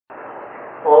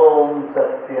Om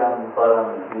Satyam Param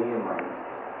Dhimai.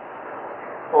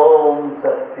 Om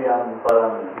Satyam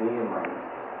Param Dhimai.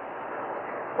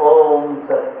 Om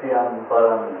Satyam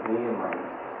Param Dhimai.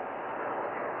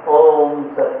 Om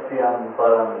Satyam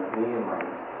Param Dhimai.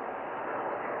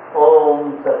 Om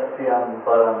Satyam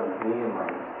Param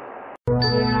Dhimai.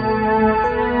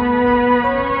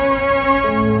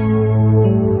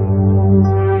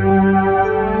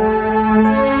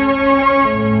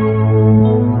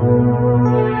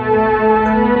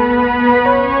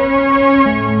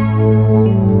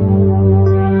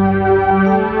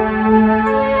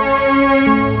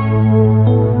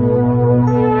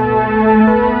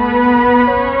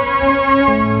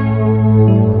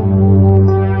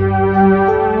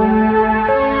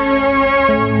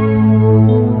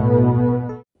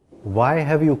 Why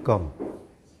have you come?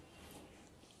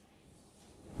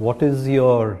 What is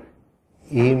your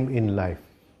aim in life?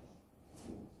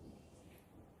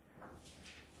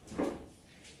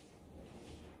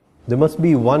 There must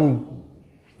be one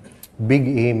big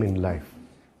aim in life.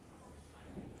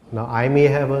 Now, I may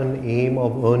have an aim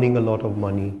of earning a lot of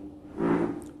money,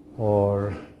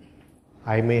 or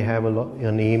I may have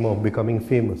an aim of becoming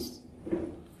famous.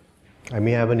 I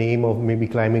may have an aim of maybe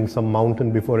climbing some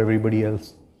mountain before everybody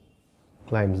else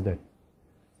climbs that.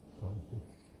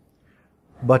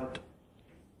 But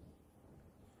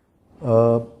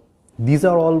these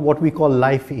are all what we call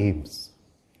life aims.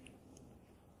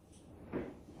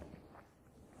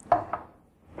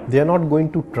 They are not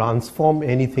going to transform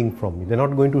anything from me. They are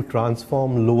not going to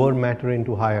transform lower matter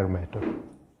into higher matter.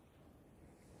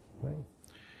 Right?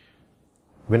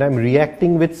 When I'm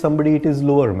reacting with somebody, it is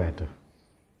lower matter.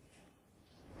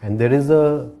 And there is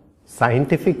a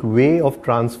scientific way of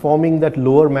transforming that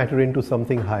lower matter into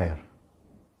something higher.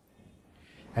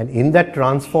 And in that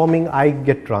transforming, I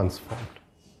get transformed.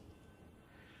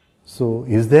 So,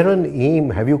 is there an aim?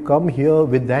 Have you come here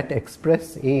with that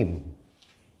express aim?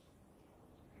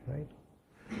 Right?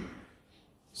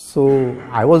 So,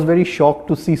 I was very shocked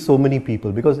to see so many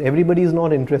people, because everybody is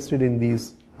not interested in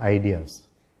these ideas.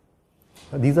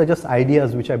 These are just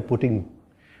ideas which I'm putting.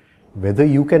 Whether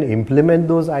you can implement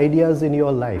those ideas in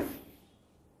your life.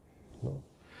 No.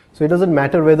 So it doesn't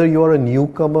matter whether you are a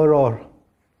newcomer or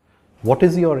what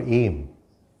is your aim.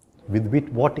 With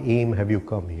what aim have you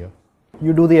come here?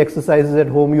 You do the exercises at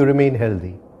home, you remain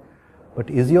healthy. But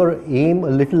is your aim a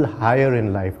little higher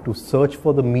in life, to search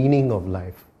for the meaning of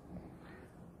life?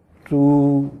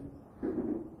 To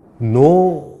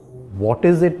know what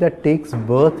is it that takes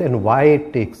birth and why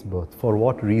it takes birth, for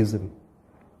what reason?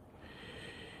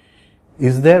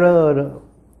 Is there a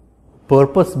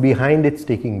purpose behind its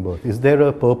taking birth? Is there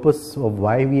a purpose of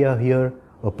why we are here?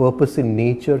 A purpose in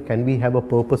nature? Can we have a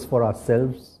purpose for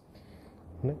ourselves?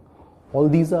 All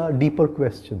these are deeper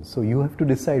questions. So you have to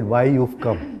decide why you've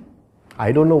come.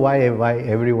 I don't know why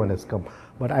everyone has come,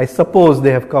 but I suppose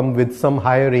they have come with some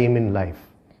higher aim in life.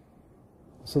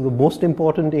 So the most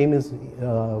important aim is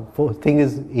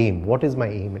aim. What is my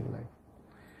aim in life?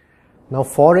 Now,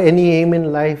 for any aim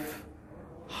in life,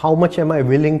 how much am I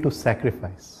willing to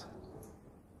sacrifice?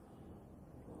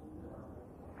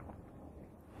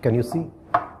 Can you see?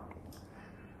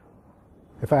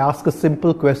 If I ask a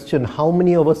simple question, how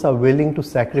many of us are willing to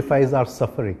sacrifice our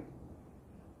suffering?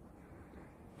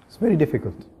 It's very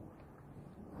difficult.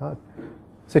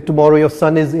 Say tomorrow your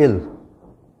son is ill,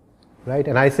 right?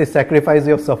 And I say sacrifice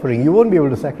your suffering. You won't be able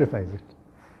to sacrifice it.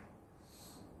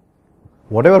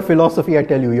 Whatever philosophy I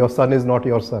tell you, your son is not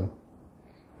your son.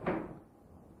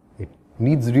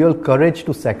 Needs real courage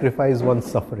to sacrifice one's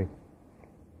suffering.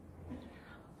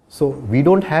 So we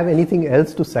don't have anything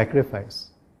else to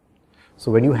sacrifice.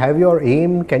 So when you have your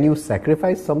aim, can you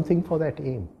sacrifice something for that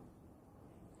aim?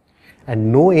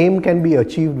 And no aim can be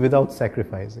achieved without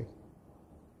sacrificing.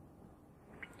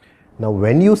 Now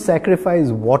when you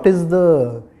sacrifice, what is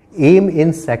the aim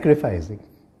in sacrificing?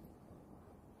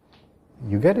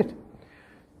 You get it?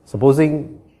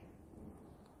 Supposing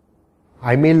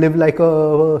I may live like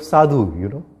a sadhu, you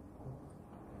know.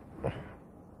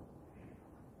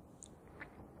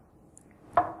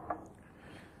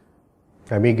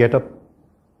 I may get up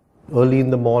early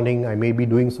in the morning, I may be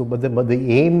doing so, but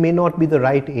the aim may not be the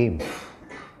right aim.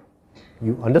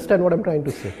 You understand what I'm trying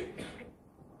to say?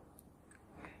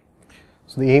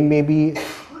 So the aim may be,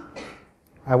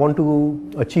 I want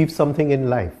to achieve something in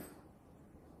life,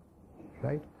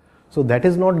 right? So that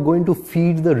is not going to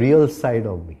feed the real side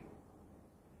of me.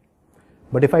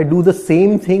 But if I do the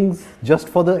same things just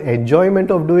for the enjoyment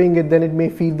of doing it, then it may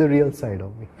feed the real side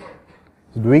of me.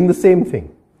 Doing the same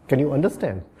thing. Can you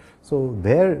understand? So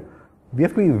there, we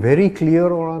have to be very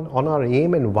clear on our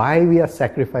aim and why we are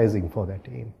sacrificing for that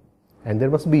aim. And there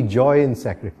must be joy in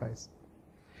sacrifice.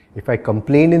 If I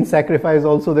complain in sacrifice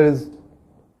also, there is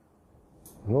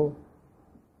no.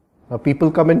 Now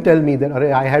people come and tell me that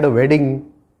I had a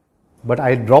wedding, but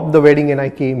I dropped the wedding and I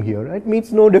came here. It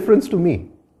means no difference to me.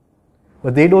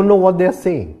 But they don't know what they are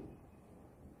saying.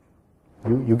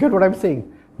 You get what I'm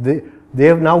saying? They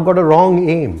have now got a wrong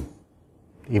aim.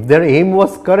 If their aim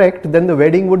was correct, then the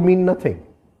wedding would mean nothing.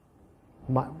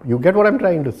 You get what I'm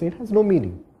trying to say? It has no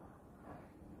meaning.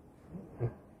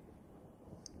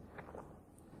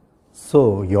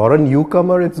 So, you're a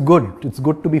newcomer, it's good. It's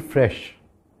good to be fresh.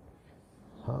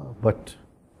 But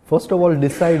first of all,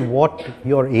 decide what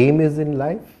your aim is in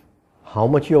life, how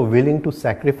much you're willing to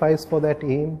sacrifice for that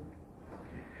aim,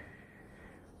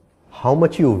 how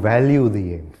much you value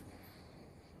the aim.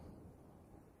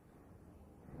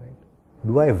 Right?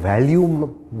 Do I value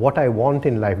what I want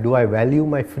in life? Do I value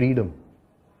my freedom?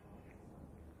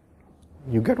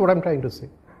 You get what I'm trying to say?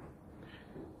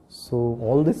 So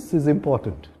all this is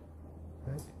important.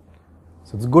 Right?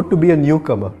 So it's good to be a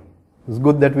newcomer. It's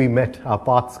good that we met, our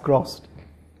paths crossed.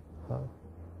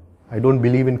 I don't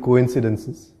believe in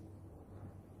coincidences.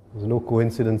 There's no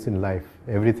coincidence in life.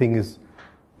 Everything is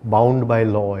bound by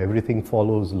law. Everything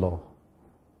follows law.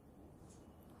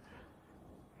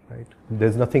 Right?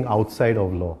 There's nothing outside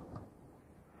of law.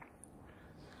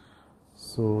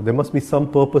 So there must be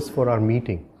some purpose for our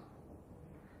meeting.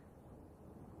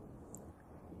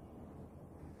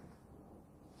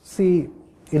 See,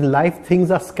 in life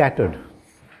things are scattered.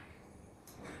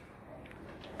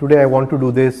 Today I want to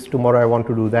do this, tomorrow I want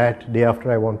to do that, day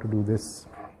after I want to do this.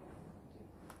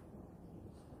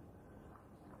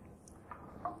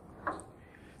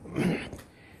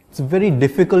 It's very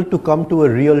difficult to come to a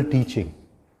real teaching.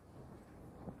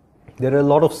 There are a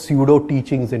lot of pseudo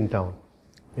teachings in town,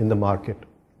 in the market.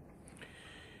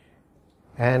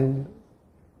 And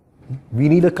we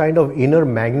need a kind of inner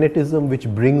magnetism which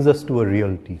brings us to a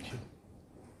real teaching.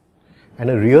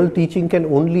 And a real teaching can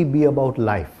only be about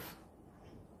life.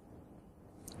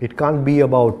 It can't be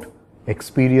about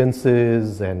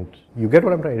experiences and you get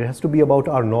what I'm trying. It has to be about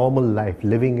our normal life,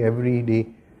 living every day,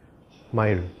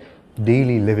 my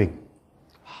daily living.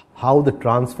 How the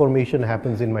transformation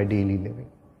happens in my daily living.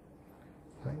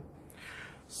 Right?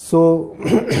 So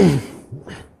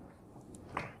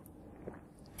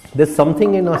there's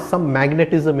something in us, some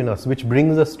magnetism in us which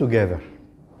brings us together.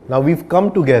 Now we've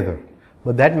come together,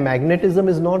 but that magnetism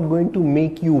is not going to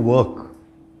make you work.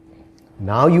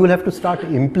 Now you will have to start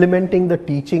implementing the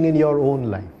teaching in your own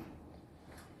life.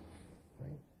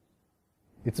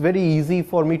 It's very easy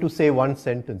for me to say one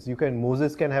sentence.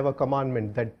 Moses can have a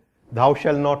commandment that thou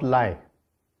shalt not lie.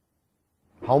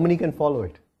 How many can follow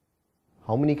it?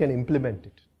 How many can implement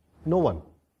it? No one.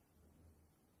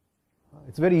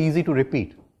 It's very easy to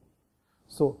repeat.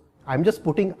 So I'm just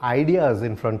putting ideas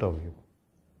in front of you.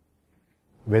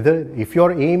 If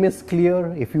your aim is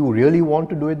clear, if you really want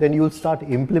to do it, then you'll start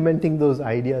implementing those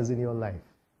ideas in your life.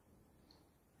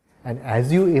 And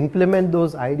as you implement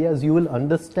those ideas, you will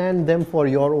understand them for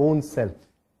your own self.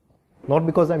 Not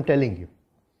because I'm telling you.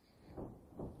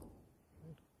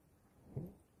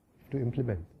 To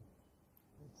implement.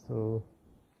 So,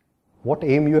 what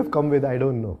aim you have come with, I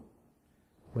don't know.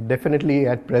 But definitely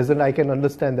at present I can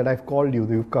understand that I've called you,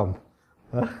 you've come.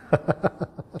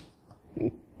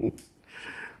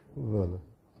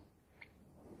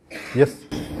 Yes?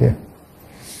 Yeah.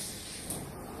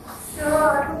 So,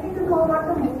 I wanted to know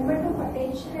about the movement of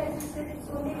attention, as you said, it's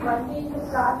only one way in the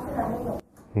class and another.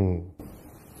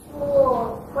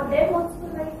 So, for them also,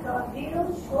 they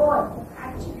don't show us, but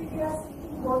actually they are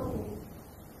seeking both ways.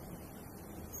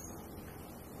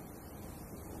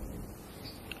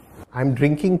 I'm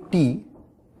drinking tea,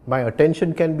 my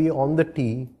attention can be on the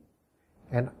tea,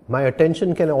 and my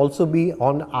attention can also be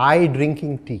on I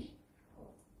drinking tea.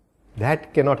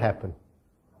 That cannot happen.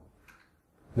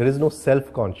 There is no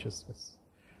self-consciousness.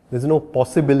 There is no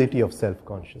possibility of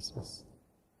self-consciousness.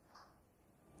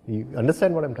 You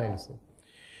understand what I'm trying to say?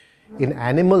 In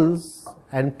animals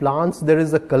and plants, there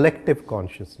is a collective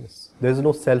consciousness. There is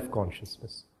no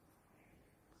self-consciousness.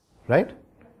 Right?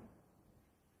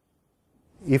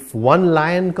 If one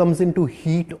lion comes into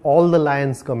heat, all the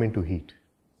lions come into heat.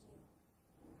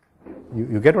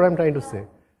 You get what I'm trying to say?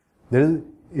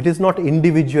 It is not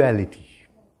individuality,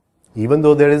 even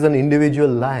though there is an individual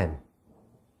lion.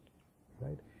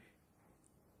 Right?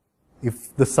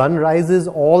 If the sun rises,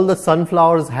 all the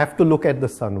sunflowers have to look at the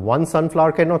sun. One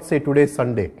sunflower cannot say today is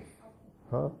Sunday.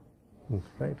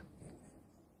 Right?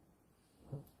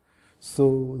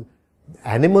 So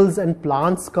animals and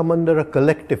plants come under a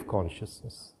collective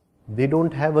consciousness. They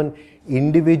don't have an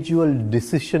individual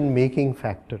decision-making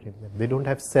factor in them. They don't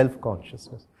have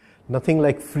self-consciousness. Nothing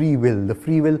like free will. The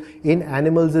free will in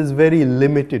animals is very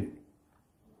limited.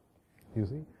 You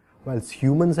see? Whilst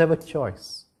humans have a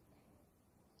choice.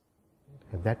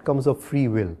 And that comes of free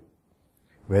will.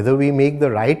 Whether we make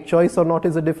the right choice or not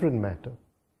is a different matter.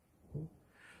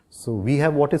 So we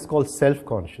have what is called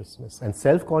self-consciousness. And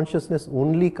self-consciousness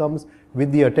only comes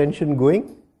with the attention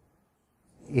going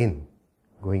in.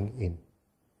 Going in.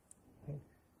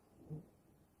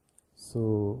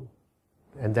 So,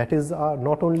 and that is our,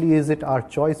 not only is it our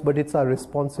choice, but it's our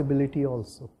responsibility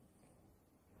also.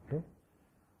 Okay?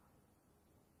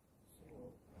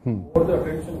 For the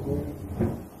attention going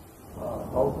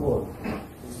outward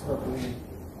instead of going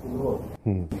inward.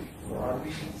 So are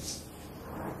we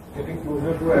getting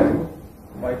closer to animal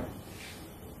by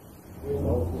going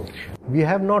outward? We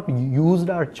have not used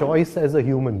our choice as a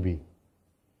human being.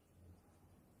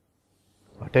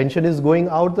 Attention is going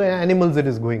out, the animals it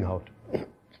is going out.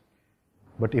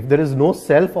 But if there is no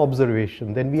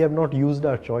self-observation, then we have not used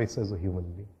our choice as a human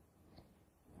being.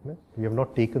 We have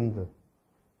not taken the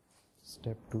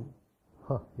step to...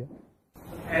 yeah.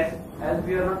 As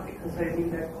we are not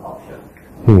exercising that option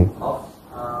of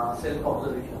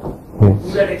self-observation,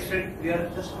 to that extent we are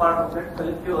just part of that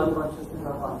collective unconsciousness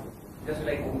or consciousness, just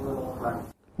like animal or plant.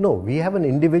 No, we have an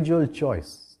individual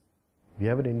choice. We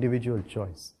have an individual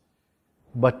choice.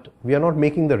 But we are not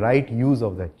making the right use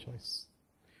of that choice.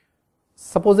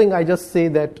 Supposing I just say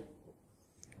that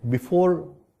before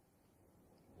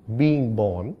being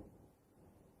born,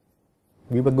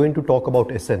 we were going to talk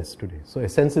about essence today. So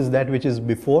essence is that which is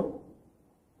before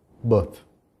birth.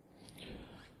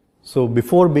 So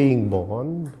before being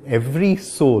born, every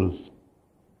soul,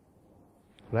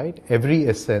 right, every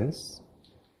essence,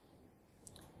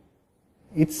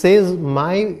 it says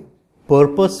my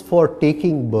purpose for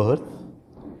taking birth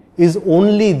is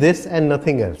only this and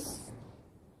nothing else.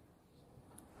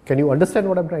 Can you understand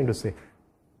what I'm trying to say?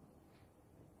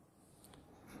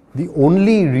 The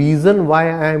only reason why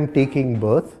I am taking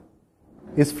birth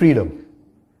is freedom.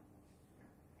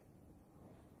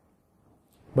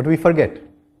 But we forget.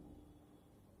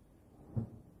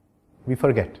 We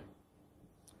forget.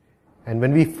 And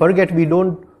when we forget, we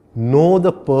don't know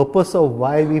the purpose of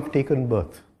why we've taken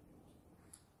birth.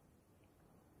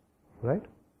 Right?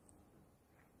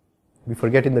 We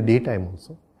forget in the daytime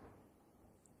also.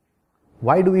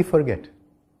 Why do we forget?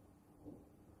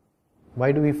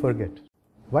 Why do we forget?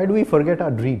 Why do we forget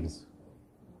our dreams?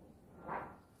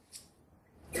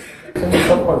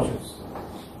 Subconscious.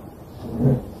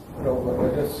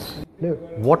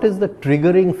 What is the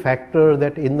triggering factor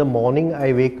that in the morning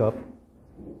I wake up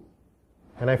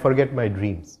and I forget my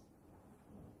dreams?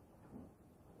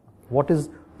 What is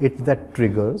it that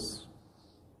triggers?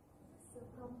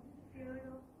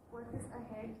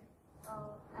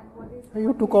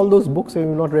 You took all those books and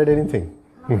you've not read anything.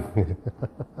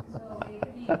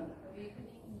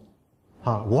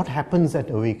 What happens at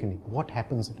awakening? What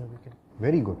happens at awakening?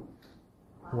 Very good.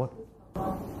 What?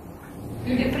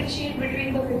 You differentiate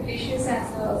between the fictitious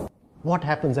and the... What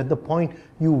happens at the point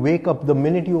you wake up, the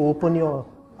minute you open your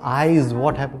eyes,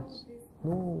 what happens?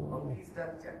 No.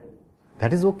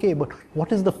 That is okay, but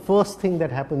what is the first thing that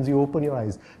happens? You open your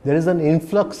eyes. There is an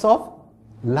influx of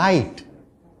light.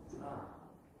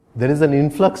 There is an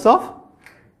influx of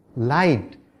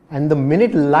light. And the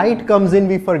minute light comes in,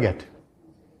 we forget.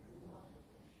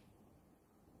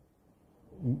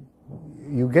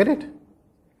 You get it?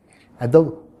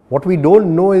 What we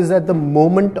don't know is at the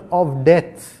moment of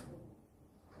death,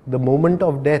 there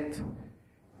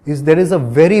is a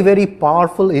very, very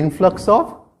powerful influx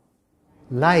of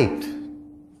light.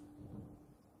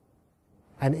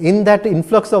 And in that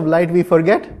influx of light, we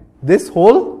forget this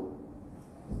whole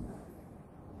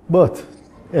birth,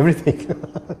 everything.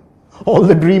 All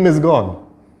the dream is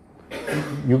gone.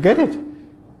 You get it?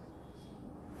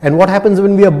 And what happens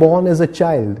when we are born as a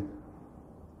child?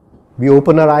 We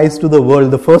open our eyes to the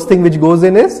world. The first thing which goes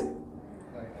in is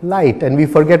light. And we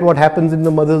forget what happens in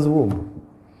the mother's womb.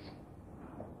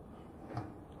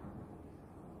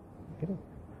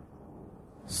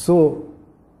 So,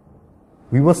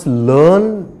 we must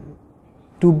learn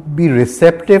to be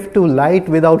receptive to light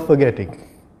without forgetting.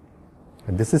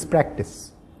 And this is practice.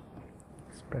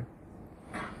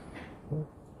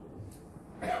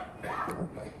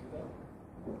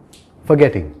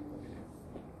 Forgetting.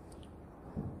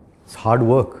 It's hard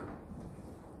work.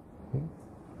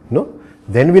 No?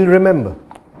 Then we'll remember.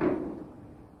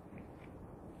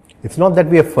 It's not that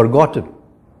we have forgotten.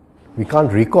 We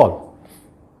can't recall.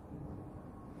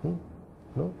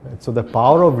 No? And so the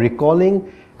power of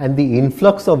recalling and the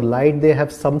influx of light, they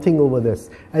have something over this,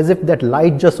 as if that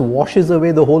light just washes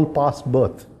away the whole past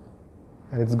birth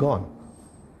and it's gone.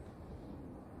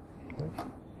 In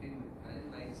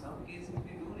some cases, we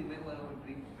do remember our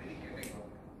dreams very categorically.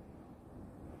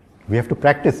 We have to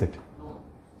practice it. No,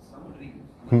 some dreams.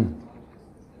 The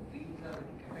dreams are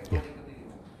very categorically.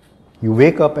 You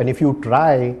wake up, and if you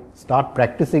start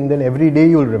practicing, then every day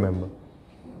you'll remember.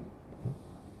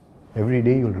 Every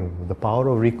day you'll remember the power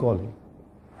of recalling.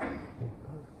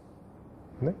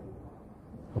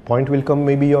 A point will come,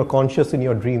 maybe you're conscious in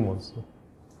your dream also.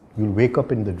 You'll wake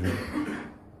up in the dream.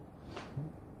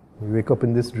 You wake up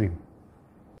in this dream.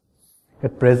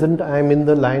 At present, I am in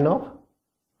the line of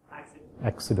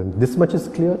accident. This much is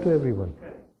clear to everyone,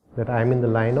 that I am in the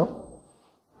line of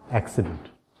accident.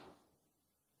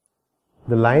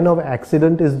 The line of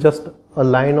accident is just a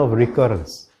line of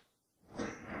recurrence.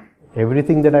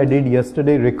 Everything that I did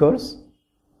yesterday recurs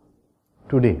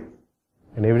today.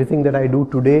 And everything that I do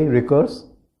today recurs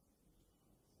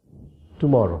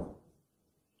tomorrow.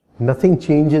 Nothing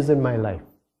changes in my life.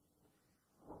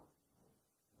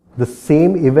 The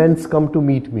same events come to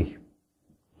meet me.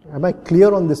 Am I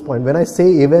clear on this point? When I say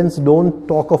events, don't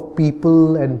talk of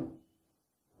people and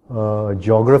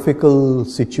geographical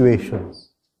situations.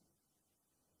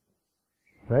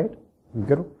 Right? You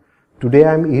get it? Today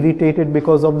I am irritated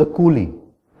because of the coolie.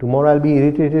 Tomorrow I'll be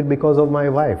irritated because of my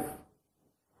wife.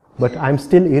 But I'm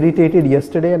still irritated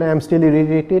yesterday and I am still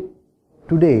irritated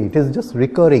today. It is just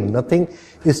recurring. Nothing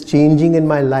is changing in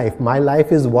my life. My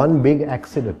life is one big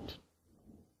accident.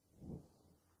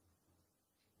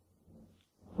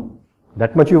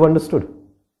 That much you've understood?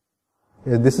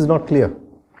 This is not clear.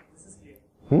 This is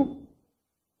clear.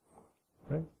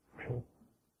 Right?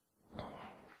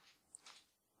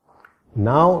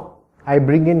 Now I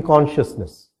bring in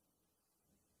consciousness.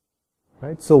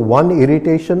 Right? So one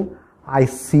irritation, I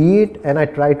see it and I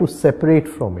try to separate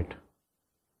from it.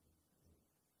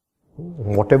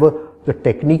 Whatever the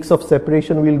techniques of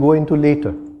separation we'll go into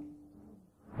later.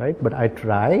 Right? But I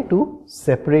try to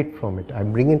separate from it. I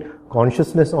bring in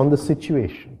consciousness on the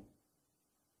situation.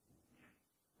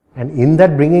 And in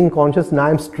that bringing consciousness, now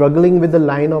I'm struggling with the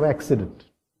line of accident.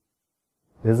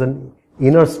 There's an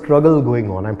inner struggle going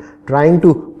on. I'm trying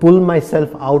to pull myself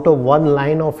out of one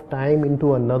line of time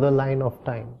into another line of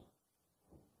time.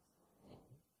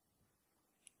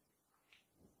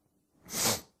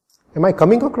 Am I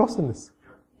coming across in this?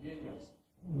 Yes.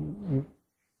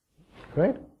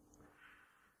 Right?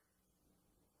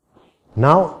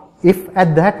 Now, if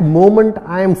at that moment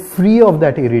I am free of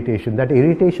that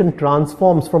irritation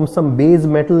transforms from some base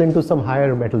metal into some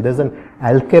higher metal. There's an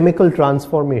alchemical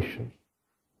transformation.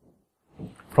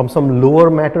 From some lower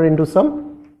matter into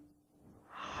some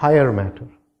higher matter.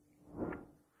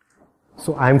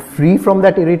 So I am free from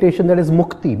that irritation, that is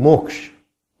mukti, moksha,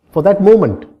 for that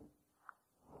moment.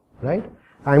 Right?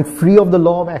 I am free of the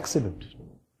law of accident.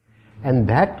 And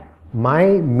that, my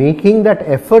making that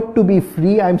effort to be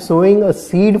free, I am sowing a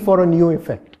seed for a new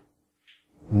effect.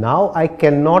 Now I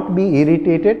cannot be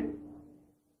irritated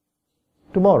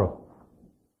tomorrow.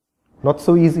 Not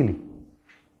so easily.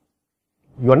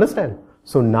 You understand?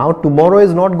 So now tomorrow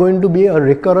is not going to be a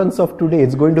recurrence of today.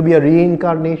 It's going to be a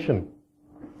reincarnation.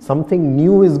 Something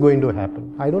new is going to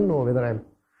happen. I don't know whether I'm...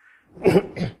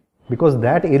 because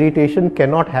that irritation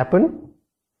cannot happen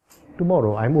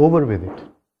tomorrow. I'm over with it.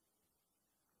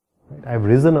 I've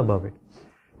risen above it.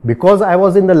 Because I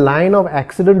was in the line of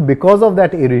accident, because of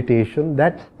that irritation,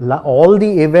 that all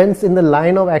the events in the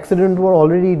line of accident were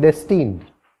already destined.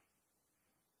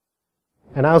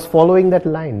 And I was following that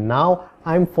line. Now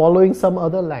I'm following some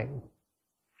other line.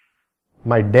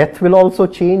 My death will also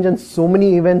change, and so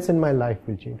many events in my life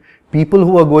will change. People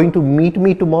who are going to meet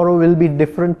me tomorrow will be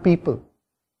different people.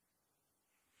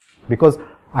 Because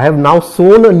I have now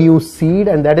sown a new seed,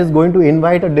 and that is going to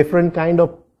invite a different kind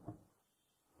of...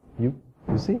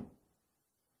 You see?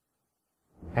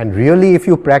 And really, if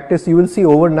you practice, you will see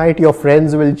overnight your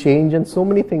friends will change and so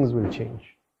many things will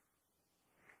change.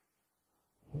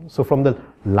 So from the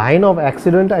line of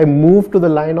accident, I move to the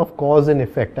line of cause and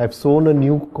effect. I've sown a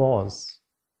new cause.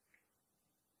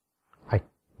 I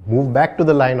move back to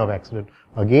the line of accident.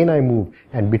 Again I move.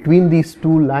 And between these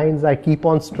two lines, I keep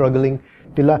on struggling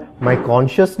till my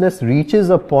consciousness reaches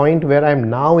a point where I'm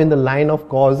now in the line of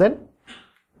cause and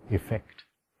effect.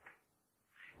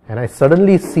 And I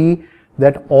suddenly see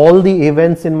that all the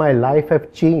events in my life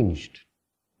have changed.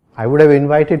 I would have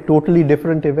invited totally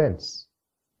different events.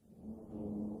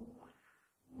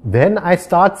 Then I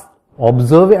start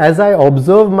observing, as I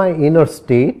observe my inner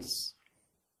states,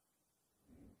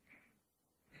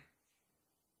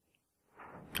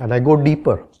 And I go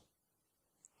deeper.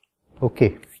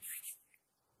 Okay.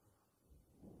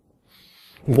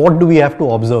 What do we have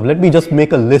to observe? Let me just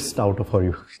make a list out of for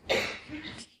you.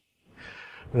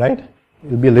 Right?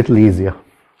 It'll be a little easier.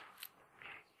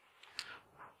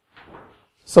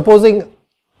 Supposing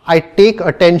I take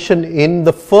attention in,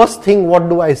 the first thing, what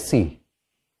do I see?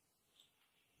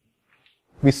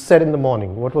 We said in the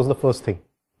morning, what was the first thing?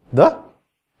 The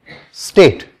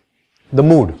state, the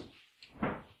mood.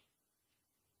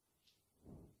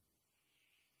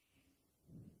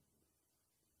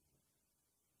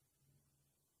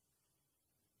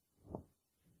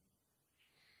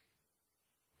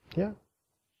 Yeah.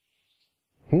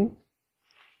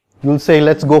 You'll say,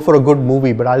 let's go for a good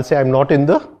movie, but I'll say I'm not in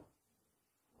the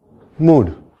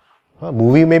mood.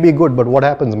 Movie may be good, but what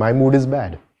happens? My mood is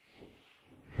bad.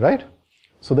 Right?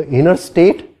 So the inner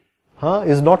state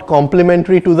is not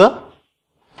complementary to the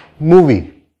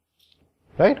movie.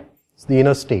 Right? It's the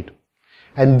inner state.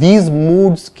 And these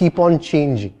moods keep on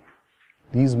changing.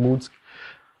 These moods.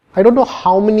 I don't know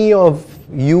how many of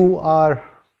you are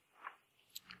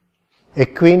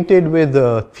acquainted with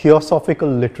theosophical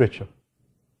literature.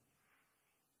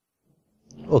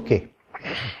 Okay.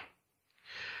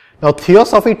 Now,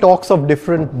 theosophy talks of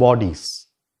different bodies.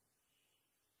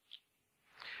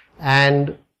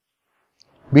 And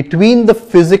between the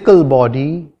physical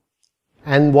body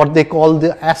and what they call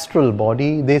the astral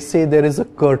body, they say there is a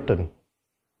curtain.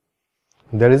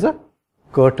 There is a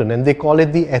curtain, and they call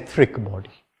it the etheric body.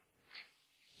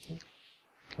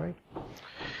 Right?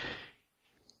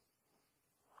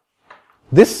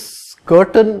 This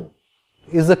curtain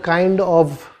is a kind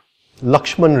of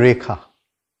Lakshman Rekha.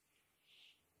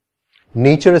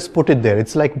 Nature has put it there.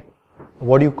 It's like,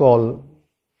 what do you call,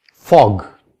 fog,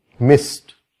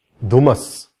 mist,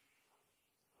 dhumas.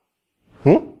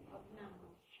 No,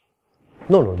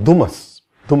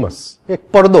 dhumas.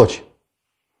 Ek pardo છે.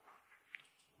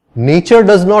 Nature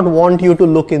does not want you to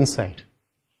look inside.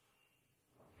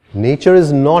 Nature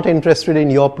is not interested in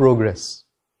your progress.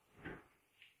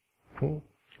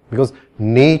 Because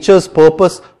nature's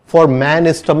purpose for man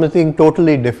is something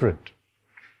totally different.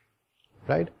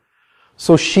 Right?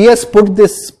 So she has put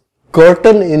this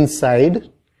curtain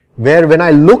inside, where when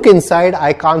I look inside,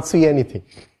 I can't see anything.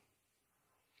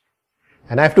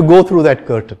 And I have to go through that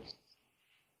curtain.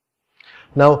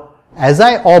 Now, as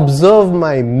I observe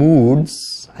my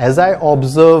moods, as I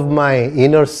observe my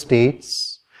inner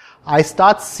states, I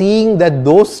start seeing that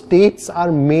those states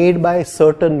are made by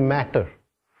certain matter.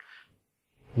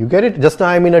 You get it? Just now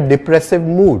I'm in a depressive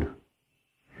mood.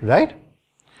 Right?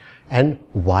 And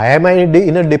why am I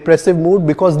in a depressive mood?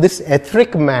 Because this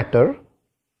etheric matter,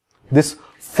 this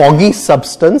foggy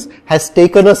substance, has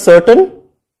taken a certain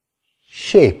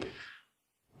shape.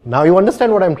 Now you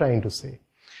understand what I'm trying to say.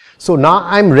 So now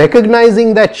I'm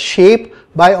recognizing that shape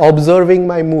by observing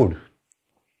my mood.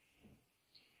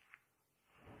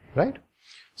 Right?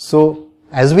 So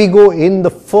as we go in,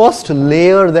 the first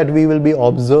layer that we will be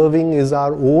observing is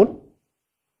our own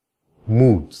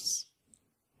moods.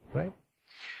 Right?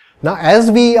 Now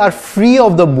as we are free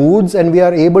of the moods and we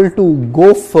are able to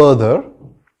go further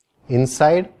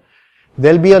inside,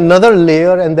 there will be another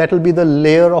layer, and that will be the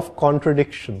layer of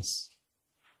contradictions.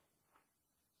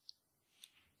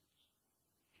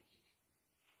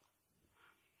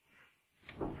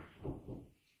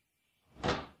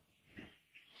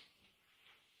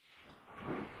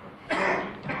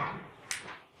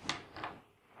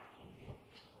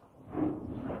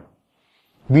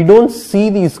 We don't see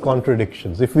these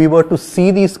contradictions. If we were to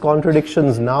see these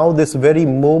contradictions now, this very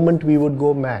moment, we would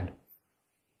go mad.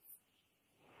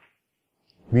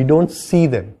 We don't see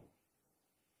them.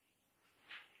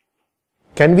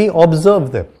 Can we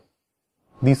observe them,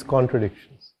 these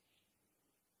contradictions?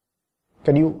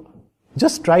 Can you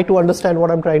just try to understand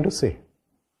what I'm trying to say?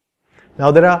 Now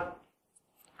there are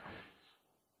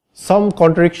some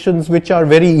contradictions which are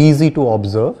very easy to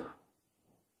observe.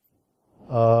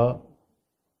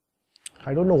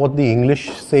 I don't know what the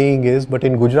English saying is, but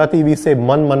in Gujarati we say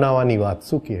man manavani vaat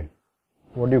શું કહે?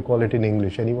 What do you call it in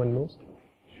English? Anyone knows?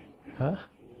 Huh?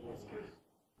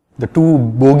 The two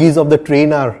bogies of the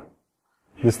train are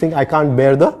this thing, I can't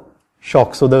bear the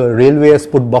shock. So the railway has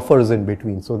put buffers in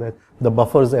between so that the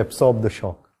buffers absorb the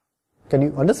shock. Can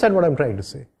you understand what I'm trying to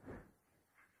say?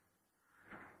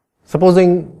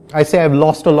 Supposing I say I've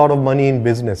lost a lot of money in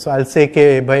business. So I'll say,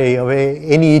 ke, bhai,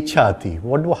 any ichha thi.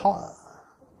 How?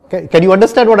 Can you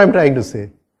understand what I'm trying to say?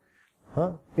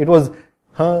 It was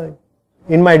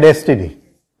in my destiny.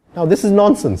 Now this is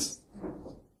nonsense.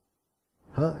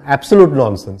 Absolute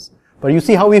nonsense. But you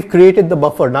see how we've created the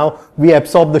buffer. Now we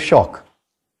absorb the shock.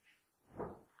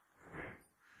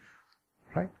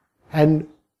 Right? And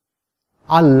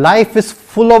our life is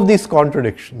full of these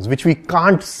contradictions, which we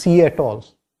can't see at all.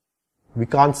 We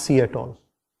can't see at all.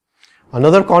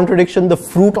 Another contradiction, the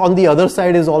fruit on the other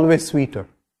side is always sweeter.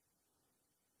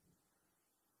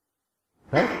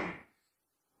 Right?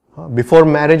 Before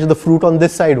marriage, the fruit on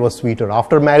this side was sweeter.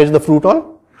 After marriage, the fruit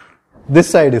on this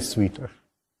side is sweeter.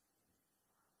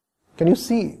 Can you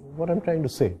see what I'm trying to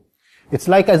say? It's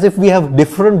like as if we have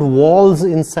different walls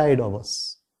inside of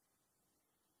us.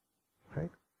 Right?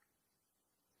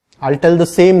 I'll tell the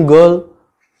same girl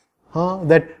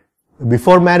that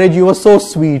before marriage you were so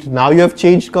sweet, now you have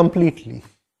changed completely.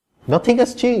 Nothing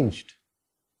has changed.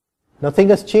 Nothing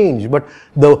has changed. But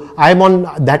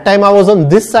that time I was on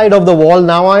this side of the wall,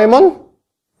 now I am on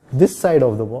this side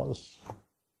of the wall.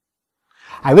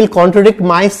 I will contradict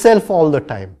myself all the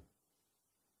time.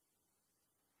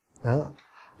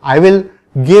 I will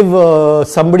give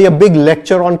somebody a big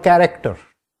lecture on character.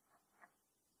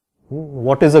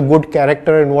 What is a good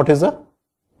character and what is a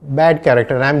bad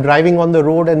character. And I'm driving on the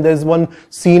road and there's one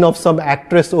scene of some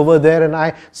actress over there and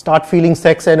I start feeling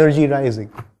sex energy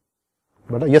rising.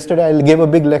 But yesterday I gave a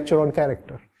big lecture on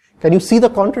character. Can you see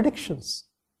the contradictions?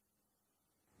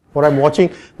 Or I'm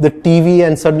watching the TV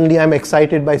and suddenly I'm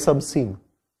excited by some scene.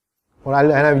 And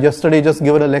I've yesterday just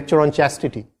given a lecture on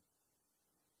chastity.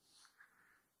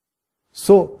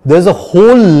 So there's a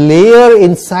whole layer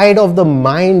inside of the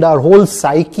mind, our whole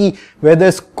psyche, where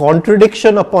there's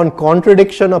contradiction upon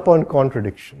contradiction upon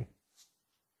contradiction.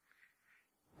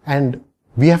 And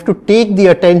we have to take the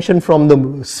attention from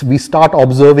we start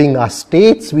observing our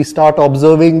states, we start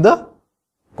observing the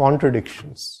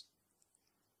contradictions.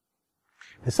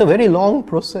 It's a very long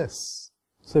process.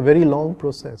 It's a very long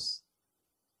process.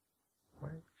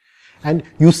 And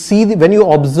you see, when you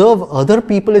observe other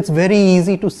people, it's very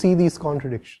easy to see these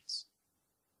contradictions.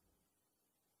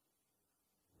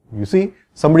 You see,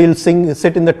 somebody will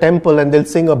sit in the temple and they'll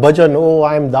sing a bhajan, oh,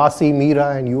 I am Dasi,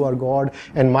 Meera, and you are God,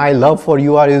 and my love for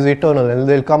you is eternal. And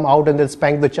they'll come out and they'll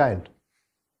spank the child.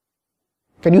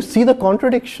 Can you see the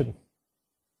contradiction?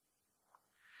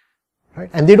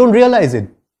 Right? And they don't realize it.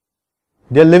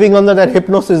 They're living under that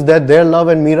hypnosis that their love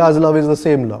and Meera's love is the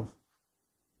same love.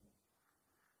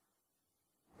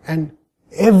 And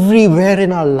everywhere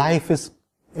in our life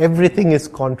everything is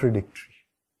contradictory.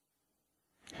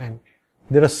 And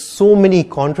there are so many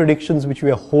contradictions which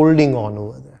we are holding on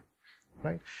over there.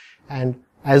 Right? And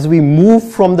as we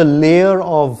move from the layer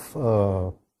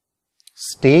of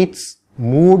states,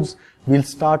 moods, we'll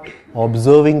start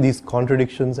observing these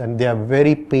contradictions and they are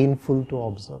very painful to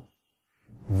observe.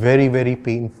 Very, very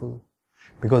painful.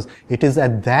 Because it is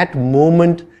at that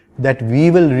moment that we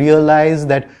will realize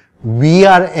that we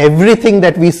are everything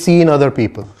that we see in other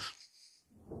people.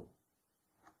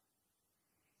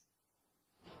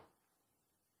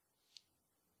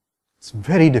 It's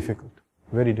very difficult,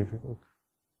 very difficult.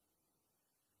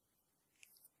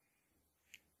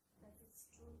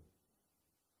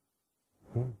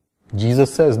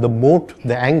 Jesus says the mote,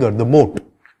 the anger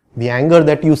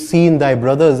that you see in thy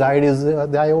brother's eye is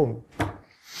thy own.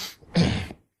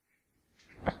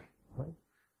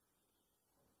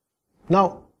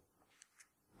 Now,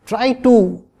 try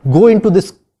to go into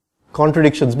these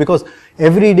contradictions, because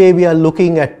every day we are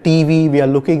looking at TV, we are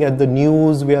looking at the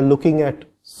news, we are looking at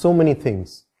so many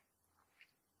things.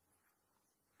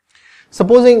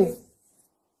 Supposing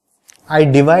I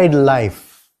divide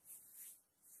life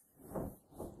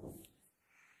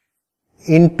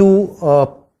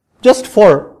into, just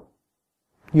for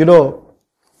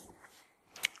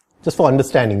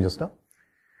understanding just now,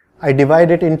 I divide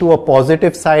it into a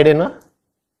positive side and a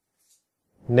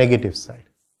negative side.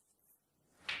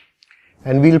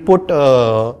 And we'll put,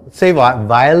 say,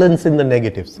 violence in the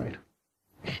negative side.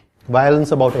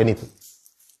 Violence about anything.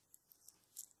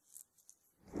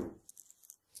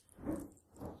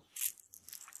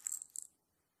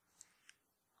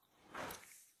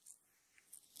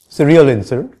 It's a real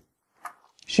incident.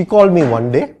 She called me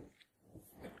one day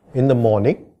in the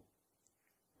morning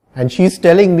and she's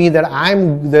telling me that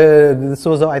this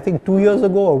was I think 2 years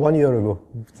ago or 1 year ago.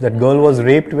 That girl was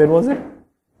raped, when was it?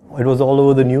 It was all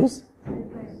over the news.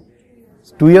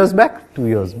 2 years back? 2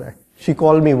 years back. She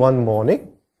called me one morning.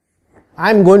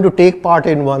 I'm going to take part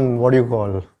in one, what do you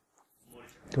call?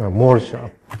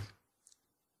 Morsha.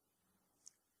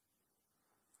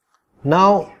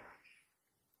 Now,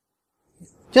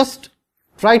 just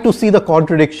try to see the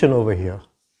contradiction over here.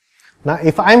 Now,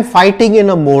 if I'm fighting in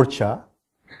a morcha,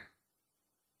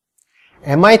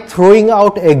 am I throwing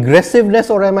out aggressiveness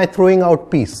or am I throwing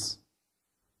out peace?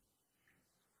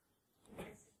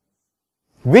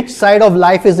 Which side of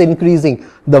life is increasing?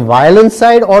 The violent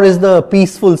side or is the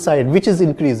peaceful side? Which is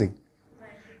increasing?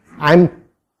 I'm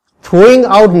throwing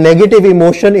out negative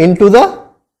emotion into the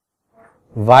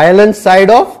violent side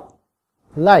of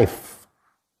life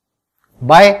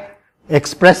by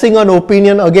expressing an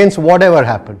opinion against whatever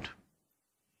happened.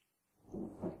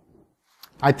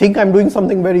 I think I'm doing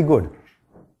something very good.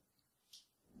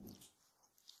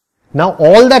 Now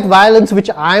all that violence which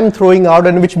I'm throwing out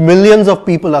and which millions of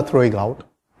people are throwing out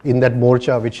in that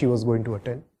morcha which he was going to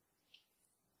attend,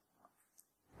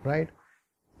 right?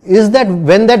 Is that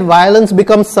when that violence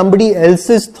becomes somebody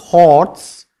else's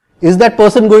thoughts, is that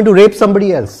person going to rape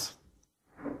somebody else?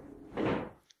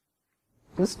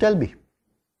 Just tell me.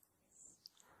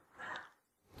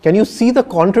 Can you see the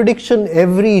contradiction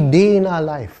every day in our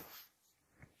life?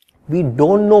 We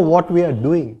don't know what we are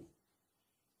doing.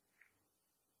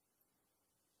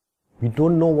 We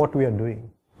don't know what we are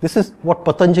doing. This is what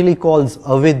Patanjali calls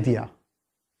avidya.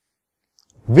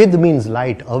 Vid means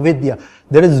light, avidya.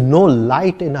 There is no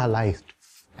light in our life,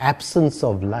 absence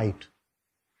of light.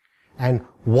 And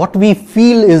what we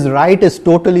feel is right is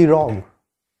totally wrong.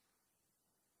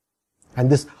 And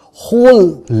this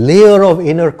whole layer of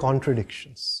inner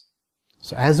contradictions.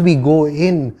 So as we go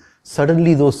in,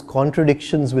 suddenly those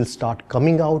contradictions will start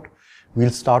coming out.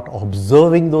 We'll start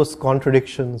observing those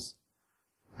contradictions.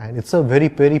 And it's a very,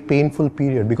 very painful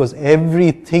period because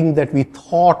everything that we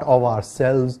thought of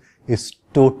ourselves is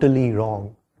totally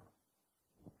wrong.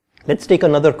 Let's take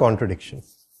another contradiction.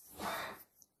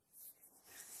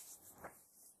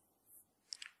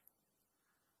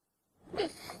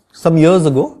 Some years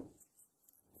ago,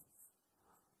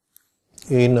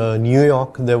 in New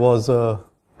York, there was a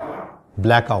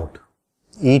blackout.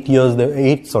 8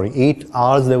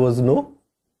 hours there was no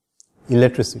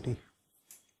electricity.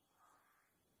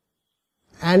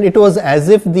 And it was as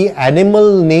if the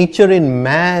animal nature in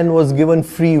man was given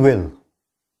free will.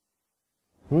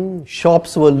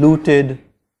 Shops were looted.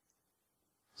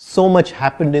 So much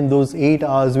happened in those 8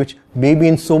 hours which maybe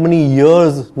in so many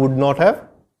years would not have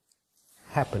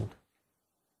happened.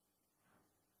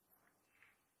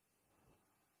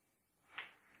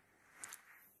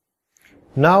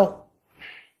 Now,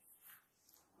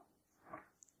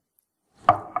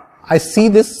 I see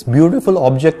this beautiful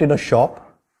object in a shop.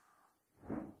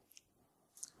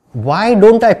 Why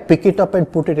don't I pick it up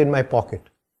and put it in my pocket?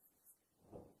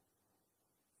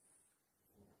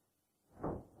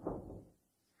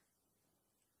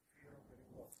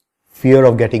 Fear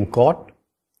of getting caught,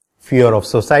 fear of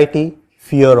society,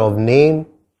 fear of name.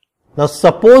 Now,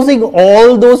 supposing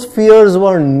all those fears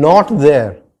were not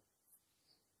there,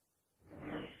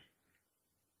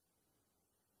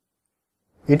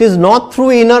 it is not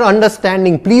through inner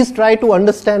understanding. Please try to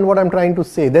understand what I'm trying to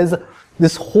say. There's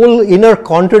this whole inner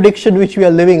contradiction which we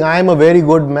are living. I am a very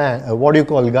good man,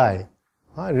 guy.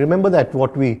 Remember that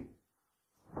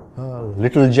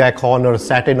little Jack Horner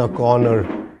sat in a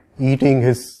corner eating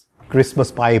his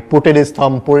Christmas pie, put in his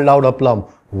thumb, pulled out a plum.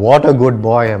 What a good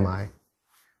boy am I.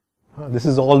 This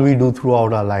is all we do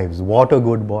throughout our lives. What a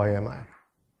good boy am I.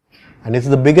 And it's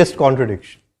the biggest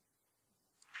contradiction.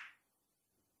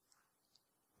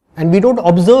 And we don't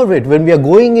observe it. When we are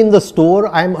going in the store,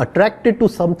 I am attracted to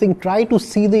something. Try to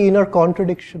see the inner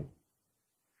contradiction.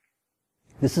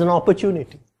 This is an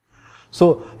opportunity.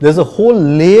 So there's a whole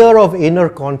layer of inner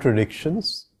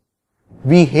contradictions.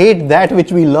 We hate that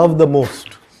which we love the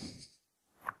most.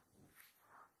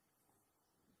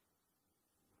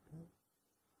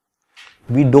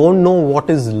 We don't know what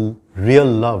is real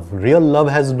love. Real love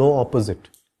has no opposite.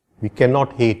 We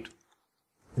cannot hate.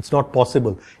 It's not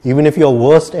possible. Even if your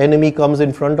worst enemy comes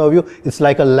in front of you, it's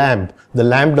like a lamp. The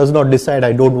lamp does not decide,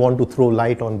 I don't want to throw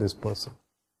light on this person.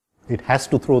 It has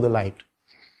to throw the light.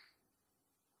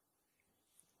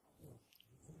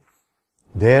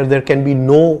 There can be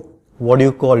no,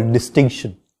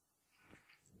 distinction.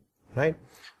 Right?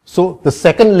 So, the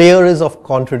second layer is of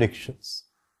contradictions.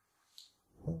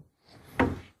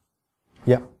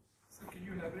 Yeah. So can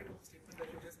you elaborate on the statement that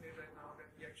you just made right now, that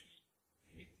we actually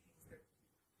hate things that...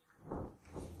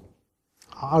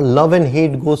 Our love and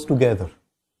hate goes together.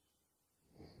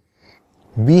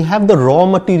 We have the raw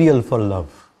material for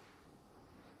love.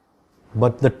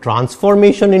 But the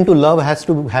transformation into love has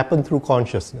to happen through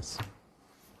consciousness.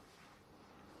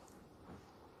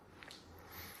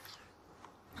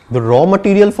 The raw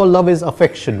material for love is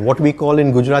affection, what we call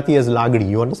in Gujarati as lagdi.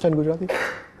 You understand Gujarati?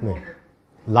 No.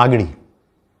 Lagdi.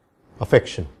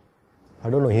 Affection. I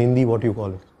don't know, Hindi, what you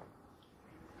call it?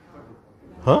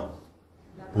 Huh?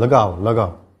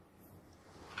 Lagav.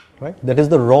 Right? That is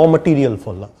the raw material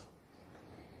for love.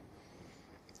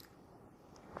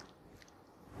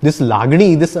 This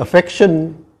lagni, this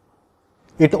affection,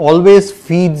 it always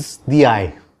feeds the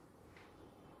I.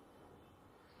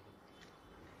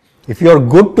 If you're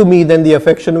good to me, then the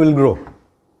affection will grow.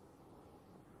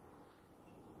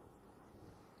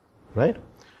 Right?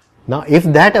 Now, if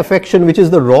that affection, which is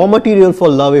the raw material for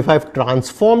love, if I've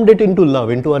transformed it into love,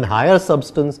 into a higher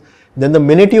substance, then the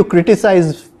minute you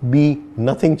criticize me,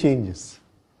 nothing changes.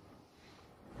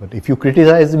 But if you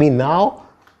criticize me now,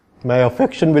 my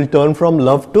affection will turn from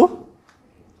love to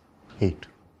hate.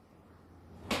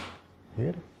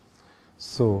 Yeah.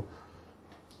 So,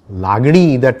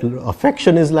 Lagni, that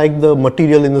affection is like the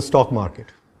material in the stock market.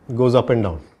 It goes up and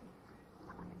down.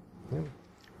 Yeah.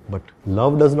 But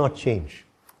love does not change.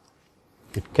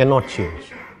 It cannot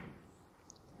change.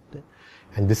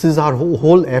 And this is our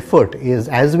whole effort, is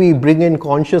as we bring in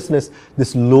consciousness,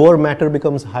 this lower matter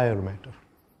becomes higher matter.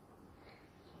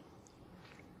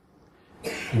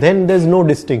 Then there's no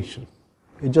distinction.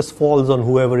 It just falls on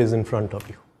whoever is in front of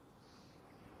you.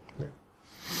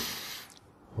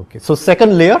 Okay, so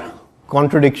second layer,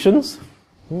 contradictions.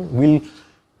 We'll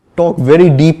talk very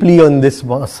deeply on this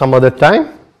some other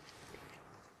time.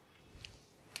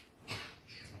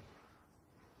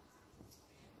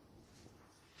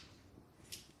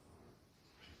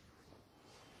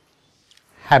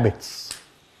 Habits.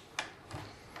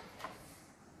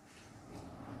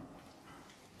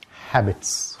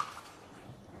 Habits.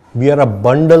 We are a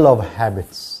bundle of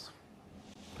habits.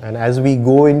 And as we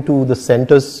go into the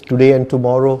centers today and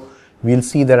tomorrow, we'll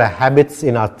see there are habits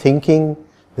in our thinking,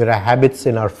 there are habits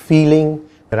in our feeling,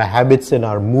 there are habits in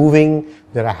our moving,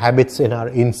 there are habits in our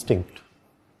instinct.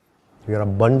 We are a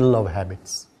bundle of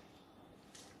habits.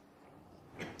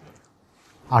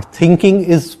 Our thinking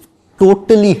is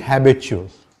totally habitual.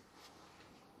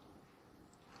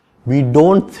 We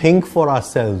don't think for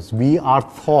ourselves, we are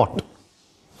thought.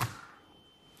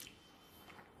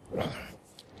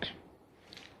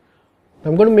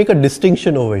 I'm going to make a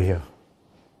distinction over here.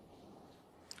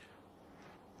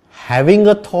 Having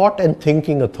a thought and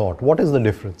thinking a thought, what is the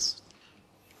difference?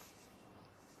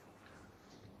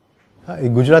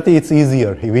 In Gujarati it's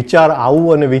easier. Vichar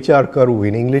au and vichar karu.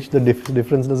 In English the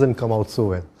difference doesn't come out so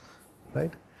well.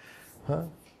 Right?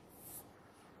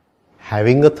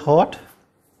 Having a thought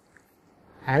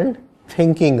and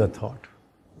thinking a thought.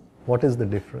 What is the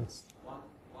difference? One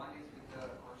is with the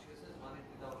consciousness, one is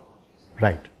without consciousness.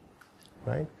 Right.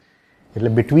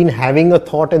 Right? Between having a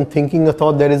thought and thinking a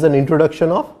thought, there is an introduction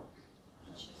of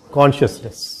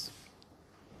consciousness.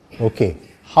 Okay.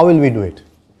 How will we do it?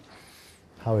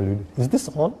 How will we do it? Is this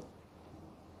on?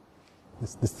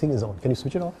 This thing is on. Can you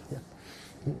switch it off? Yeah.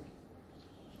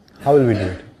 How will we do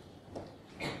it?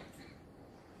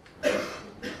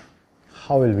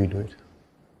 How will we do it?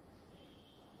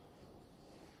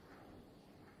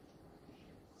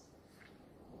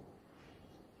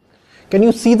 Can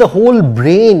you see the whole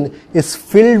brain is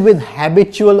filled with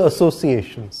habitual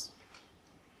associations?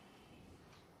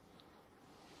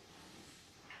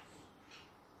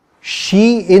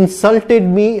 She insulted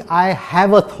me, I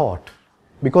have a thought.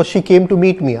 Because she came to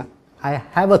meet me, I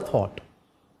have a thought.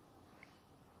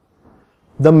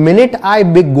 The minute I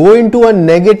go into a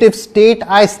negative state,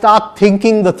 I start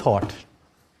thinking the thought.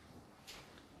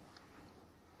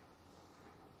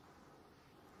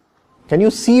 Can you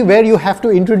see where you have to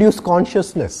introduce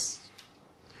consciousness?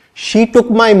 She took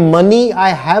my money, I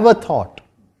have a thought.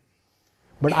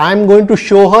 But I'm going to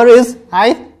show her is,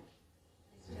 I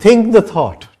think the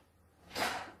thought.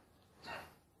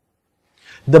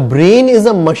 The brain is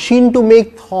a machine to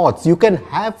make thoughts. You can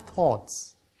have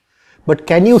thoughts. But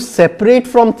can you separate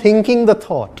from thinking the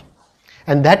thought?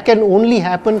 And that can only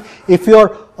happen if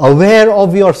you're aware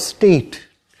of your state.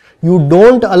 You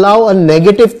don't allow a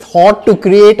negative thought to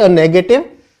create a negative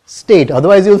state.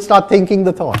 Otherwise you'll start thinking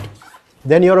the thought.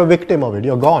 Then you're a victim of it.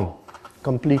 You're gone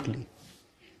completely.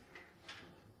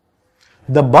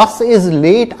 The bus is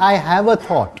late, I have a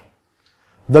thought.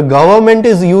 The government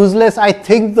is useless, I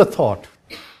think the thought.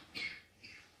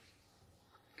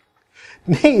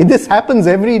 This happens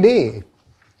every day.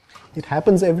 It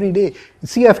happens every day.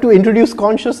 See, you have to introduce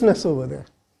consciousness over there.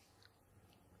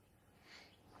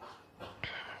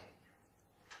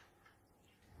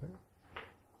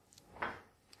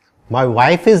 My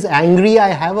wife is angry, I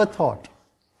have a thought.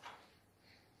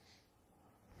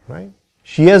 Right?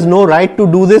 She has no right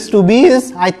to do this to me,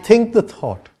 is I think the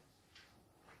thought.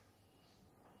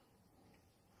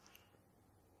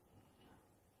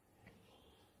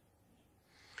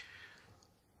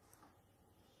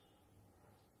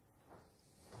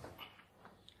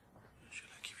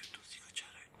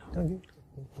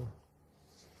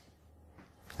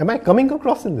 Am I coming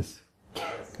across in this?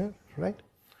 Okay, right?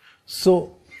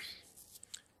 So,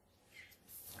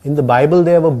 in the Bible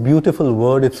they have a beautiful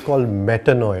word, it's called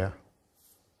metanoia.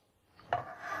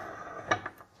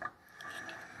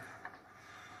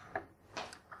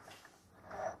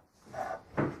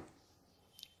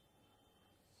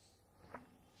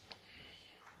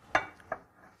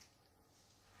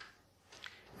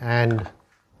 And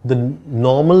the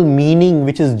normal meaning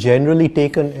which is generally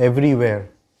taken everywhere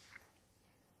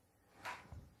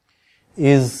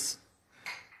is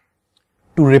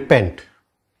to repent.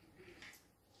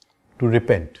 To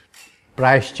repent.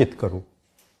 Prayashchit karu.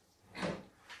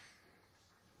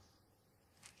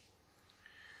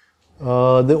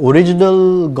 The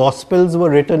original Gospels were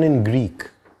written in Greek.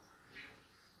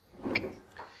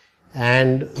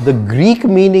 And the Greek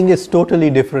meaning is totally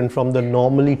different from the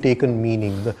normally taken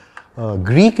meaning. The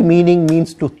Greek meaning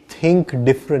means to think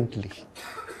differently.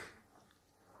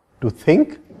 To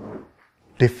think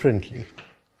differently.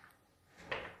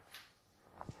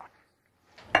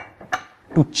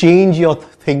 To change your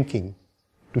thinking.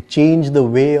 To change the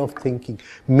way of thinking.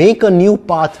 Make a new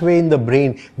pathway in the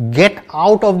brain. Get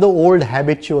out of the old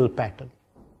habitual pattern.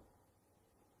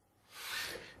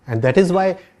 And that is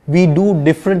why we do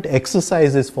different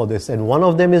exercises for this. And one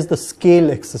of them is the scale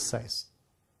exercise.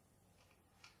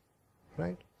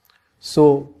 Right?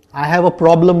 So, I have a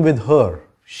problem with her.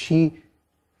 She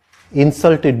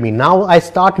insulted me. Now I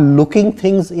start looking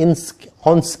things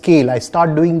on scale. I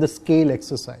start doing the scale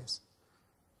exercise.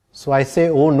 So I say,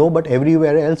 oh no, but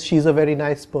everywhere else she's a very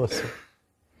nice person.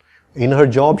 In her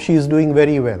job she is doing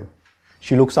very well.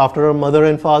 She looks after her mother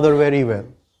and father very well.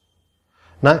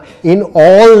 Now, in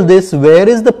all this, where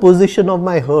is the position of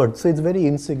my heart? So it's very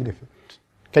insignificant.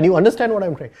 Can you understand what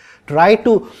I'm trying? Try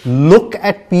to look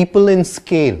at people in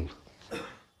scale.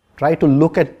 Try to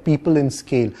look at people in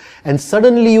scale. And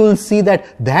suddenly you will see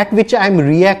that that which I'm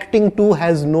reacting to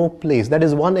has no place. That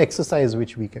is one exercise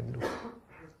which we can do.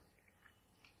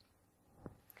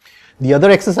 The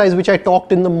other exercise which I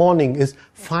talked in the morning is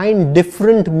find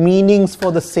different meanings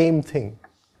for the same thing.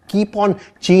 Keep on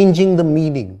changing the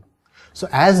meaning. So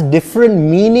as different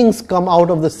meanings come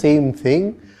out of the same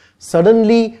thing,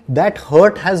 suddenly that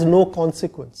hurt has no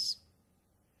consequence.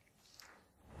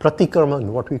 Pratikraman,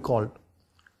 what we call it.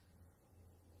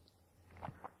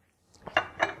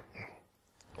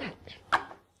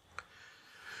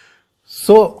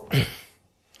 So,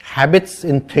 habits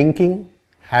in thinking,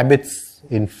 habits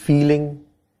in feeling,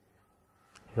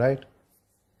 right?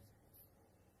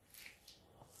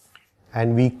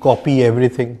 And we copy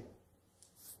everything.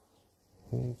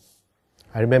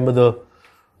 I remember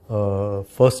the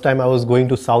first time I was going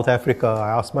to South Africa,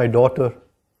 I asked my daughter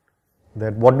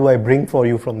that what do I bring for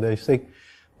you from there? She said,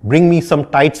 bring me some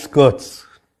tight skirts.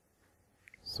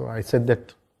 So I said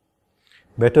that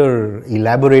better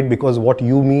elaborate, because what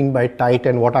you mean by tight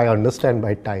and what I understand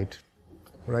by tight,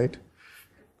 right?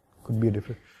 Could be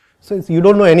different. So you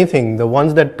don't know anything, the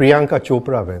ones that Priyanka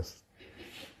Chopra wears.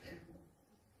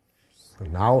 So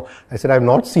now, I said, I've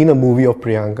not seen a movie of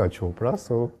Priyanka Chopra,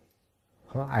 so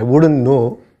I wouldn't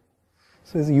know.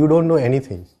 So you don't know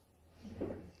anything,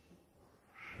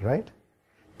 right?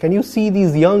 Can you see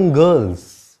these young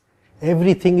girls?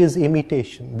 Everything is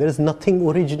imitation. There is nothing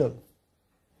original.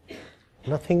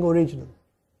 Nothing original.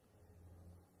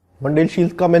 One day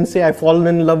she'll come and say, I've fallen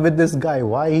in love with this guy.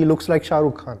 Why? He looks like Shah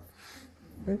Rukh Khan.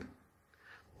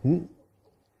 Right?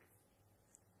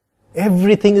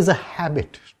 Everything is a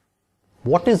habit.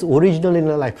 What is original in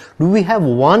our life? Do we have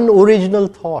one original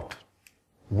thought?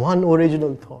 One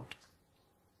original thought.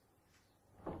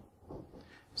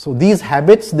 So these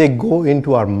habits, they go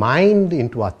into our mind,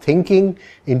 into our thinking,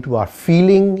 into our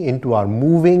feeling, into our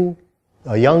moving.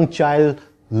 A young child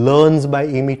learns by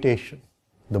imitation.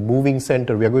 The moving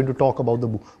center, we are going to talk about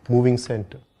the moving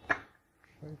center.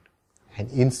 Right?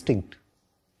 And instinct.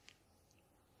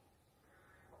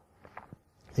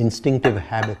 Instinctive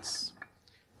habits.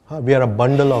 We are a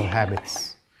bundle of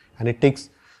habits. And it takes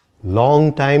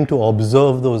long time to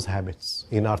observe those habits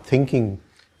in our thinking,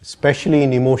 especially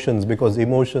in emotions, because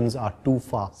emotions are too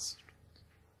fast.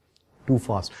 Too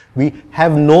fast. We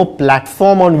have no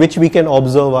platform on which we can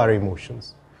observe our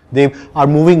emotions. They are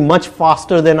moving much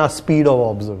faster than our speed of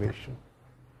observation.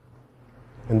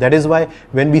 And that is why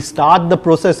when we start the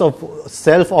process of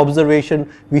self-observation,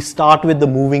 we start with the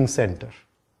moving center,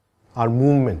 our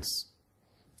movements.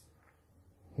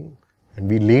 And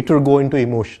we later go into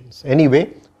emotions.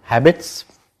 Anyway, habits.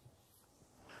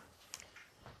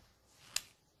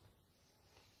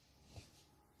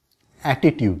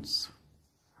 Attitudes.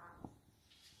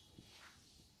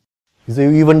 These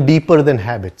are even deeper than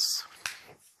habits.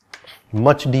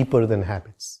 Much deeper than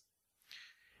habits.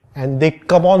 And they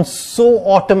come on so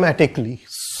automatically.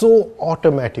 So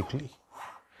automatically.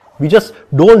 We just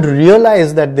don't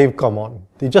realize that they've come on.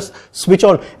 They just switch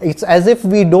on. It's as if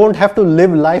we don't have to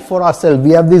live life for ourselves.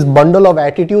 We have this bundle of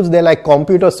attitudes. They're like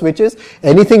computer switches.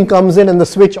 Anything comes in and the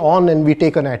switch on and we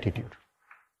take an attitude.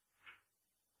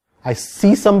 I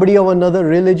see somebody of another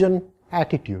religion,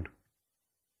 attitude.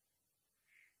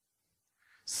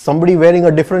 Somebody wearing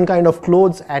a different kind of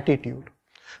clothes, attitude.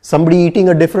 Somebody eating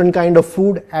a different kind of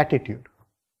food, attitude.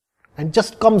 And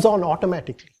just comes on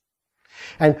automatically.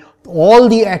 And all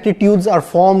the attitudes are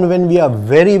formed when we are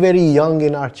very, very young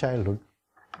in our childhood.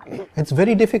 It's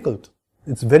very difficult.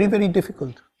 It's very, very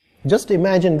difficult. Just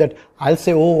imagine that I'll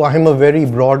say, oh, I'm a very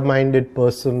broad-minded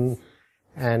person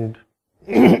and,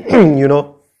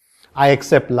 I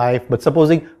accept life. But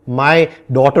supposing my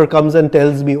daughter comes and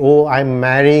tells me, oh, I'm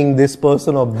marrying this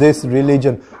person of this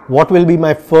religion, what will be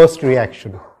my first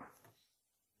reaction?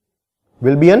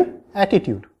 Will be an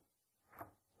attitude.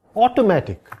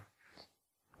 Automatic.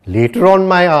 Later on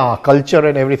my culture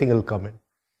and everything will come in.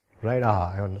 Right?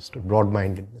 I understood.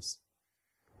 Broad-mindedness.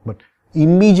 But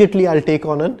immediately I'll take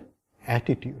on an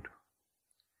attitude.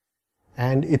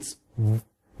 And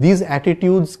these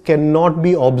attitudes cannot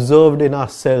be observed in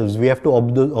ourselves. We have to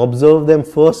observe them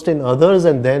first in others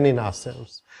and then in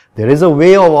ourselves. There is a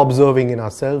way of observing in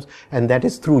ourselves, and that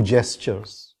is through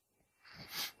gestures.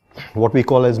 What we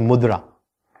call as mudra.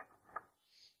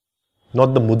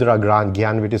 Not the mudra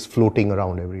gyan which is floating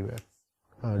around everywhere.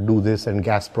 Do this and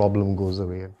gas problem goes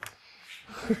away.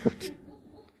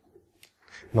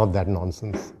 Not that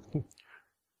nonsense.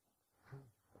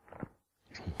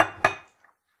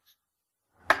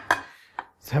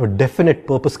 Have a definite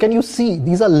purpose. Can you see?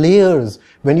 These are layers.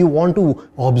 When you want to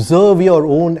observe your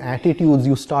own attitudes,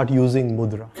 you start using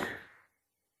mudra.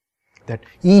 That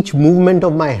each movement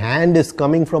of my hand is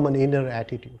coming from an inner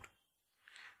attitude.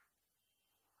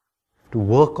 To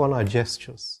work on our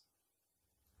gestures.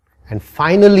 And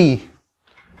finally,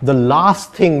 the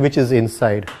last thing which is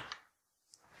inside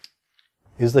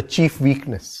is the chief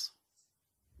weakness.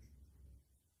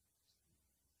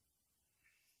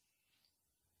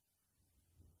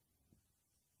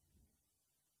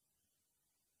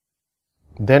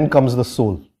 Then comes the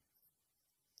soul.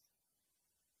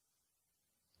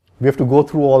 We have to go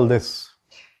through all this.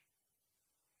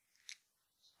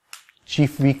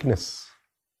 Chief weakness.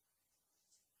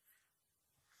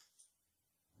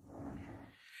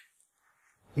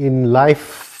 In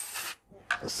life,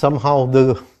 somehow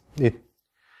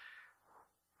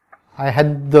I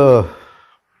had the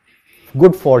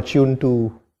good fortune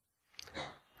to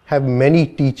have many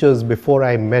teachers before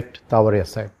I met Tawarya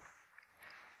Sahib.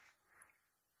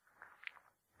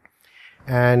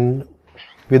 And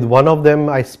with one of them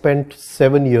I spent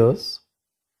 7 years,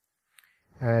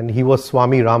 and he was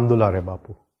Swami Ramdulare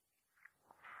Bapu.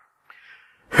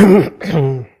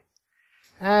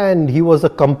 And he was a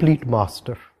complete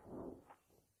master.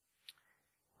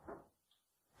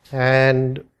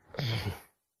 And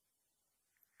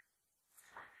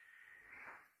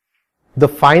the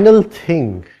final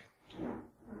thing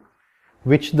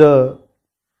which the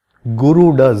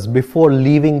Guru does before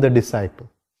leaving the disciple,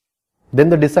 then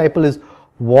the disciple is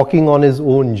walking on his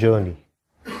own journey.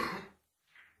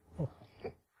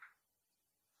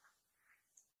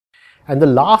 And the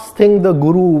last thing the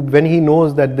Guru, when he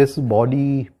knows that this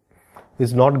body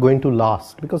is not going to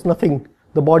last, because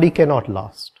the body cannot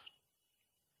last,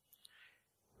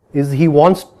 is he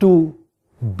wants to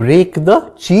break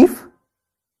the chief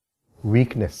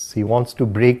weakness. He wants to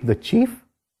break the chief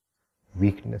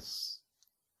weakness.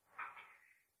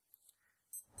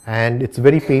 And it's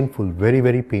very painful, very,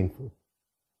 very painful.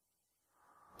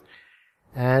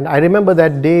 And I remember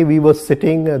that day we were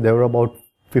sitting, there were about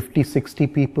 50, 60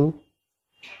 people.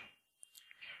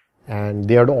 And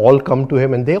they had all come to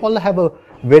him, and they all have a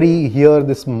very, here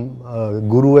this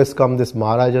Guru has come, this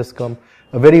Maharaj has come,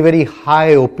 a very, very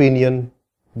high opinion.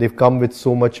 They've come with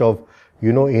so much of,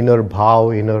 inner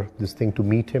bhav, inner this thing to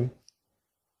meet him.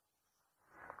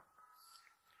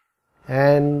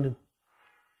 And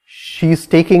she's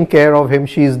taking care of him,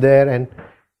 she's there, and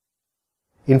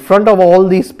in front of all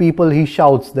these people he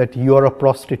shouts that you're a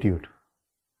prostitute.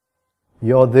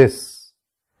 You're this,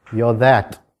 you're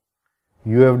that.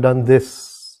 You have done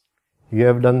this, you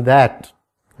have done that,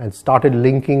 and started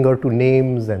linking her to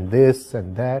names and this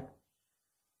and that.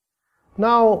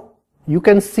 Now, you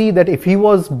can see that if he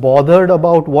was bothered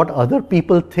about what other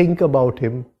people think about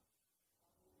him,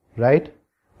 right,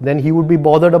 then he would be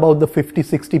bothered about the 50,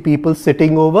 60 people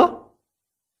sitting over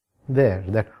there.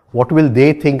 That what will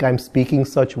they think? I'm speaking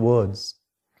such words.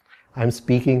 I'm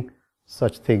speaking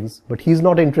such things. But he's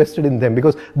not interested in them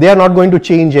because they are not going to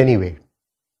change anyway.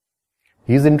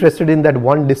 He's interested in that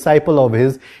one disciple of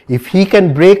his. If he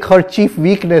can break her chief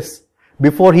weakness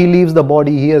before he leaves the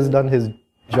body, he has done his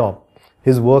job.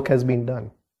 His work has been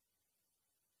done.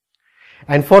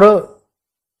 And for a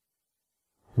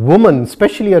woman,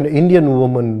 especially an Indian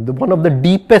woman, one of the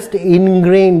deepest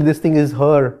ingrained this thing is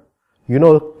her,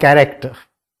 character.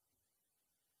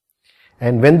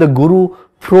 And when the Guru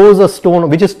throws a stone,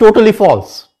 which is totally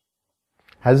false,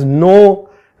 has no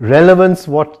relevance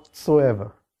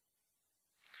whatsoever.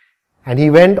 And he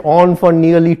went on for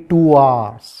nearly 2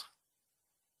 hours.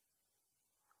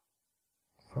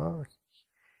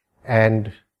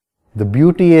 And the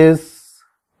beauty is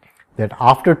that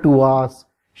after 2 hours,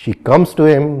 she comes to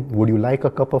him, would you like a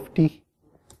cup of tea?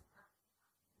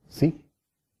 See?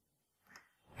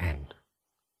 And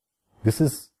this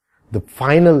is the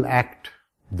final act,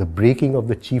 the breaking of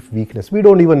the chief weakness. We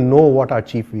don't even know what our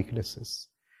chief weakness is.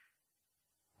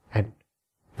 And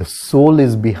the soul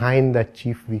is behind that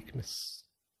chief weakness.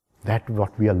 That's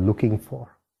what we are looking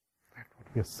for. That's what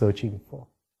we are searching for.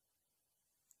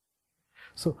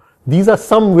 So these are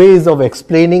some ways of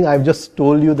explaining. I've just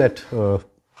told you that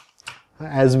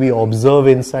as we observe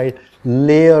inside,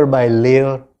 layer by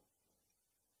layer,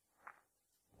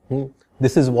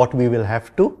 this is what we will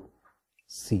have to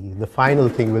see. The final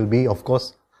thing will be, of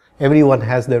course, everyone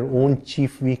has their own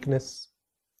chief weakness.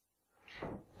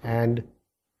 And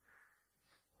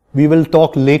we will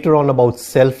talk later on about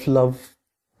self-love.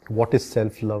 What is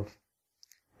self-love?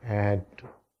 And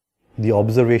the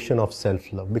observation of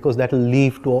self-love, because that will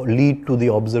lead to the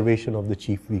observation of the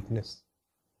chief weakness.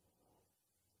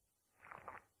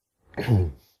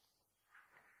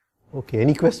 Okay,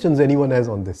 any questions anyone has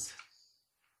on this?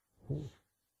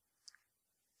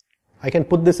 I can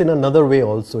put this in another way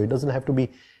also. It doesn't have to be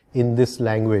in this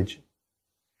language.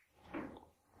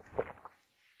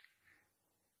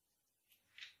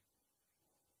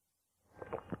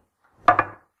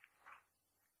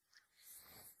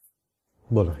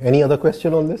 Bolo. Any other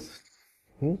question on this?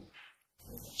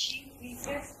 Chief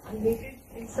weakness related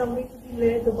in some way to be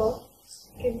layered above.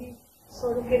 Can we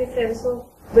sort of get a sense of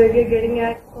where we're getting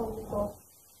at from the top?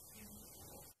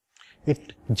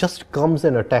 It just comes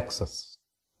and attacks us.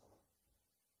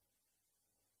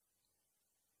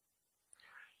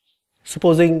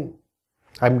 Supposing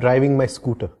I'm driving my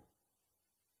scooter,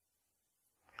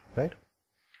 right?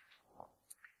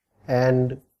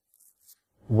 And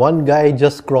one guy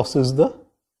just crosses the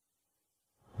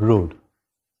road.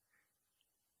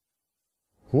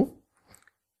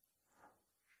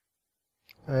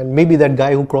 And maybe that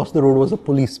guy who crossed the road was a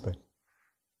policeman.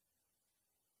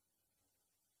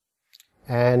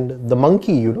 And the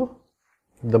monkey,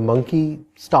 the monkey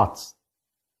starts.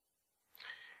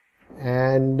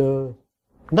 And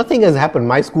nothing has happened.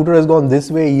 My scooter has gone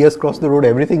this way, he has crossed the road,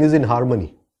 everything is in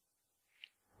harmony.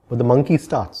 But the monkey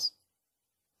starts.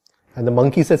 And the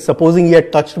monkey says, supposing he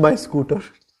had touched my scooter.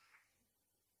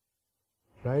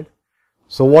 Right?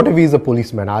 So what if he is a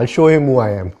policeman? I'll show him who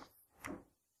I am.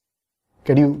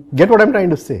 Can you get what I'm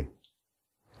trying to say?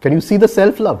 Can you see the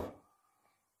self-love?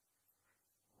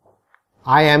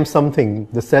 I am something,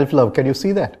 the self-love. Can you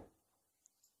see that?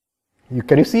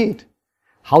 Can you see it?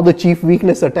 How the chief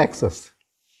weakness attacks us.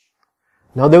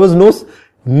 Now there was no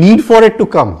need for it to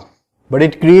come, but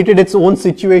it created its own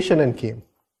situation and came.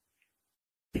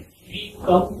 We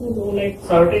come to know like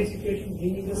certain situations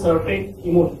bringing a certain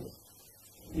emotion.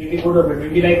 Maybe good or bad.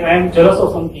 Maybe like I am jealous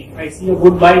of something. I see a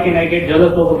good bike and I get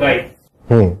jealous of a guy.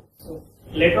 So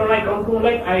later on I come to know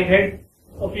like I had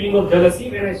a feeling of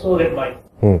jealousy when I saw that bike.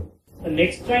 The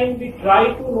next time we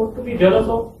try to not to be jealous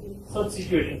of such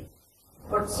situation.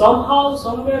 But somehow,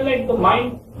 somewhere like the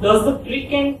mind does the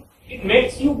trick and it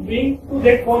makes you bring to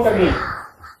that point again.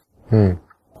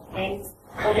 And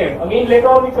okay, again later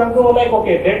on we come to know like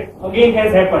okay, that again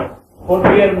has happened. What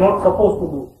we are not supposed to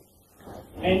do.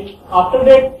 And after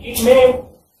that it may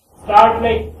start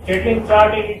like settling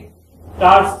start and it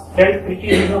starts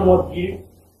self-criticism or guilt,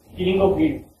 feeling of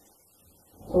guilt.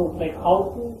 So like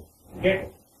how to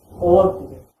get over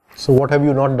to that. So what have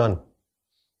you not done?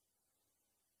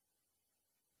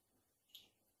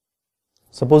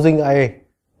 Supposing I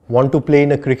want to play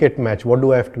in a cricket match, what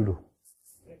do I have to do?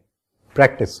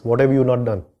 Practice. What have you not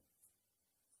done?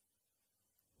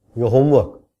 Your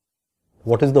homework.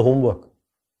 What is the homework?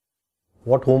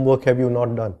 What homework have you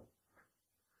not done?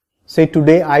 Say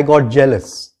today I got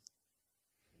jealous.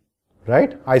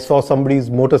 Right? I saw somebody's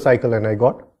motorcycle and I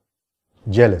got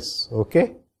jealous.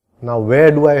 Okay? Now where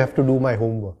do I have to do my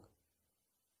homework?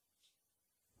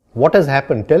 What has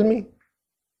happened? Tell me.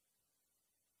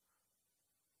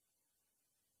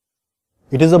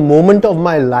 It is a moment of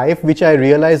my life which I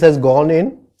realize has gone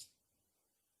in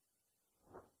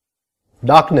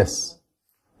darkness.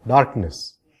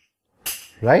 Darkness.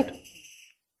 Right?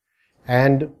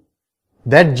 And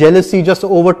that jealousy just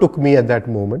overtook me at that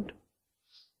moment.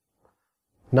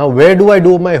 Now where do I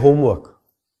do my homework?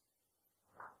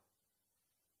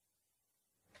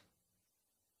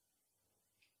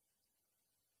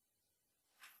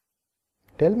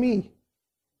 Tell me.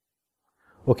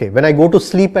 Okay, when I go to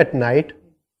sleep at night,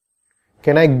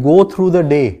 can I go through the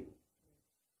day?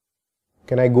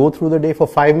 Can I go through the day for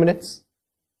 5 minutes?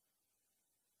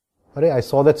 I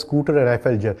saw that scooter and I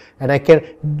felt jealous. And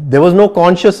there was no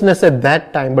consciousness at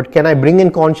that time, but can I bring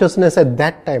in consciousness at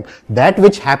that time? That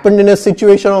which happened in a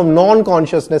situation of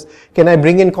non-consciousness, can I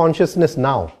bring in consciousness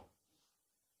now?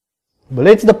 Well,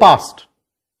 it's the past.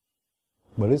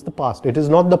 But it's the past. It is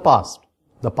not the past.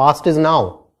 The past is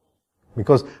now.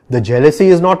 Because the jealousy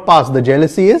is not past. The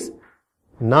jealousy is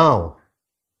now.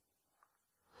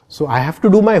 So I have to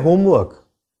do my homework.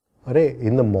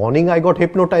 In the morning I got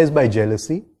hypnotized by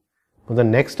jealousy. But the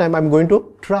next time I'm going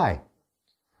to try.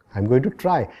 I'm going to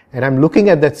try. And I'm looking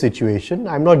at that situation.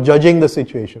 I'm not judging the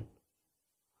situation.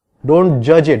 Don't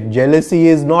judge it. Jealousy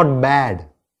is not bad.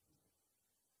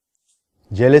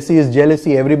 Jealousy is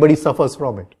jealousy. Everybody suffers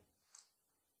from it.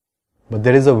 But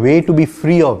there is a way to be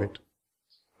free of it.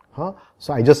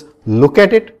 So I just look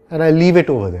at it and I leave it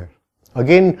over there.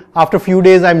 Again, after a few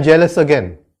days, I'm jealous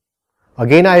again.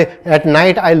 Again, at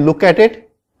night, I look at it,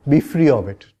 be free of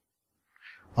it.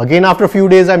 Again, after a few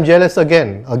days, I'm jealous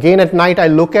again. Again, at night, I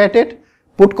look at it,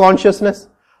 put consciousness.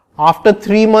 After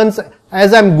 3 months,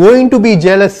 as I'm going to be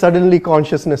jealous, suddenly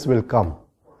consciousness will come.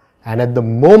 And at the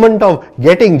moment of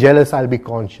getting jealous, I'll be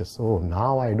conscious. Oh,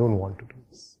 now I don't want to do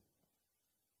this.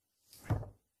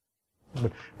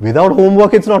 But without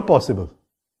homework, it's not possible.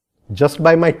 Just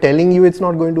by my telling you, it's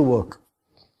not going to work.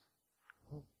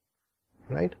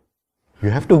 Right? You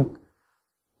have to...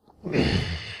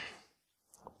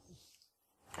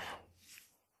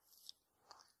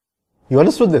 You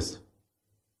understood this?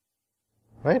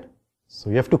 Right? So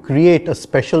you have to create a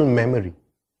special memory.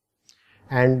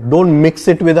 And don't mix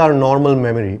it with our normal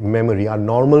memory. Our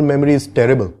normal memory is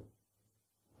terrible.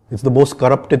 It's the most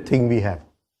corrupted thing we have.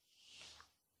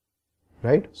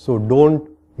 Right? So don't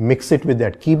mix it with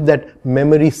that. Keep that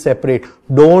memory separate.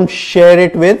 Don't share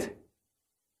it with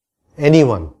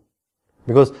anyone.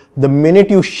 Because the minute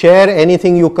you share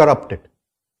anything, you corrupt it.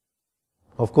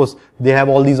 Of course, they have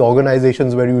all these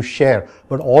organizations where you share.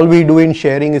 But all we do in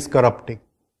sharing is corrupting.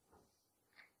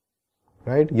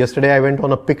 Right? Yesterday I went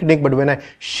on a picnic, but when I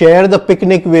share the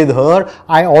picnic with her,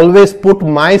 I always put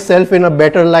myself in a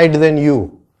better light than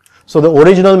you. So the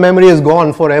original memory is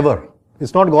gone forever.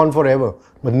 It's not gone forever,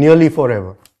 but nearly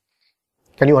forever.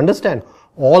 Can you understand?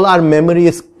 All our memory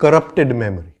is corrupted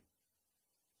memory.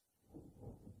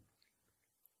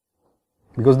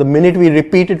 Because the minute we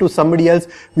repeat it to somebody else,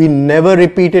 we never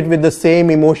repeat it with the same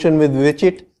emotion with which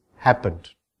it happened.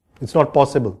 It's not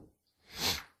possible.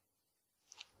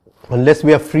 Unless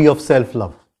we are free of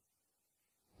self-love.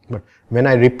 But when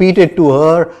I repeat it to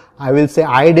her, I will say,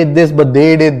 I did this, but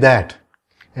they did that.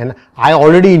 And I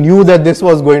already knew that this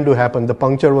was going to happen. The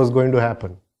puncture was going to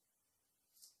happen.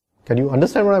 Can you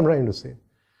understand what I'm trying to say?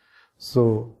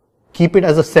 So, keep it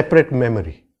as a separate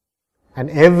memory. And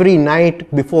every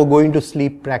night before going to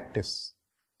sleep, practice.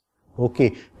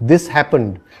 Okay, this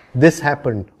happened,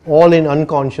 all in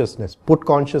unconsciousness. Put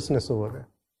consciousness over there.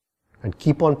 And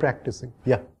keep on practicing.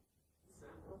 Yeah.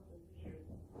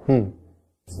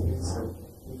 It's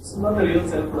not the real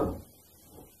self-love.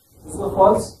 It's the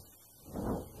false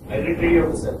identity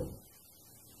of the self.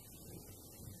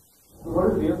 So what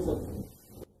is real self?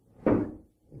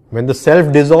 When the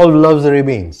self dissolves, love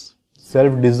remains.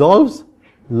 Self dissolves,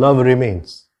 love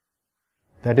remains.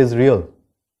 That is real.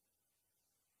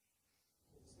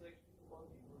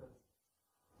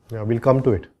 Yeah, we'll come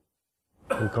to it.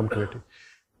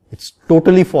 It's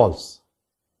totally false.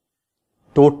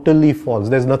 Totally false.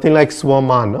 There's nothing like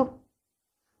Swaman. No?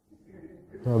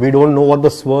 We don't know what the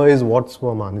Swa is, what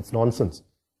Swaman. It's nonsense.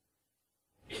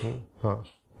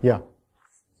 Yeah.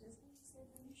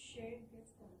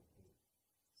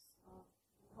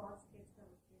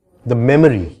 The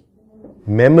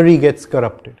memory gets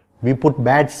corrupted. We put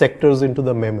bad sectors into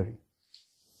the memory.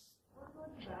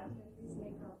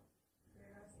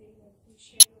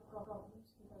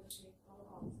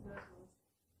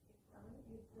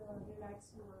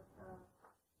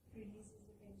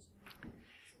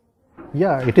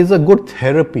 Yeah, it is a good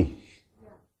therapy.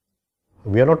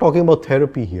 We are not talking about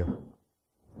therapy here.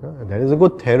 That is a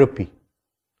good therapy.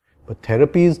 But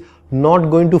therapy is not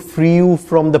going to free you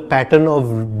from the pattern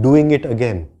of doing it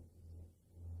again.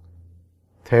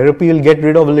 Therapy will get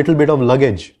rid of a little bit of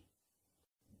luggage.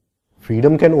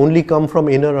 Freedom can only come from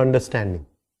inner understanding.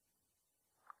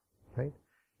 Right?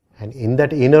 And in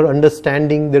that inner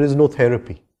understanding, there is no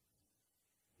therapy.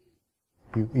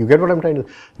 You get what I'm trying to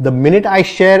say? The minute I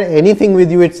share anything with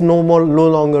you, it's no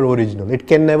longer original. It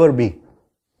can never be.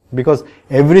 Because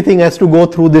everything has to go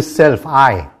through this self,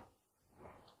 I.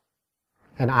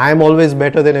 And I am always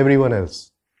better than everyone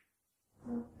else.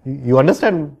 You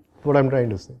understand what I'm trying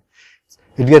to say?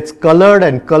 It gets colored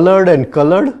and colored and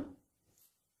colored.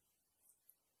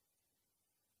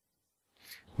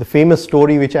 The famous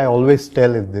story which I always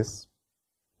tell is this.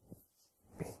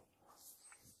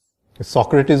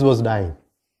 Socrates was dying.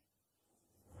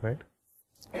 Right?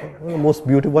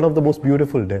 One of the most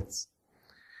beautiful deaths.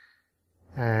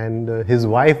 And his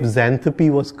wife Xantippe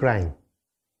was crying.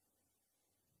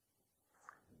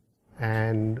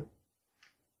 And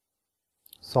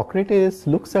Socrates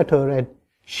looks at her and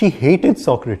she hated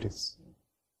Socrates.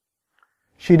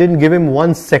 She didn't give him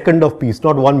 1 second of peace,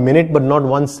 not 1 minute, but not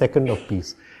 1 second of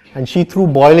peace. And she threw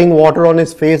boiling water on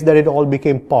his face that it all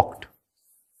became pocked.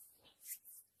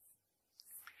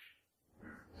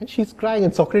 And she's crying,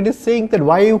 and Socrates is saying that,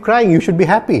 why are you crying? You should be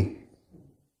happy.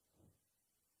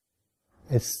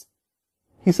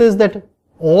 He says that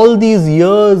all these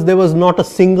years there was not a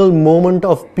single moment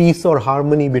of peace or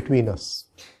harmony between us.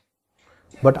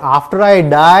 But after I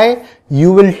die,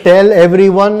 you will tell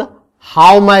everyone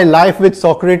how my life with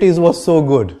Socrates was so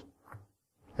good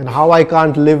and how I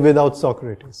can't live without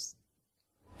Socrates.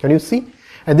 Can you see?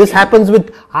 And this happens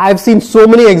with, I've seen so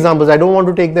many examples. I don't want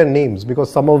to take their names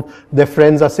because some of their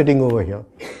friends are sitting over here.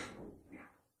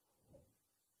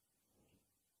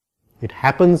 It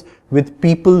happens with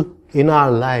people in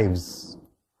our lives.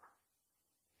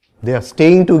 They are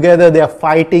staying together, they are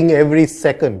fighting every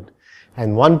second.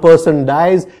 And one person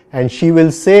dies and she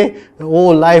will say, oh,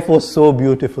 life was so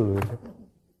beautiful with him.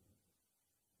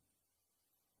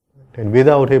 And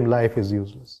without him, life is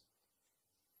useless.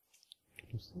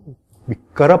 We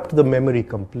corrupt the memory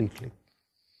completely.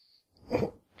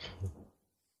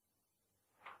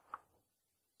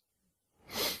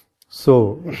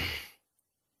 So,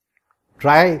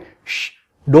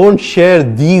 don't share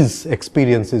these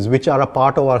experiences which are a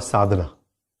part of our sadhana,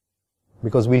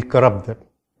 because we'll corrupt them.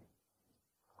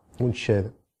 Don't share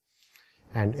them.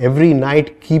 And every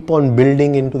night keep on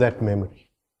building into that memory.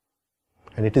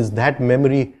 And it is that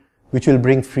memory which will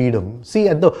bring freedom. See,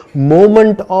 at the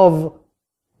moment of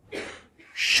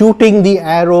shooting the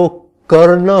arrow,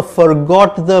 Karna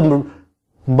forgot the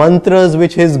mantras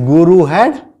which his guru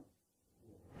had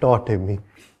taught him.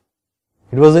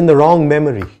 It was in the wrong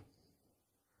memory.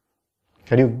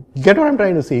 Can you get what I'm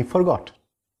trying to say? He forgot.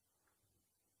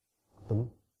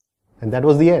 And that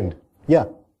was the end. Yeah.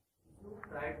 You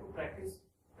try to practice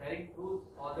telling truth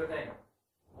all the time.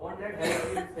 Won't that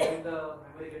help you in the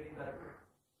memory getting corrupted?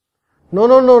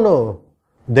 No.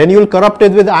 Then you'll corrupt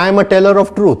it with, I am a teller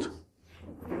of truth.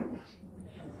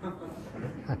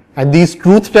 And these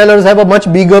truth tellers have a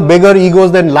much bigger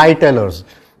egos than lie tellers.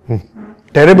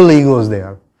 Terrible egos they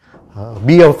are.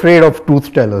 Be afraid of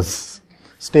truth tellers.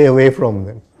 Stay away from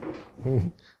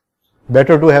them.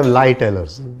 Better to have lie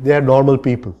tellers. They are normal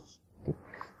people.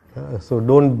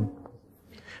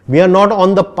 We are not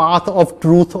on the path of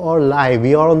truth or lie.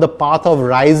 We are on the path of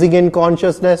rising in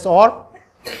consciousness or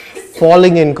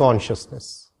falling in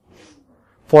consciousness.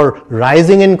 For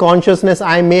rising in consciousness,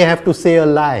 I may have to say a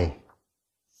lie.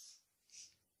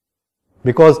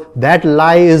 Because that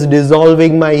lie is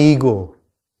dissolving my ego.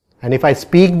 And if I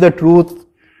speak the truth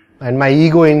and my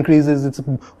ego increases, it's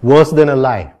worse than a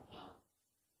lie.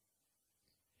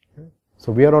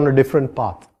 So we are on a different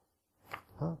path.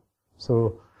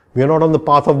 So we are not on the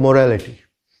path of morality.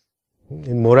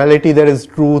 In morality there is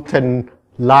truth and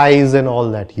lies and all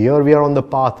that. Here we are on the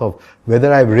path of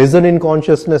whether I've risen in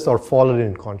consciousness or fallen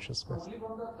in consciousness. Only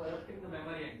from the corrupting the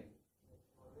memory angle.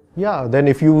 Yeah, then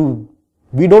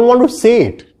we don't want to say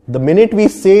it. The minute we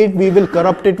say it, we will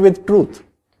corrupt it with truth.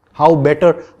 How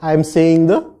better I am saying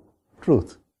the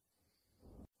truth.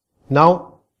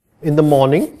 Now, in the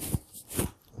morning,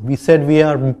 we said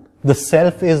the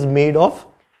self is made of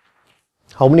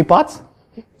how many parts?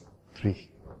 3.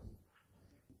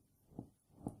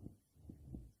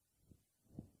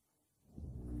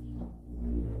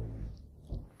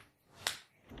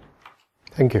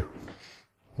 Thank you.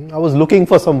 I was looking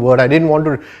for some word. I didn't want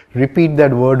to repeat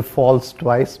that word false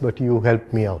twice, but you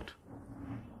helped me out.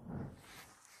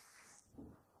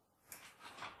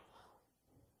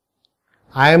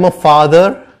 I am a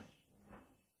father.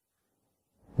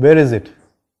 Where is it?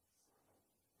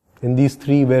 In these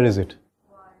 3, where is it?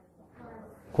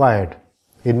 Quiet.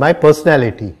 In my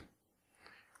personality.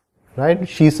 Right?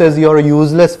 She says, you're a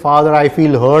useless father. I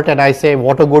feel hurt and I say,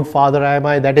 what a good father am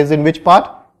I. That is in which part?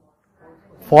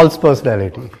 False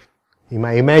personality. In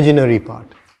my imaginary part.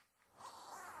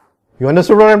 You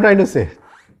understood what I'm trying to say?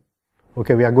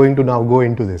 Okay, we are going to now go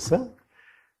into this.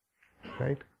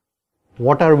 Right?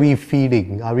 What are we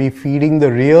feeding? Are we feeding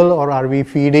the real or are we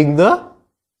feeding the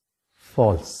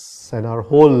false? And our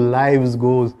whole lives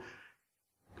goes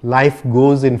life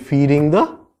goes in feeding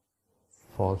the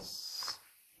false.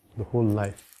 The whole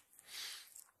life.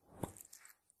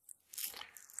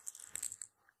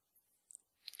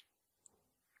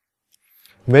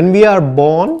 When we are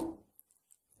born,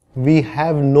 we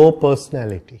have no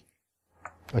personality.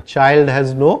 A child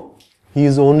has no, he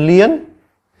is only an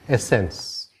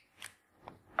essence.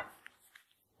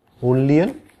 Only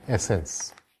an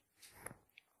essence.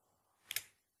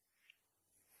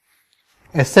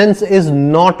 Essence is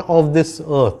not of this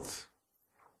earth.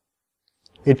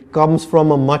 It comes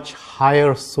from a much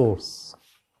higher source.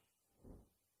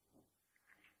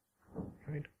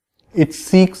 Right? It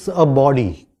seeks a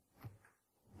body.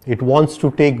 It wants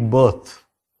to take birth.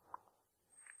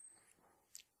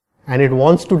 And it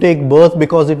wants to take birth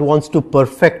because it wants to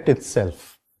perfect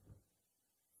itself.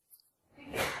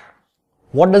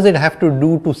 What does it have to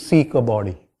do to seek a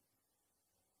body?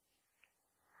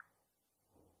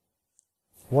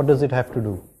 What does it have to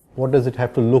do? What does it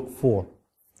have to look for?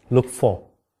 Look for?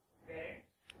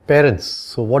 Parents.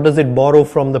 So what does it borrow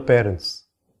from the parents?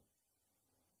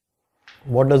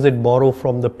 What does it borrow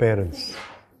from the parents?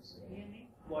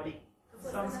 Body.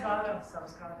 Samskara.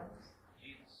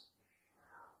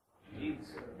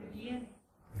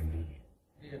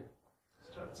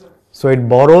 So it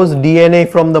borrows DNA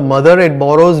from the mother, it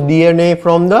borrows DNA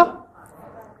from the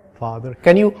father.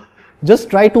 Can you just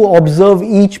try to observe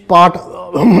each part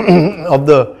of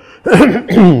the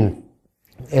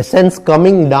essence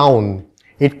coming down?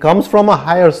 It comes from a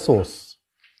higher source.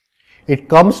 It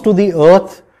comes to the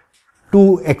earth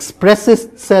to express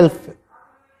itself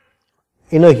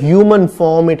in a human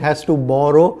form. It has to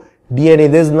borrow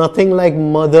DNA. There's nothing like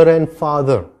mother and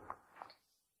father.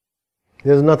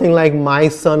 There's nothing like my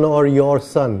son or your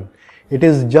son. It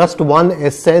is just one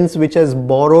essence which has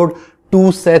borrowed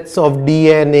two sets of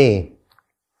DNA.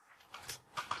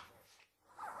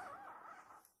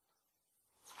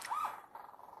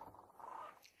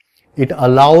 It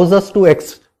allows us to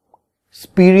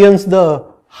experience the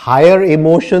higher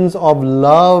emotions of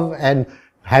love, and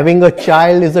having a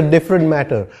child is a different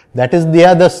matter. That is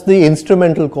that's the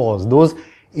instrumental cause. Those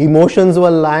emotions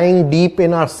were lying deep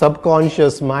in our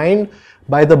subconscious mind.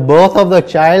 By the birth of the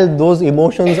child, those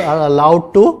emotions are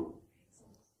allowed to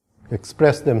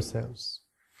express themselves.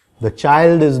 The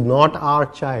child is not our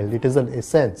child. It is an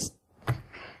essence.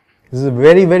 This is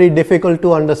very, very difficult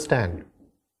to understand.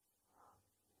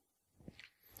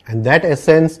 And that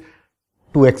essence,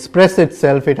 to express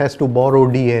itself, it has to borrow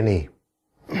DNA.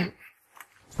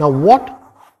 Now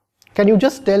can you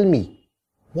just tell me,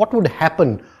 what would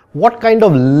happen? What kind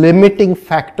of limiting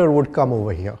factor would come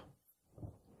over here?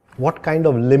 What kind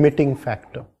of limiting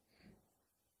factor?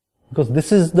 Because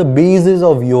this is the basis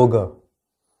of yoga.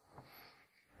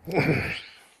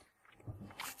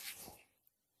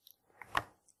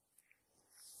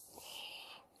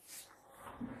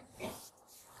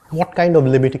 What kind of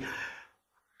limiting?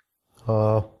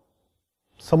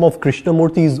 Some of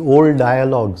Krishnamurti's old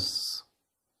dialogues,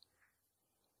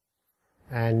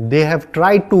 and they have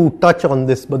tried to touch on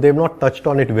this, but they have not touched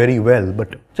on it very well.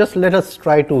 But just let us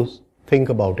try to think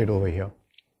about it over here.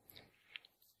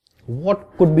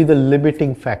 What could be the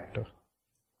limiting factor?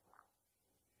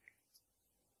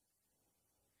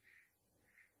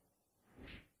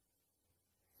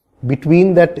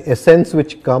 Between that essence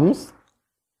which comes,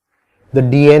 the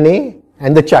DNA,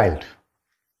 and the child.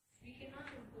 We cannot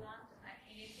implant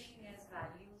anything as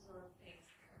values or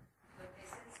things, but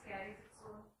essence carries its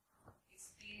own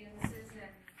experiences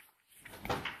and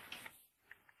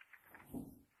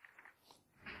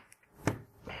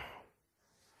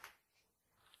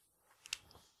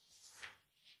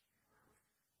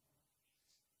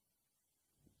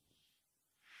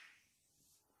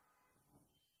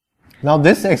now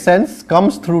this essence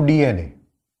comes through DNA.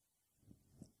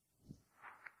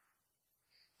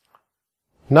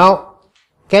 Now,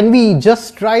 can we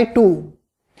just try to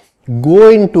go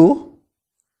into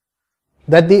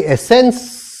that the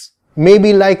essence may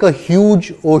be like a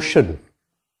huge ocean,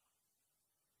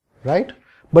 right?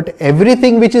 But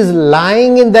everything which is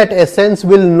lying in that essence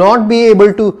will not be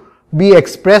able to be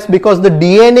expressed, because the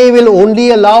DNA will only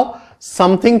allow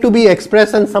something to be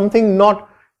expressed and something not,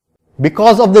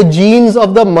 because of the genes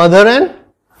of the mother and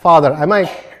father. Am I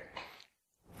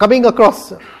coming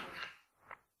across?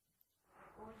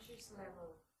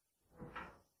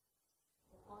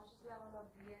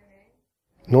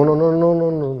 No.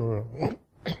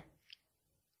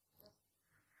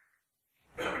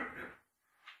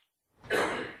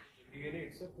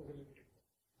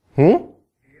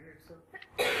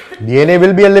 DNA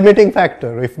will be a limiting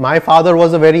factor. If my father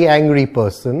was a very angry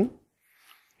person,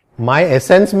 my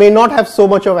essence may not have so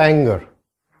much of anger.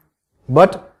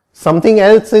 But something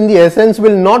else in the essence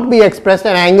will not be expressed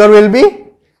and anger will be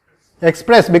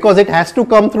expressed because it has to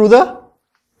come through the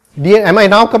DNA. Am I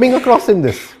now coming across in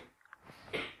this?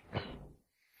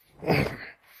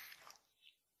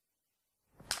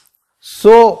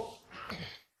 So,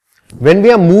 when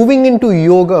we are moving into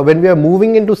yoga, when we are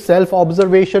moving into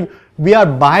self-observation, we are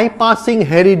bypassing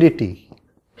heredity.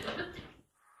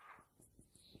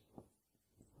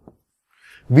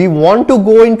 We want to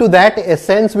go into that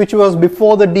essence which was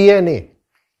before the DNA.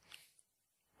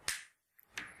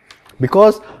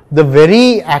 Because the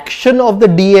very action of the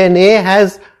DNA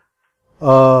has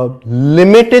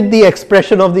limited the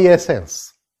expression of the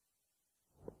essence.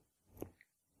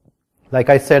 Like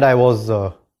I said, I was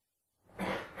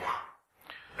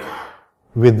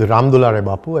with Ramdulare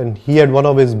Bapu and he had one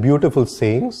of his beautiful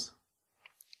sayings.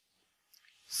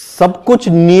 सब कुछ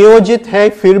नियोजित है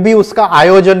फिर भी उसका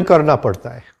आयोजन करना पड़ता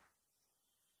है.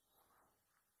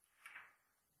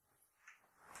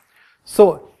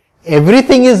 So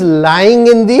everything is lying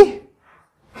in the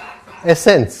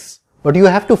essence, but you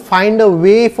have to find a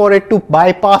way for it to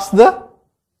bypass the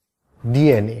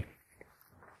DNA.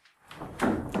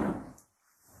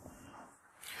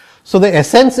 So the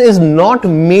essence is not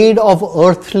made of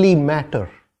earthly matter.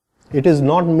 It is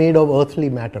not made of earthly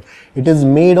matter. It is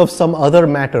made of some other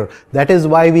matter. That is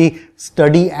why we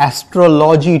study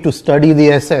astrology, to study the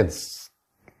essence.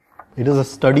 It is a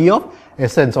study of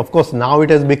essence. Of course, now it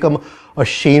has become a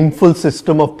shameful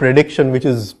system of prediction, which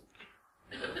is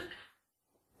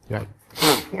right.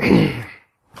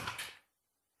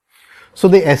 So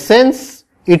the essence,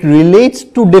 it relates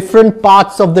to different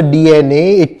parts of the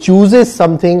DNA. It chooses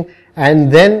something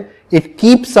and then it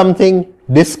keeps something,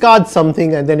 discards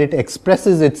something, and then it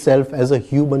expresses itself as a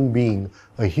human being,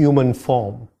 a human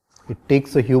form. It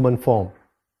takes a human form.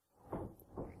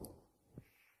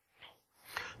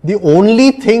 The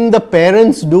only thing the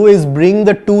parents do is bring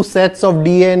the two sets of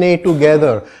DNA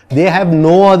together. They have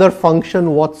no other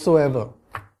function whatsoever.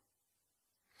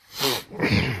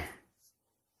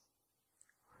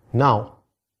 Now,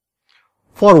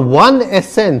 for one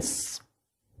essence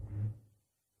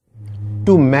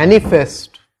to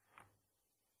manifest,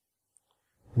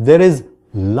 there is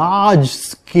large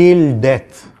scale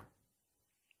death.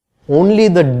 Only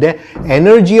the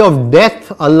energy of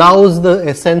death allows the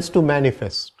essence to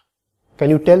manifest.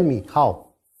 Can you tell me how?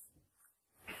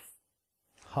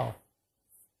 How?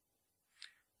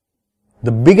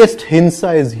 The biggest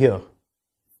hinsa is here,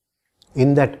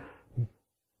 in that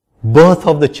birth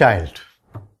of the child.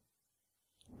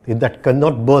 In that,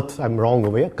 not birth, I'm wrong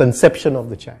over here, conception of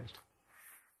the child.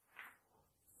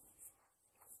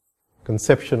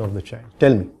 Conception of the child.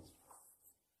 Tell me.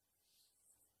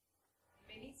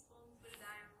 Many sperms will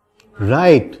die on only one.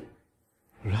 Right.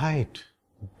 Right.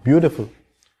 Beautiful.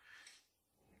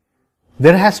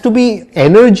 There has to be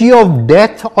energy of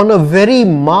death on a very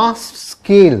mass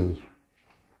scale.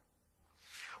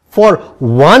 For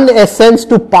one essence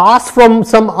to pass from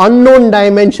some unknown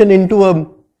dimension into a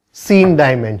seen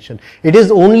dimension. It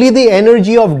is only the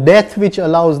energy of death which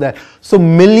allows that. So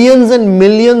millions and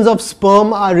millions of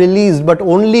sperm are released, but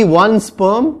only one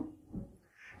sperm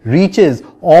reaches.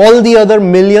 All the other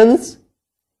millions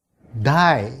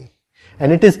die.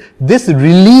 And it is this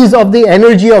release of the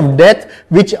energy of death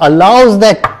which allows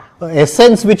that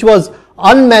essence which was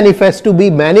unmanifest to be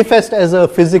manifest as a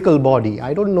physical body.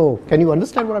 I don't know. Can you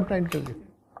understand what I'm trying to tell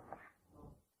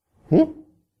you?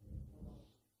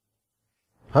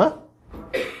 Huh?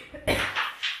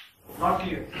 Not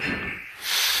clear.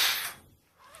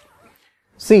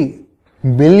 See,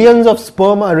 millions of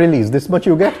sperm are released. This much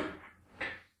you get.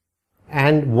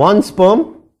 And one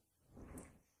sperm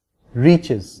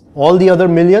reaches. All the other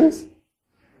millions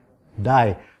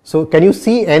die. So can you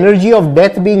see energy of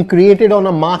death being created on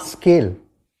a mass scale?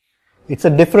 It's a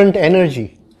different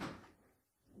energy.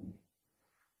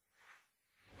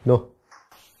 No.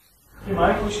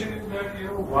 My question is that,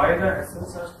 why the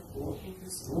essence has to go through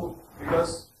this route?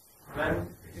 Because when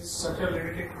it is such a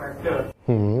limited matter,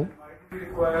 why do we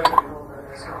require, the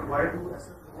essence? Why do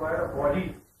essence require a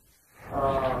body?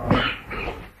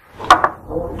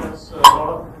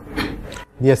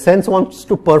 The essence wants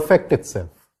to perfect itself.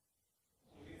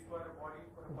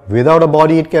 Without a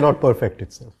body, it cannot perfect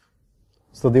itself.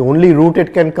 So the only route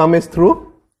it can come is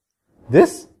through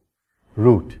this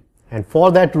route. And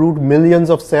for that route, millions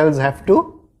of cells have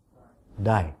to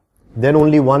die. Then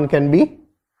only one can be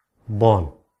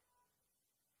born.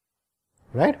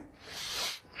 Right?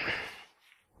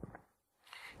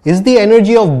 Is the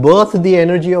energy of birth the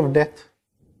energy of death?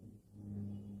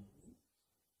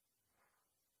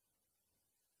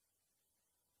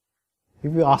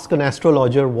 If you ask an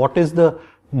astrologer what is the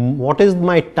what is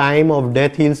my time of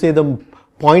death? He'll say the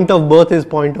point of birth is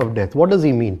point of death. What does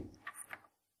he mean?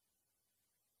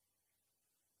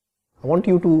 I want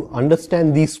you to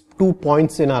understand these 2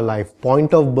 points in our life.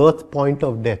 Point of birth, point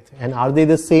of death. And are they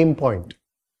the same point?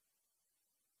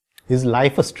 Is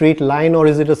life a straight line or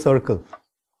is it a circle?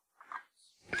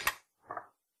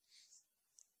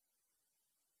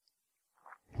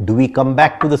 Do we come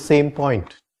back to the same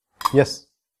point? Yes.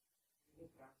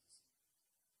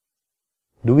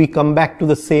 Do we come back to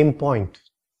the same point?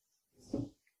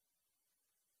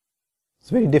 It's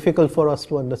very difficult for us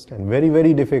to understand. Very,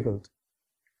 very difficult.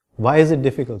 Why is it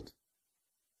difficult?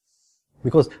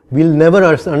 Because we'll never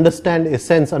understand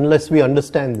essence unless we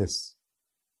understand this.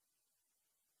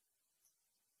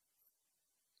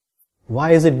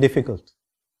 Why is it difficult?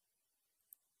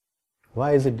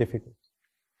 Why is it difficult?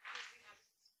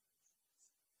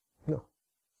 No.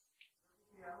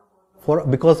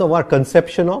 Because of our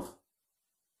conception of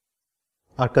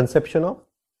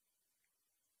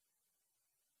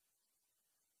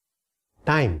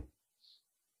time.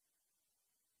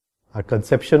 Our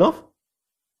conception of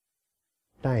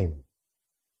time.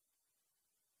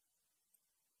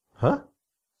 Huh?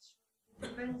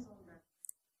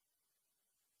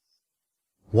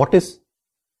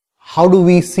 How do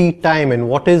we see time and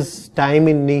what is time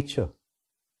in nature?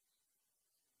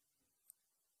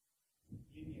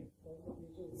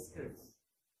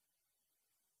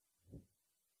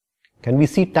 Can we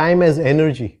see time as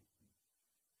energy?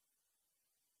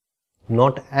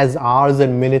 Not as hours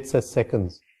and minutes as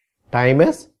seconds. Time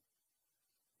as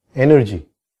energy.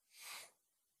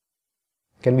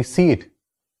 Can we see it?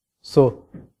 So,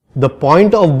 the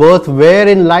point of birth, where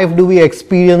in life do we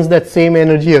experience that same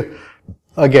energy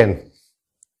again?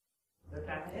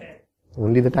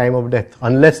 Only the time of death.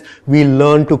 Unless we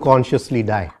learn to consciously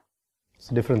die. It's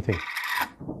a different thing.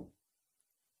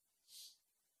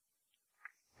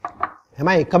 Am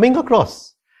I coming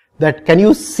across that? Can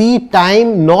you see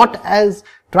time not as,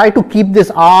 try to keep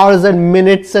this hours and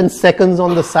minutes and seconds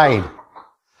on the side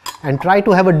and try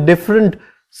to have a different,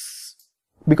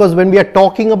 because when we are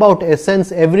talking about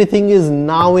essence, everything is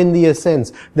now in the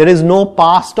essence. There is no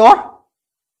past or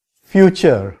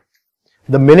future.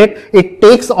 The minute it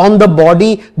takes on the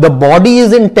body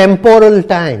is in temporal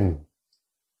time.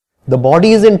 The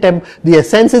body is in the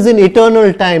essence is in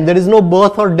eternal time. There is no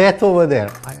birth or death over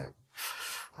there.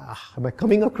 Am I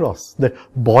coming across? The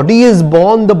body is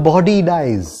born, the body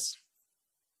dies.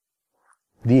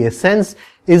 The essence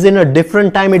is in a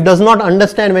different time. It does not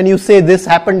understand when you say this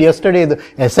happened yesterday. The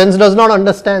essence does not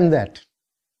understand that.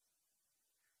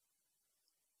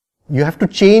 You have to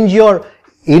change your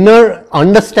inner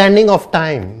understanding of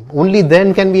time. Only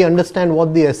then can we understand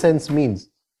what the essence means.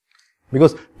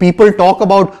 Because people talk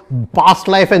about past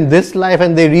life and this life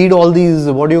and they read all these,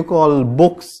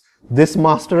 books, this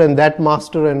master and that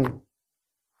master, and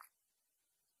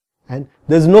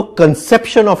there's no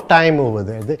conception of time over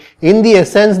there. In the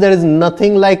essence, there is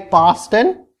nothing like past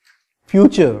and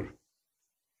future.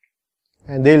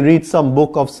 And they'll read some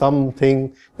book of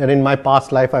something that in my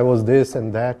past life I was this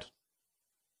and that.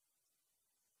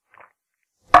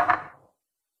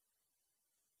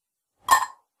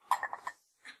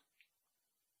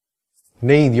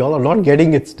 Nay, y'all are not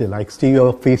getting it still. I see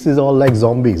your faces all like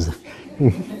zombies.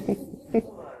 Because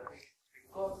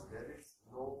there is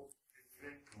no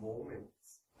different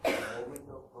moments. The moment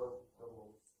of birth,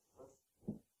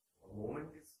 the moment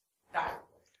is time.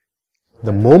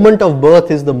 The moment of birth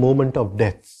is the moment of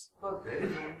death.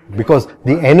 Because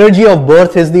the energy of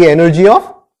birth is the energy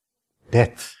of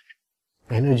death.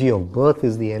 Energy of birth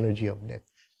is the energy of death.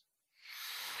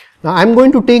 Now I'm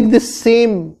going to take this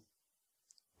same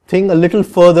thing a little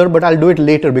further, but I'll do it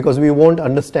later because we won't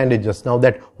understand it just now.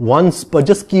 That one sperm,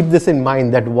 just keep this in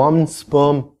mind, that one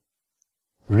sperm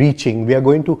reaching. We are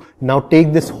going to now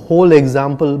take this whole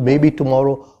example maybe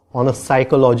tomorrow on a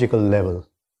psychological level.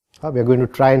 We are going to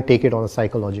try and take it on a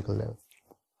psychological level.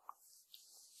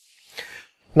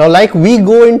 Now, like we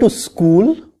go into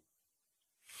school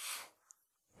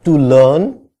to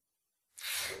learn,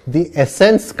 the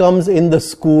essence comes in the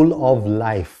school of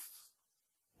life.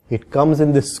 It comes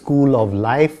in the school of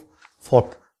life. For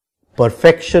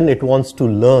perfection, it wants to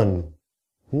learn.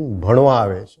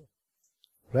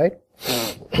 Right?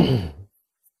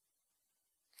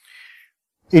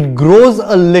 It grows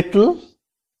a little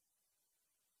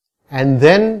and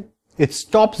then it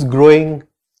stops growing,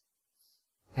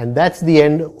 and that's the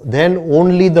end. Then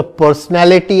only the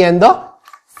personality and the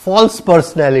false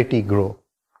personality grow.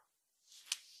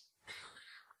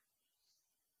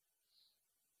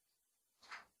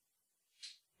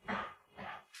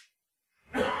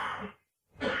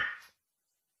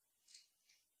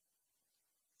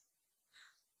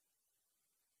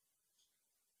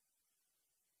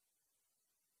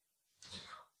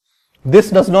 This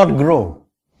does not grow.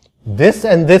 This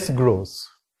and this grows.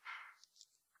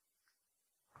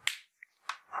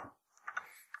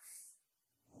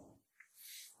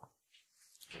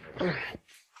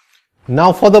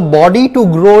 Now for the body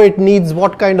to grow, it needs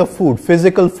what kind of food?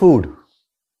 Physical food.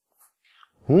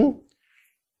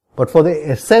 But for the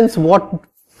essence, what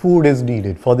food is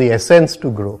needed? For the essence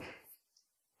to grow,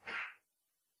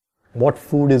 what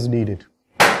food is needed?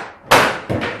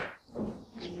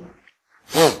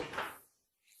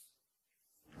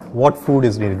 What food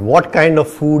is needed? What kind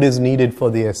of food is needed for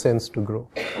the essence to grow?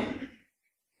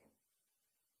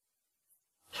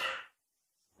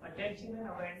 Attention and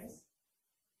awareness.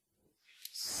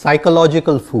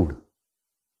 Psychological food.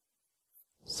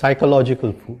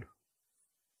 Psychological food.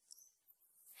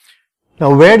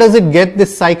 Now, where does it get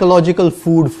this psychological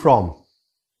food from?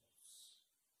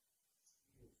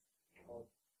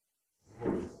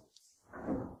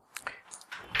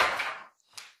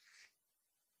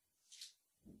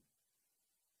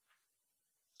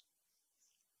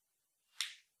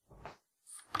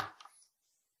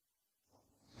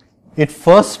 It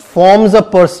first forms a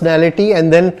personality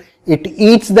and then it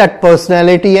eats that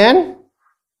personality and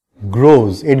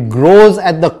grows. It grows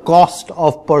at the cost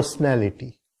of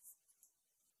personality.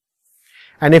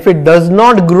 And if it does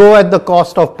not grow at the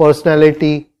cost of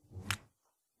personality,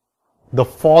 the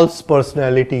false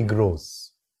personality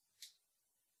grows.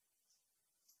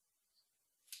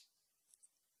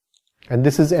 And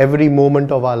this is every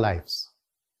moment of our lives.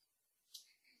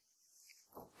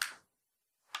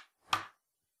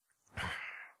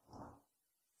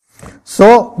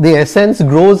 So the essence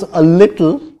grows a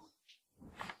little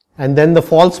and then the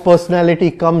false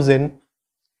personality comes in,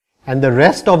 and the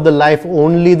rest of the life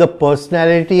only the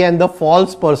personality and the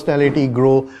false personality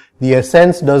grow. The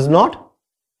essence does not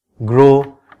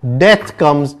grow. Death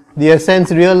comes. The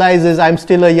essence realizes I'm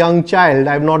still a young child.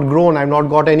 I've not grown. I've not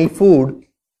got any food.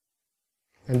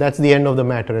 And that's the end of the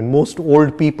matter. And most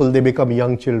old people, they become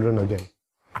young children again.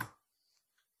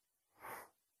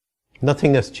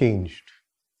 Nothing has changed.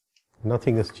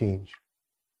 Nothing has changed.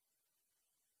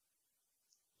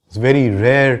 It's very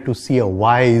rare to see a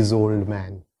wise old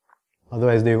man.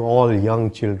 Otherwise, they're all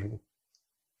young children.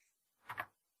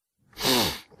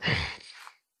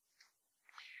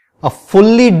 A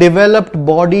fully developed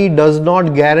body does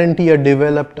not guarantee a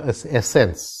developed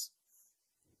essence.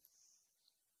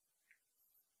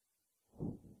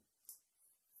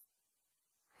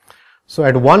 So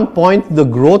at one point, the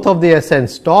growth of the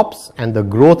essence stops and the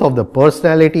growth of the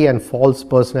personality and false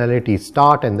personality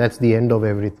start, and that's the end of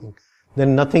everything.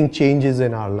 Then nothing changes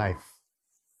in our life.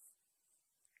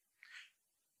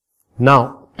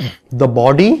 Now, the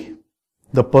body,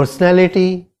 the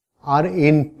personality are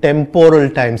in temporal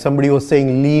time. Somebody was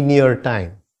saying linear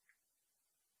time.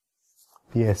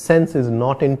 The essence is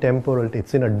not in temporal,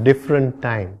 it's in a different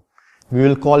time. We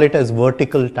will call it as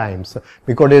vertical times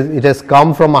because it has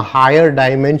come from a higher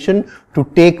dimension to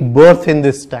take birth in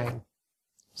this time.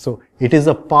 So it is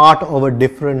a part of a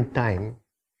different time.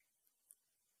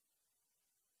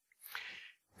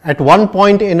 At one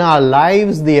point in our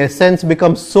lives, the essence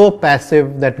becomes so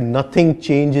passive that nothing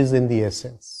changes in the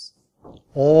essence.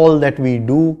 All that we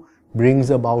do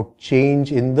brings about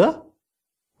change in the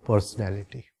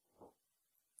personality.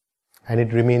 And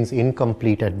it remains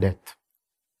incomplete at death.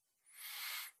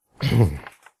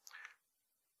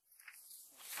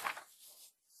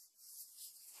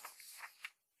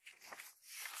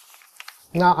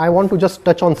 Now, I want to just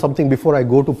touch on something before I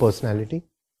go to personality.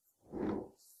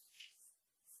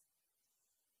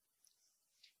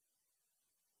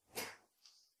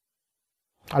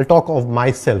 I'll talk of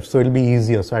myself, so it'll be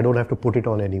easier, so I don't have to put it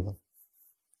on anyone.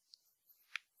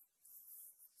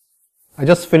 I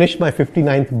just finished my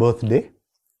 59th birthday.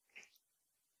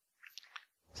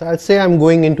 So I'll say I'm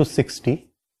going into 60.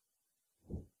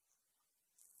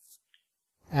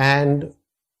 And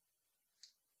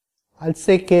I'll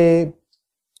say,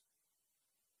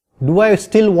 do I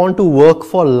still want to work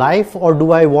for life or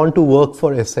do I want to work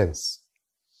for essence?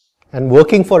 And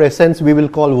working for essence we will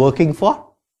call working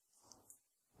for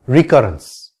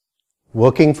recurrence.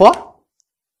 Working for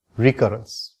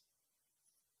recurrence.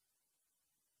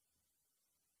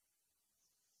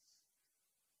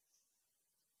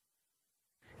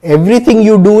 Everything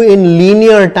you do in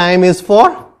linear time is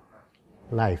for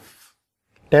life.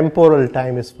 Temporal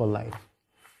time is for life.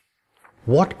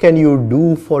 What can you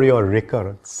do for your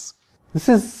recurrence? This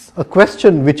is a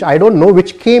question which I don't know,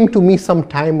 which came to me some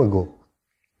time ago.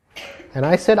 And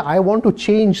I said, I want to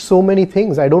change so many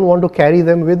things. I don't want to carry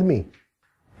them with me.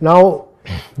 Now,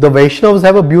 the Vaishnavas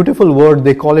have a beautiful word.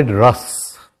 They call it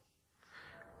ras.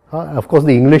 Of course,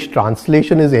 the English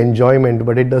translation is enjoyment,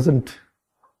 but it doesn't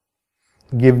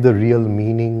give the real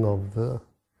meaning of the...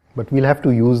 But we'll have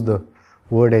to use the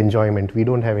word enjoyment. We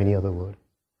don't have any other word.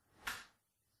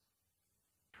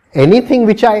 Anything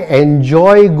which I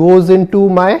enjoy goes into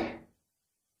my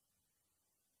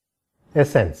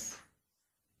essence.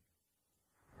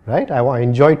 Right? I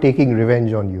enjoy taking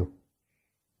revenge on you.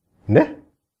 Ne?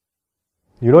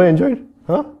 You don't enjoy it?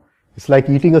 Huh? It's like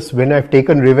eating when I've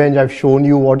taken revenge, I've shown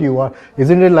you what you are.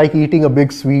 Isn't it like eating a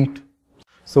big sweet?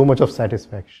 So much of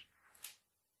satisfaction.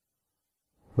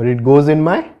 But it goes in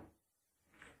my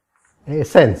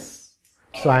essence.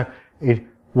 So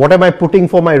what am I putting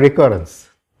for my recurrence?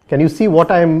 Can you see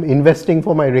what I am investing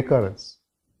for my recurrence?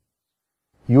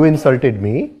 You insulted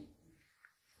me,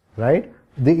 right?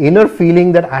 The inner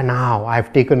feeling that now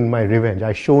I've taken my revenge,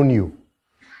 I've shown you.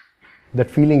 That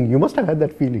feeling, you must have had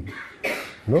that feeling.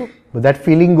 No? But that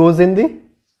feeling goes in the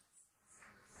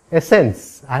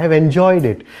essence. I have enjoyed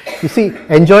it. You see,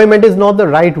 enjoyment is not the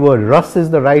right word. Ras is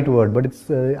the right word, but it's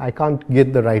I can't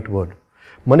get the right word.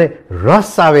 Mane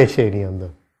ras ave che ni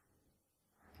andar.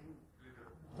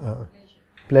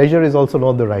 Pleasure is also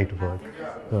not the right word.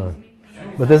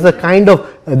 But there's a kind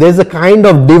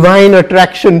of divine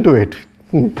attraction to it.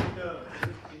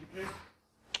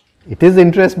 It is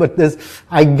interest, but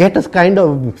I get a kind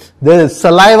of,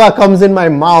 saliva comes in my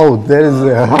mouth.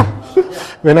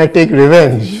 When I take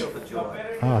revenge.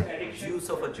 Juice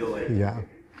of a joy. Yeah.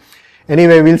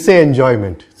 Anyway, we'll say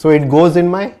enjoyment. So it goes in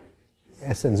my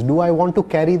essence. Do I want to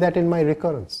carry that in my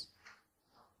recurrence?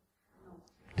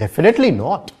 Definitely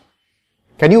not.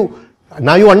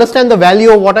 Now you understand the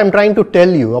value of what I'm trying to tell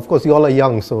you. Of course, you all are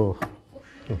young, so...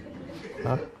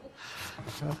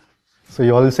 So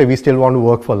you all say we still want to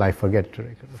work for life, forget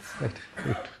it.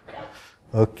 Right?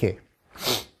 Okay.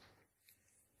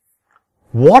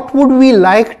 What would we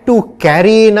like to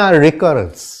carry in our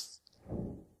recurrence?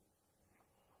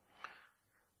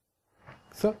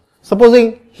 So,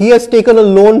 supposing he has taken a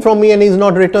loan from me and is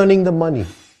not returning the money.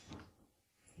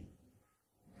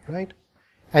 Right?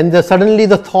 And suddenly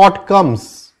the thought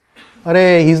comes,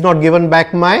 Arey, he's not given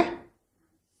back my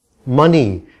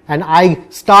money. And I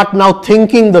start now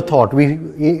thinking the thought.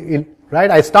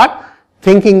 Right? I start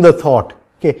thinking the thought.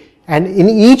 Okay. And in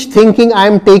each thinking, I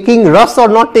am taking ras or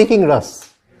not taking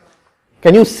ras.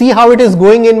 Can you see how it is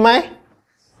going in my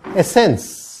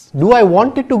essence? Do I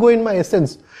want it to go in my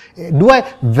essence? Do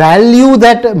I value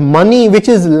that money which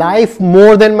is life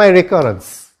more than my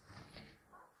recurrence?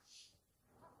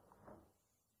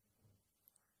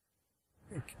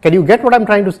 Can you get what I'm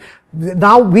trying to say?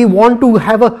 Now we want to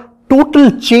have a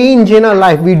total change in our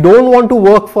life. We don't want to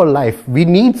work for life. We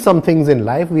need some things in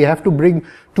life. We have to bring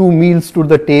 2 meals to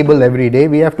the table every day.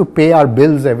 We have to pay our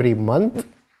bills every month.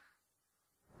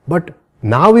 But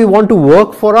now we want to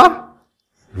work for our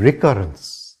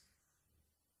recurrence.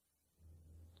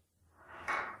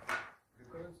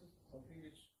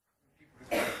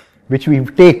 Which we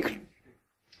take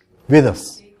with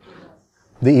us.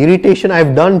 The irritation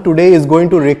I've done today is going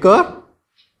to recur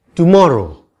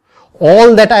tomorrow.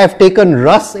 All that I have taken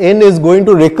ras in is going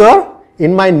to recur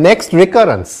in my next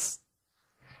recurrence.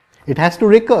 It has to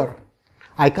recur.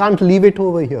 I can't leave it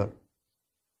over here.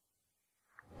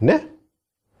 Ne?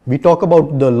 We talk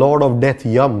about the Lord of Death,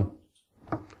 Yam.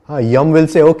 Yam will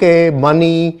say, okay,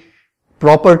 money,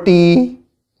 property,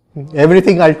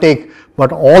 everything I'll take.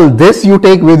 But all this you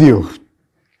take with you.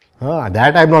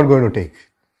 That I'm not going to take.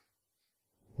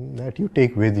 That you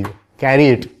take with you. Carry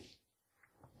it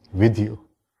with you.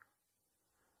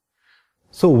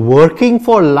 So working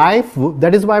for life,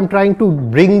 that is why I'm trying to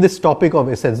bring this topic of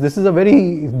essence. This is a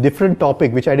very different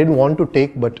topic which I didn't want to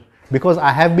take, but because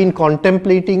I have been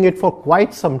contemplating it for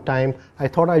quite some time, I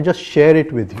thought I'd just share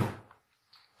it with you.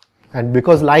 And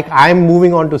because like I'm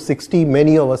moving on to 60,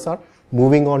 many of us are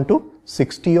moving on to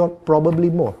 60 or probably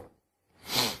more.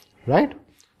 Right?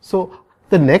 So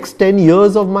the next 10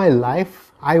 years of my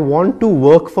life, I want to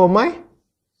work for my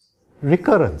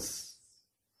recurrence.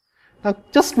 Now,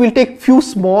 we'll take few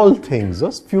small things,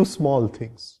 just few small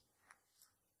things.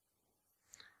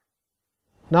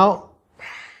 Now,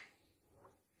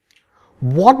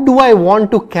 what do I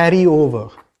want to carry over?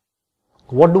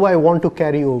 What do I want to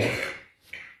carry over?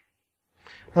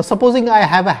 Now, supposing I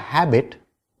have a habit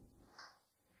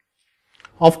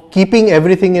of keeping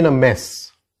everything in a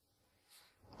mess.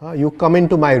 You come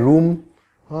into my room,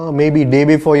 maybe day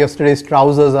before yesterday's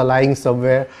trousers are lying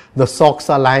somewhere, the socks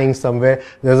are lying somewhere,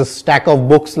 there's a stack of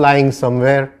books lying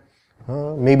somewhere,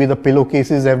 maybe the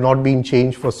pillowcases have not been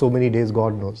changed for so many days,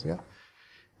 God knows. Yeah?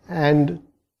 And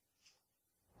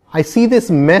I see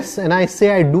this mess and I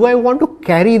say, do I want to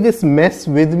carry this mess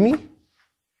with me?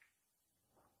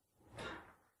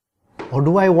 Or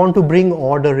do I want to bring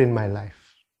order in my life?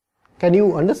 Can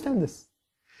you understand this?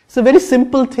 It's a very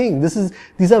simple thing.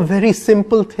 These are very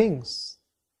simple things.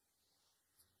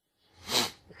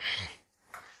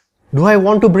 Do I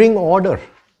want to bring order?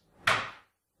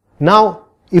 Now,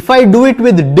 if I do it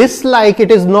with dislike,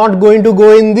 it is not going to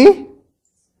go in the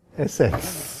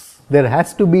essence. There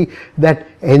has to be that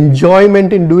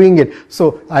enjoyment in doing it.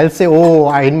 So I'll say,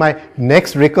 in my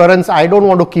next recurrence, I don't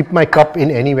want to keep my cup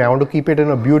in any way. I want to keep it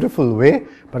in a beautiful way.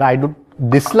 But I do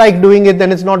dislike doing it,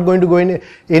 then it's not going to go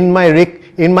in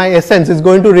my essence. It's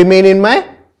going to remain in my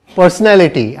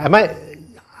personality.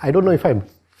 I don't know if I'm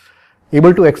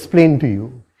able to explain to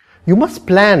you. You must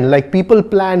plan, like people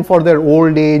plan for their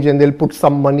old age and they'll put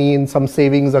some money in some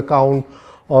savings account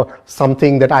or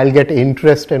something that I'll get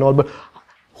interest and all. But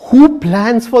who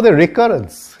plans for the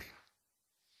recurrence?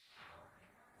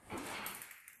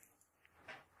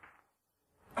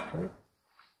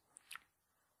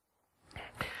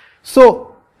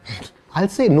 So, I'll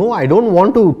say, no, I don't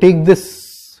want to take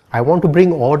this. I want to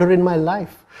bring order in my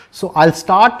life. So, I'll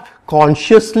start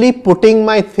consciously putting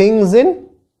my things in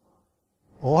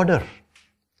order.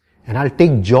 And I'll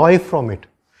take joy from it.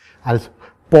 I'll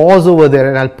pause over there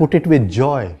and I'll put it with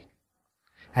joy.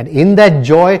 And in that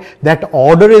joy, that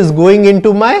order is going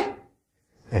into my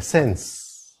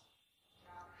essence.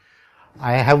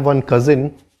 I have one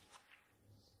cousin,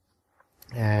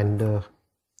 and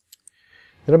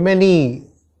there are many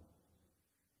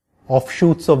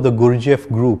offshoots of the Gurdjieff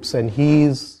groups, and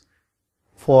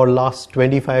for last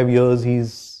 25 years,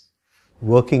 he's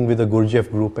working with the Gurdjieff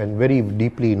group and very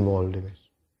deeply involved in it.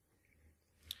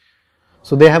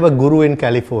 So they have a guru in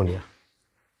California.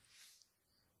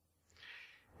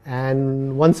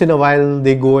 And once in a while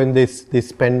they go and they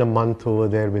spend a month over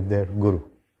there with their guru.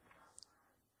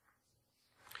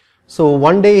 So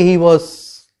one day he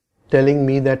was telling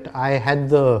me that I had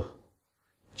the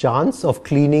chance of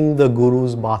cleaning the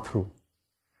guru's bathroom.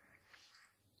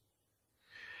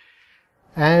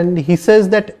 And he says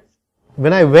that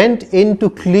when I went in to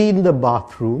clean the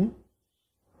bathroom,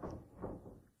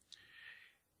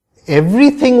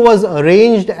 everything was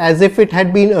arranged as if it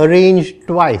had been arranged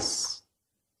twice.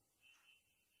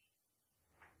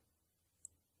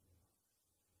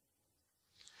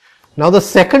 Now the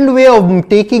second way of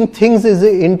taking things is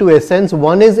into essence.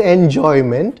 One is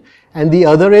enjoyment and the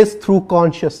other is through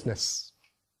consciousness.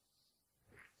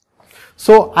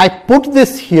 So I put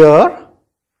this here,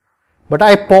 but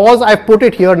I pause, I put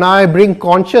it here, now I bring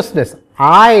consciousness.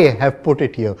 I have put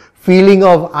it here. Feeling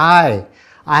of I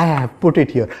have put it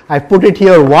here. I put it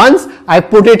here once, I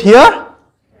put it here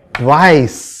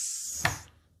twice.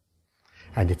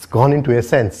 And it's gone into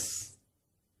essence.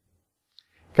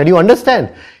 Can you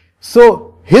understand?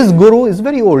 So his guru is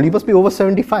very old, he must be over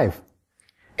 75.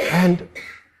 And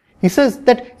he says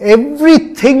that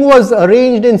everything was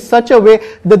arranged in such a way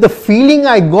that the feeling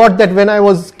I got that when I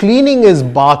was cleaning his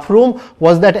bathroom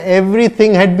was that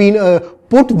everything had been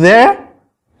put there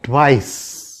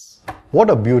twice.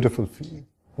 What a beautiful feeling.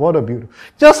 What a beautiful.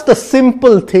 Just a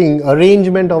simple thing,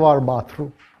 arrangement of our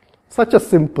bathroom. Such a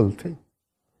simple thing.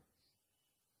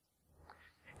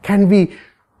 Can we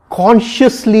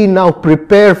consciously now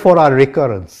prepare for our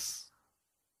recurrence?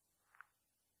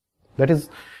 That is,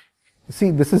 see,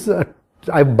 this is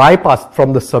I bypassed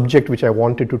from the subject which I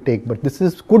wanted to take, but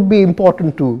this could be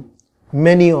important to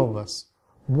many of us.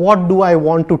 What do I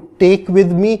want to take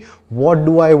with me? What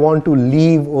do I want to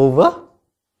leave over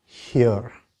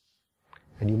here?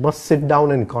 And you must sit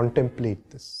down and contemplate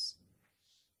this.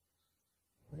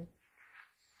 Right?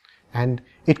 And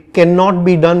it cannot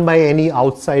be done by any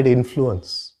outside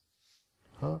influence.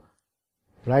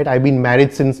 Right? I've been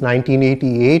married since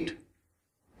 1988.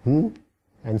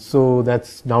 And so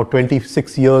that's now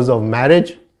 26 years of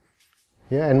marriage.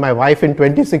 Yeah, and my wife in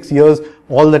 26 years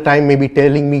all the time may be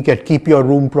telling me, keep your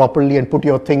room properly and put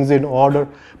your things in order.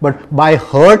 But by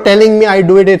her telling me I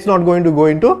do it, it's not going to go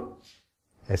into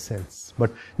essence.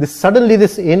 But suddenly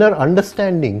this inner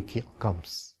understanding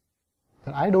comes.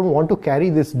 That I don't want to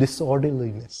carry this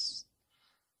disorderliness.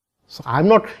 So I'm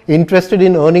not interested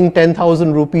in earning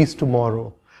 10,000 rupees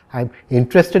tomorrow. I'm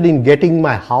interested in getting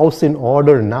my house in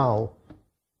order now.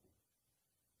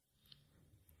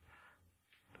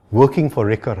 Working for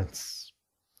recurrence.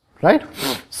 Right?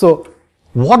 So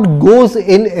what goes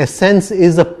in essence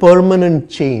is a permanent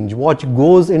change. What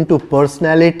goes into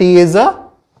personality is a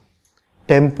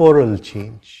temporal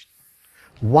change.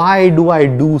 Why do I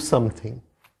do something?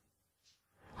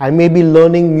 I may be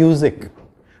learning music.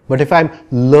 But if I'm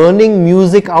learning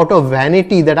music out of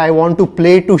vanity that I want to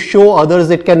play to show others,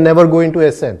 it can never go into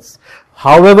essence.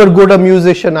 However good a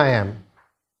musician I am.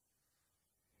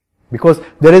 Because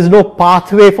there is no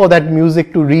pathway for that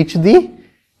music to reach the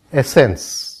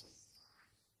essence.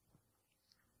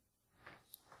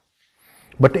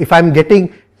 But if I'm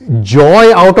getting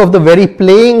joy out of the very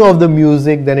playing of the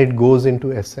music, then it goes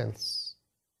into essence.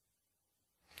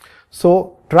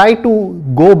 So try to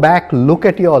go back, look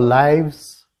at your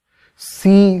lives,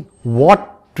 see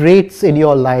what traits in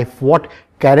your life, what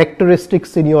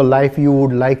characteristics in your life you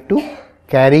would like to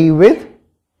carry with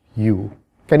you.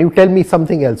 Can you tell me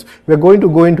something else? We're going to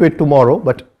go into it tomorrow,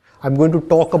 but I'm going to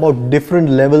talk about different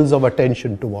levels of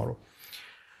attention tomorrow.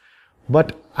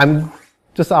 But I'm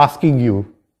just asking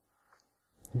you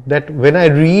that when I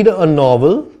read a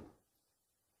novel,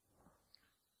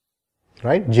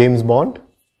 right, James Bond,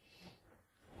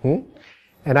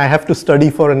 and I have to study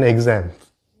for an exam,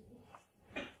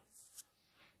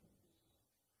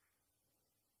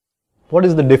 what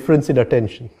is the difference in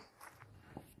attention?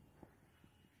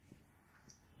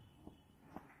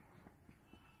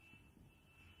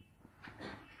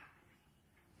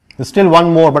 There's still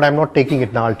one more, but I'm not taking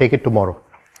it now. I'll take it tomorrow.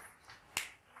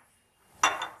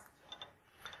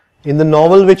 In the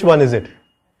novel, which one is it?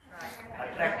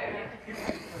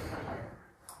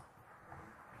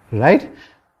 Right?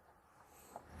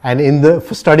 And in the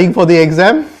studying for the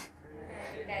exam,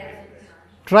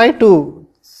 try to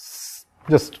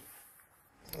just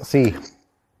see.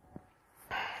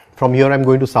 From here I'm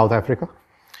going to South Africa.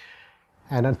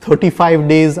 And at 35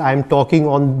 days, I'm talking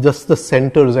on just the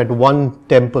centers at one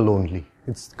temple only.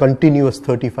 It's continuous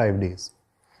 35 days.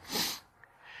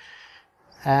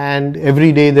 And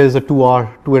every day there's a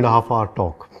 2.5 hour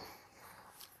talk.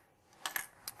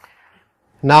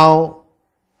 Now,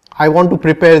 I want to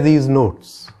prepare these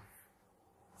notes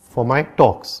for my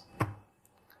talks.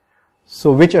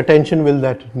 So which attention will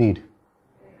that need?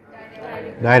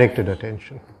 Directed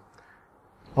attention.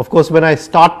 Of course, when I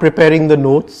start preparing the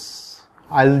notes,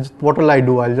 what will I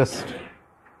do?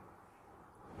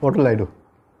 What will I do?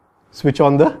 Switch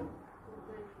on the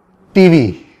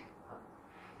TV.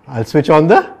 I'll switch on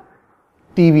the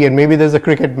TV and maybe there's a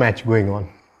cricket match going on.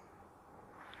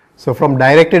 So from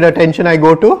directed attention I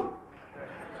go to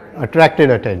attracted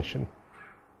attention.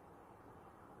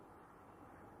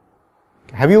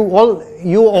 Have you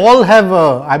all have,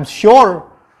 I'm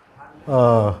sure,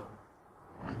 gone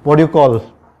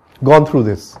through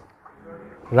this,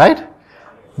 right?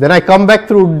 Then I come back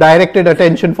through directed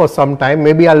attention for some time.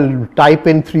 Maybe I'll type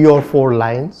in 3 or 4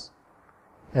 lines.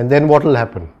 And then what will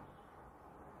happen?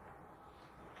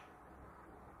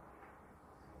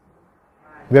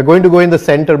 We are going to go in the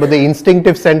center, but the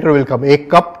instinctive center will come. Ek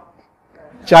cup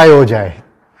chai ho jaye.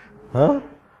 Huh?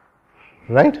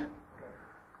 Right?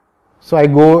 So I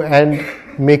go and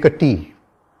make a tea.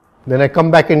 Then I come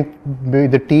back in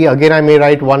with the tea. Again I may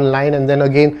write 1 line and then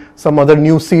again some other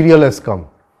new cereal has come.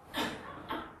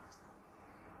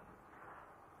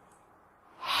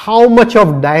 How much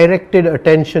of directed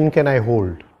attention can I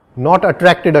hold? Not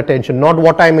attracted attention, not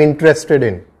what I'm interested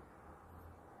in.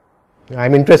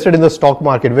 I'm interested in the stock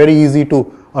market, very easy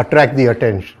to attract the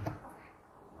attention.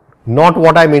 Not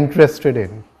what I'm interested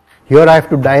in. Here I have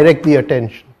to direct the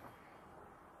attention.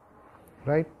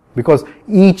 Right? Because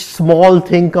each small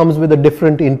thing comes with a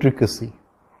different intricacy.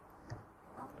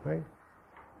 Right?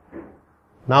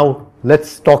 Now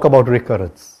let's talk about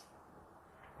recurrence.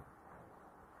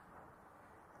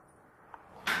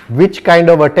 Which kind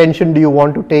of attention do you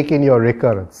want to take in your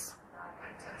recurrence?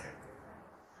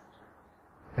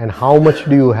 And how much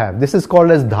do you have? This is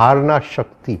called as dharana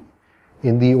shakti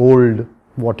in the old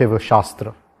whatever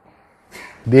shastra.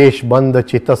 Desh bandha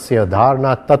chitasya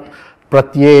dharana tat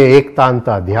pratyaya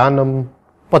ektanta dhyanam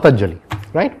patanjali.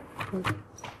 Right?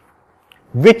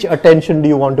 Which attention do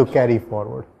you want to carry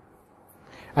forward?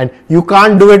 And you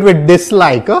can't do it with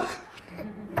dislike. Huh?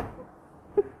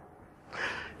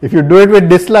 If you do it with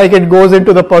dislike, it goes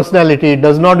into the personality. It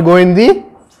does not go in the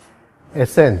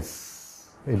essence.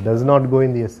 It does not go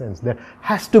in the essence. There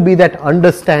has to be that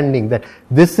understanding that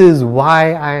this is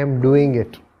why I am doing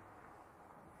it.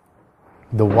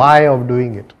 The why of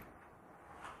doing it.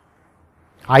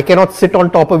 I cannot sit on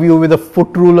top of you with a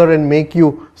foot ruler and make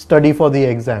you study for the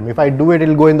exam. If I do it, it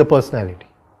will go in the personality.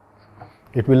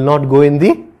 It will not go in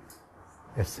the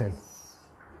essence.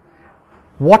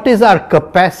 What is our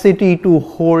capacity to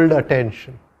hold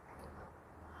attention?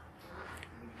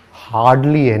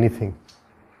 Hardly anything.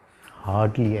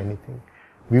 Hardly anything.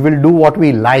 We will do what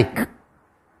we like.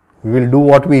 We will do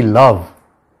what we love.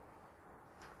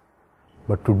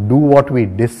 But to do what we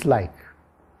dislike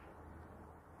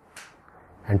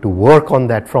and to work on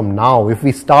that from now, if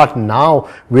we start now,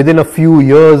 within a few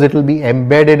years it will be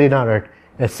embedded in our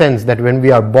essence that when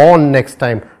we are born next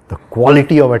time, the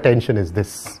quality of attention is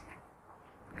this.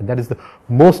 And that is the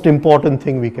most important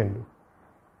thing we can do.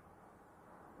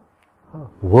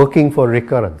 Working for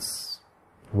recurrence.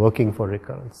 Working for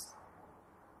recurrence.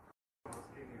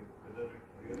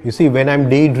 You see, when I'm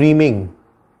daydreaming,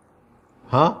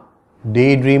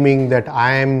 daydreaming that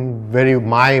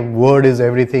my word is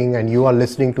everything and you are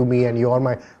listening to me and you are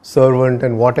my servant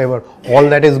and whatever, all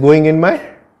that is going in my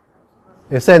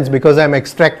essence because I'm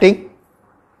extracting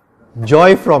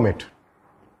joy from it.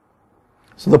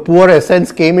 So the poor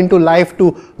essence came into life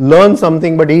to learn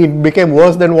something, but it became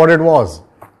worse than what it was.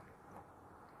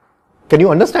 Can you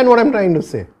understand what I'm trying to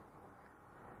say?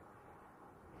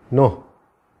 No.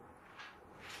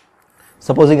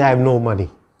 Supposing I have no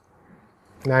money,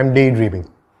 I'm daydreaming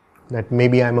that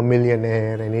maybe I'm a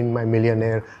millionaire and in my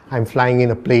millionaire I'm flying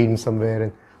in a plane somewhere.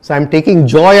 And so I'm taking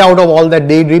joy out of all that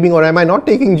daydreaming, or am I not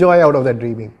taking joy out of that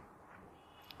dreaming?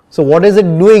 So what is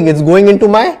it doing? It's going into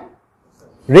my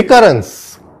recurrence.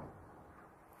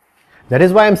 That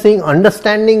is why I'm saying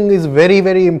understanding is very,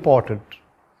 very important.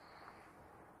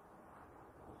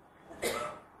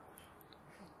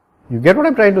 You get what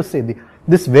I'm trying to say?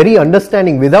 This very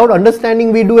understanding. Without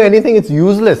understanding we do anything, it's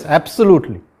useless.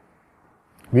 Absolutely.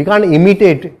 We can't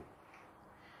imitate.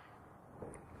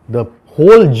 The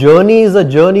whole journey is a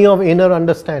journey of inner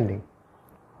understanding.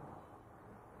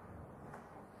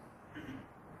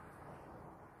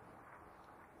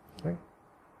 Right?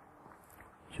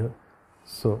 Sure.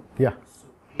 So, yeah.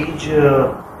 Age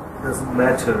doesn't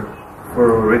matter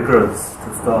for recurrence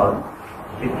to start.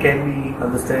 It can be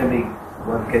understanding.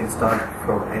 One can start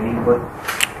from anyone.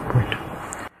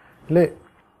 Right.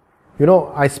 You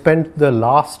know, I spent the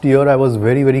last year, I was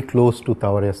very, very close to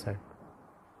Tawarya Sahib.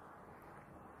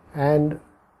 And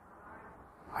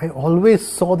I always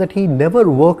saw that he never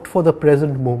worked for the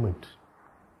present moment.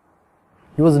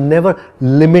 He was never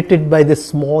limited by this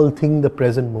small thing, the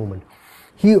present moment.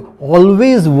 He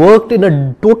always worked in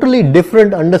a totally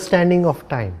different understanding of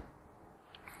time.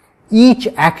 Each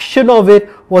action of it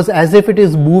was as if it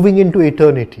is moving into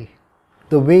eternity.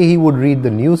 The way he would read the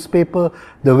newspaper,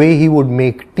 the way he would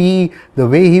make tea, the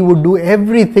way he would do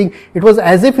everything, it was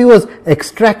as if he was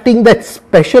extracting that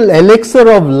special elixir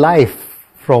of life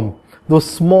from those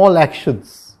small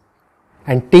actions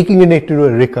and taking it into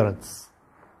a recurrence.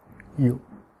 You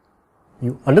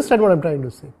understand what I'm trying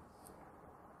to say?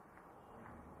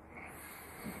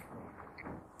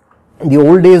 In the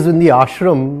old days in the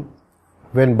ashram,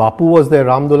 when Bapu was there,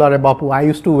 Ram Dulare Bapu, I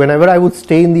used to, whenever I would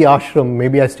stay in the ashram,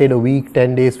 maybe I stayed a week,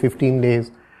 10 days, 15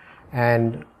 days,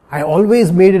 and I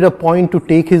always made it a point to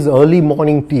take his early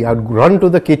morning tea. I would run to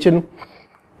the kitchen,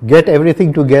 get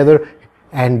everything together,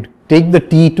 and take the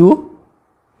tea to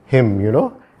him,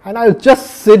 and I would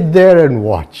just sit there and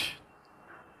watch.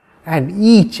 And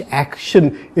each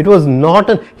action, it was not,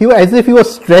 as if he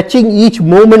was stretching each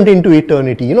moment into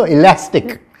eternity,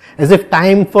 elastic. As if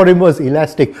time for him was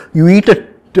elastic. You eat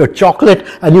a chocolate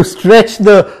and you stretch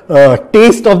the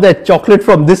taste of that chocolate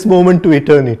from this moment to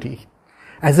eternity.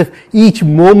 As if each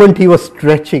moment he was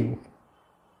stretching.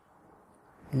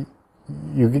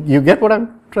 You get what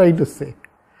I'm trying to say?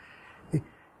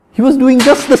 He was doing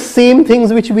just the same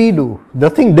things which we do.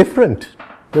 Nothing different.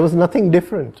 There was nothing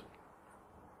different.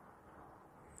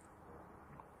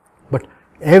 But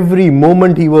every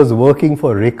moment he was working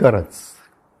for recurrence.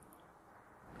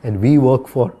 And we work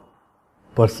for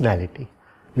personality.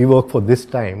 We work for this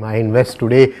time. I invest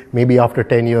today, maybe after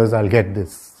 10 years I'll get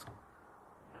this.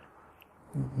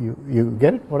 You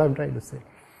get it? What I'm trying to say?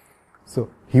 So,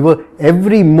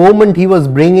 every moment he was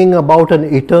bringing about an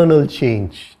eternal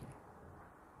change.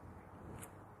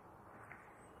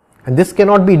 And this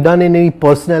cannot be done in any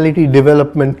personality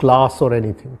development class or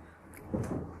anything.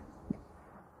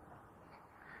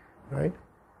 Right?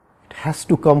 It has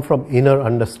to come from inner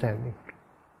understanding.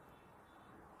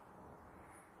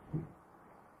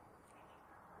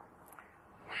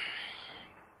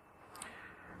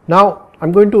 Now,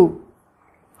 I'm going to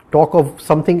talk of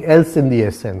something else in the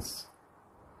essence.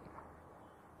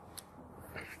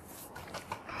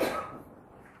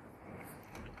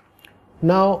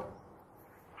 Now,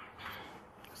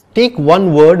 take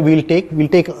one word, we'll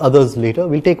take others later.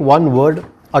 We'll take one word,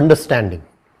 understanding.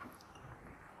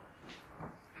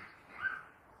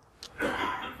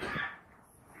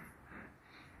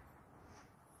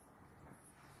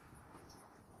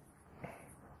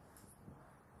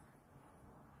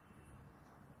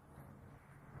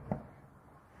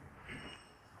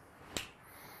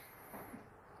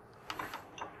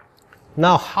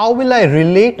 Now, how will I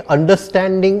relate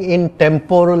understanding in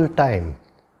temporal time?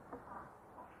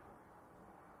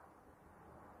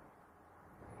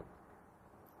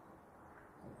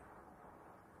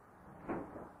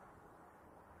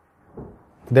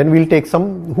 Then we'll take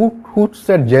some, who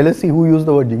said jealousy? Who used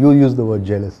the word? You used the word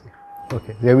jealousy.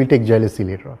 Okay, then we'll take jealousy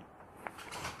later on.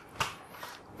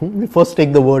 We first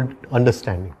take the word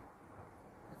understanding.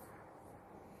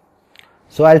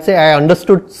 So I'll say I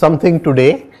understood something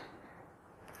today.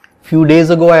 Few days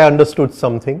ago I understood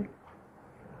something.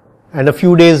 And a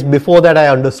few days before that I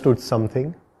understood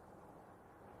something.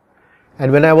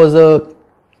 And when I was a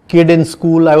kid in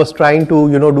school, I was trying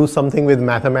to, do something with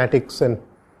mathematics and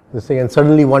this thing, and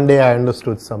suddenly one day I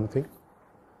understood something.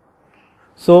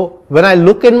 So when I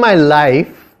look in my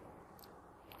life,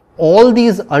 all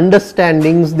these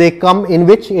understandings, they come in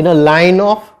which? In a line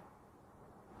of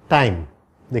time.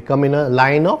 They come in a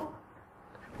line of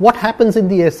what happens in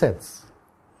the essence.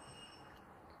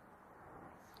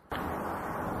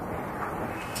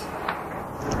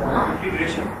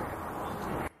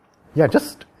 Yeah,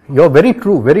 just, you're very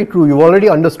true, very true. You've already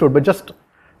understood, but just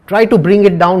try to bring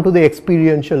it down to the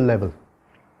experiential level.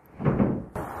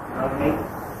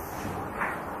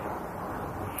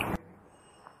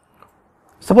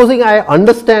 Supposing I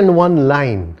understand one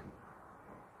line,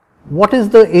 what is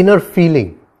the inner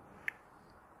feeling?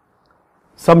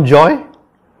 Some joy?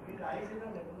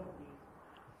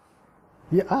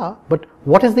 Yeah, but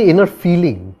what is the inner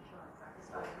feeling?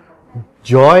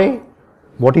 Joy?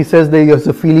 What he says there is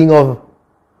a feeling of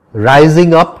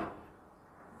rising up.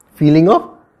 Feeling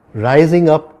of rising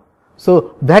up.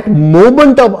 So that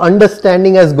moment of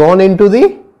understanding has gone into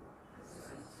the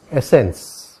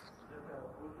essence.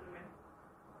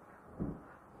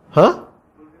 Huh?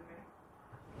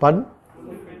 Pardon?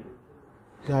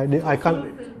 I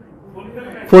can't.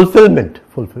 Fulfillment,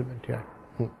 yeah.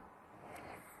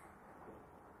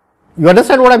 You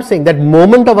understand what I'm saying? That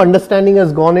moment of understanding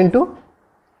has gone into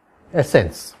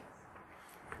essence.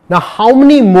 Now, how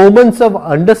many moments of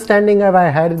understanding have I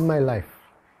had in my life?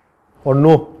 Or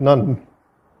no, none.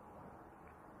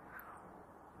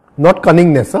 Not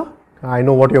cunningness, huh? I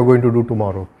know what you're going to do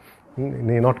tomorrow.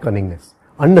 Not cunningness.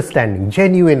 Understanding,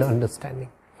 genuine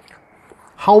understanding.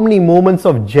 How many moments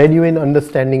of genuine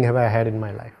understanding have I had in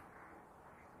my life?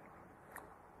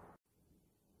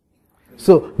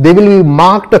 So they will be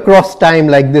marked across time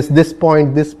like this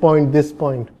point, this point, this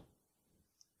point.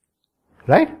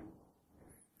 Right?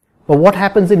 But what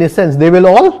happens in essence? They will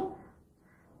all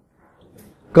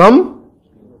come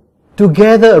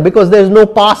together because there is no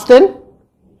past and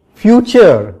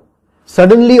future.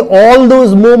 Suddenly all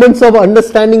those moments of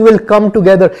understanding will come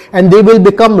together and they will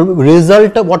become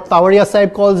what Tawariya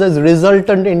Sahib calls as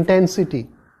resultant intensity.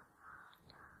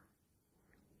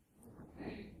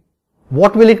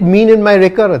 What will it mean in my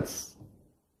recurrence?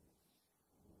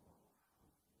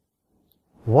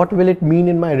 What will it mean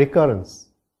in my recurrence?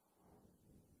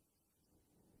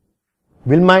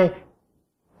 Will my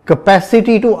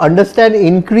capacity to understand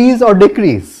increase or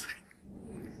decrease?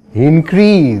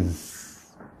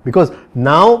 Increase. Because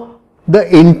now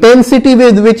the intensity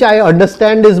with which I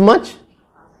understand is much.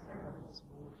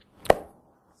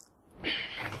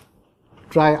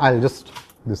 Try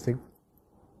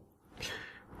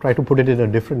to put it in a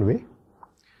different way.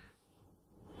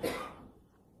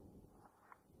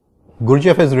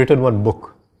 Gurdjieff has written one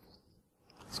book.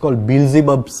 It's called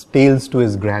Beelzebub's Tales to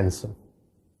His Grandson.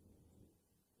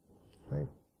 Right?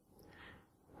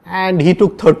 And he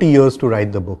took 30 years to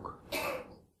write the book.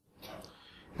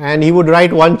 And he would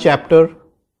write one chapter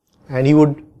and he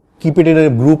would keep it in a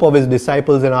group of his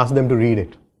disciples and ask them to read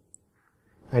it.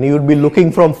 And he would be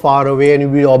looking from far away and he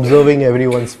would be observing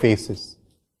everyone's faces.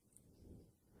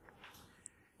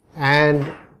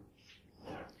 And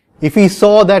if he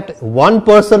saw that one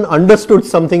person understood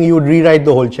something, he would rewrite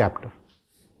the whole chapter.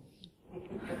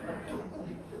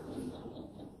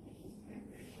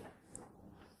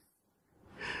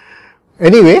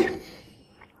 Anyway,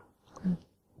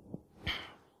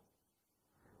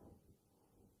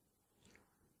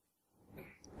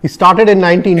 he started in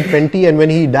 1920 and when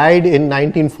he died in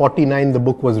 1949, the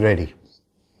book was ready.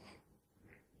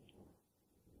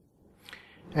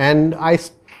 And I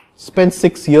spent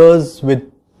 6 years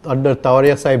under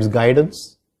Tawariya Sahib's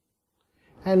guidance,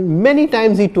 and many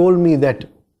times he told me that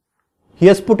he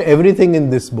has put everything in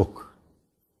this book.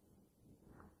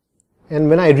 And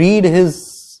when I read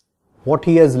what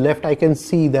he has left, I can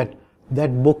see that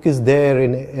book is there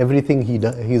in everything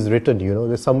he's written,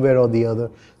 there's somewhere or the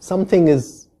other. Something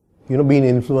is, being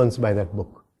influenced by that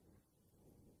book.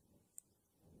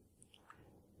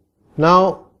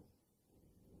 Now,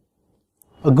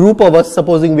 a group of us,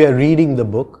 supposing we are reading the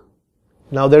book,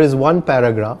 now there is one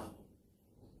paragraph,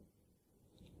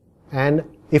 and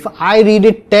if I read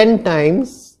it 10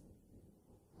 times,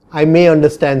 I may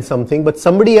understand something, but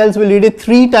somebody else will read it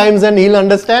 3 times and he'll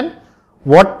understand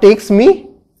what takes me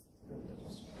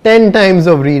 10 times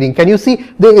of reading. Can you see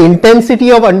the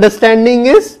intensity of understanding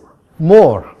is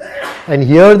more, and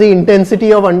here the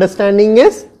intensity of understanding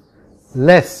is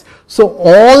less. So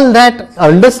all that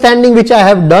understanding which I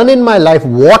have done in my life,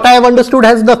 what I have understood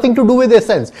has nothing to do with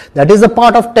essence. That is a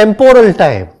part of temporal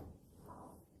time.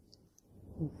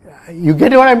 You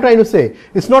get what I'm trying to say?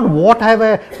 It's not what have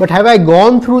I, but have I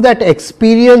gone through that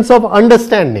experience of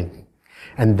understanding?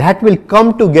 And that will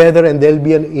come together and there will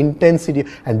be an intensity.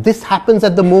 And this happens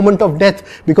at the moment of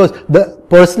death, because the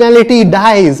personality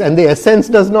dies and the essence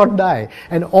does not die.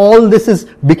 And all this is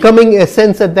becoming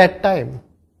essence at that time.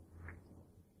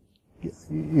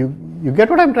 You get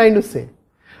what I'm trying to say?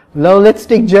 Now let's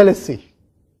take jealousy.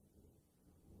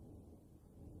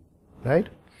 Right?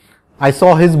 I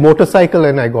saw his motorcycle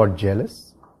and I got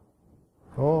jealous.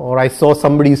 Or I saw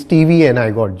somebody's TV and I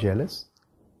got jealous.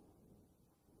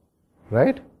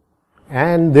 Right?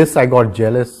 And this I got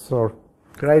jealous, or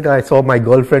right, I saw my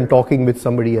girlfriend talking with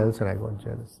somebody else and I got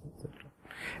jealous, etc.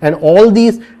 And all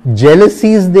these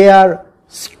jealousies, they are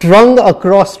strung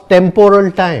across temporal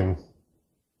time.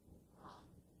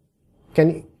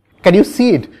 Can you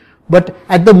see it? But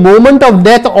at the moment of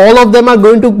death, all of them are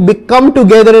going to come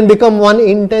together and become one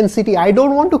intensity. I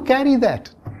don't want to carry that.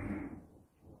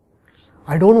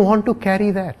 I don't want to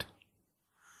carry that.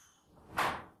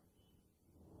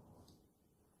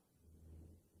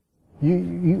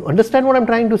 You understand what I'm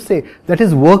trying to say? That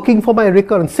is working for my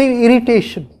recurrence. Say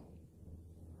irritation.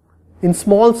 In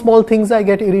small things I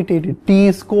get irritated. Tea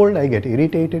is cold, I get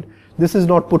irritated. This is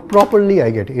not put properly, I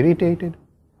get irritated.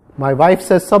 My wife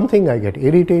says something, I get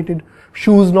irritated.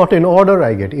 Shoes not in order,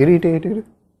 I get irritated.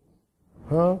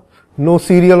 No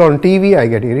serial on TV, I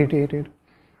get irritated.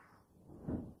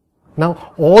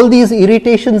 Now, all these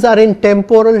irritations are in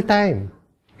temporal time.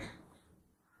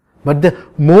 But the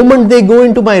moment they go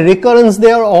into my recurrence,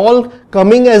 they are all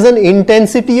coming as an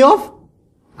intensity of,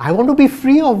 I want to be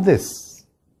free of this.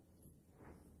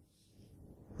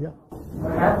 Yeah.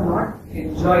 But I have not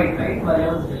enjoyed, right, while I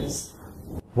was jealous.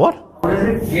 What? How does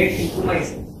it get into my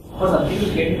sense? For something to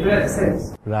get into your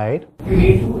essence, right, you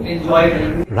need to enjoy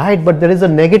it. Right, but there is a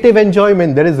negative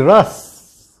enjoyment, there is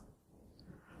rus.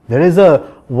 There is a,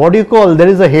 what do you call, there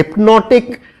is a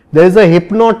hypnotic,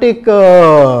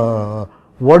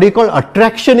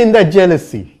 attraction in that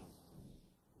jealousy.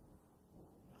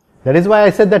 That is why I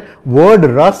said that word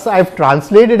rus I've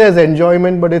translated as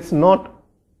enjoyment, but it's not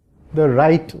the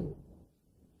right.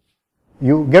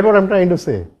 You get what I'm trying to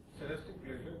say?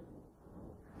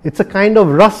 It's a kind of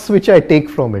rus which I take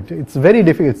from it. It's very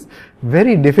difficult. It's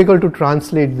very difficult to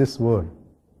translate this word.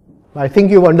 I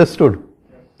think you've understood.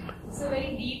 It's a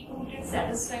very deep-rooted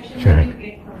satisfaction that you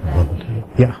get from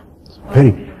that. Yeah, very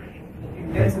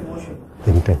Intense emotion.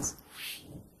 intense.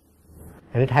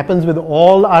 And it happens with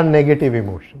all our negative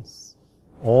emotions.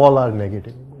 All our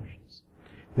negative emotions.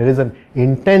 There is an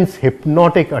intense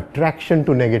hypnotic attraction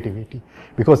to negativity,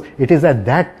 because it is at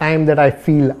that time that I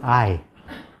feel I.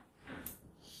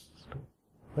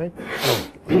 Right?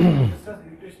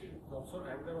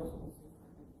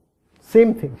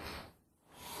 Same thing.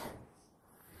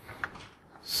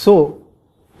 So,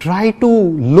 try to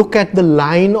look at the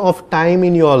line of time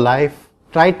in your life.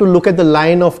 Try to look at the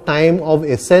line of time of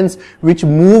essence which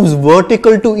moves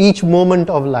vertical to each moment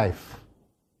of life.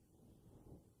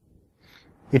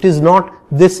 It is not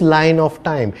this line of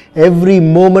time. Every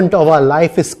moment of our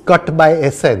life is cut by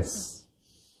essence.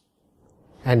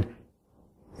 And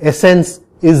essence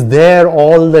is there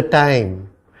all the time.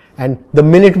 And the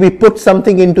minute we put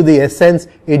something into the essence,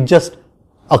 it just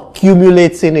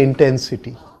accumulates in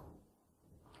intensity.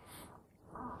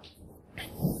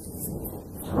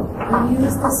 We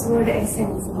use this word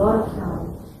essence a lot of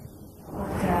times. But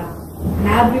I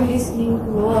have been listening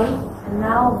to all, and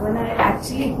now when I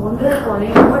actually ponder upon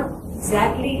it, what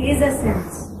exactly is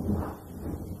essence?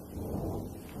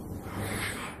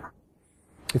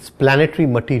 It's planetary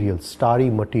material, starry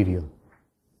material.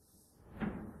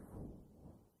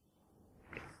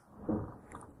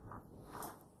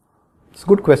 It's a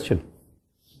good question.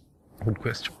 Good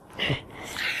question.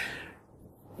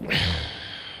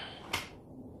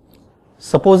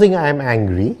 Supposing I am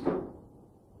angry,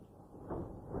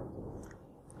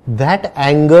 that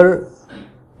anger,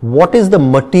 what is the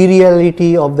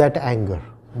materiality of that anger?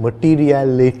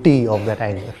 Materiality of that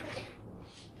anger.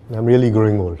 I'm really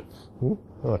growing old.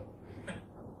 What?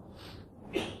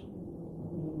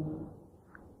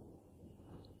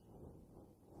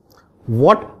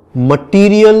 What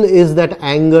material is that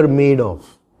anger made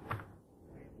of?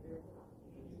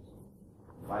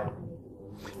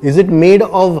 Is it made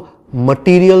of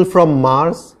material from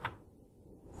Mars?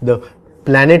 The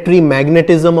planetary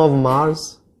magnetism of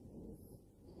Mars?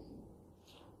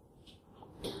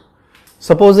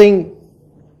 Supposing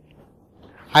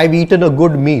I've eaten a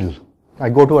good meal. I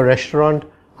go to a restaurant,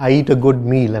 I eat a good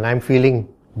meal and I'm feeling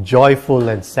joyful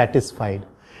and satisfied.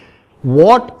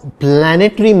 What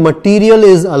planetary material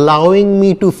is allowing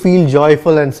me to feel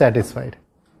joyful and satisfied?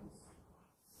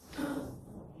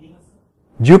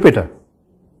 Jupiter.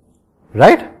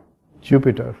 Right?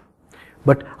 Jupiter.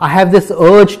 But I have this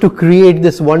urge to create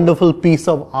this wonderful piece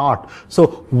of art.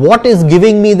 So what is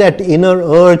giving me that inner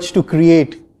urge to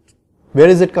create? Where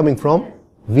is it coming from?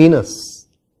 Venus.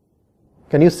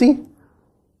 Can you see?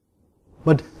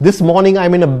 But this morning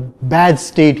I'm in a bad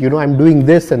state, I'm doing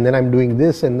this and then I'm doing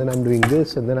this and then I'm doing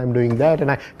this and then I'm doing that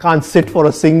and I can't sit for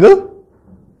a single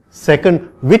second.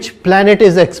 Which planet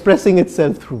is expressing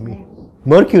itself through me?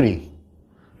 Mercury.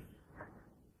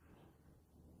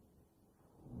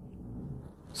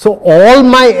 So all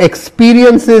my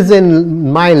experiences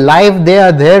in my life, they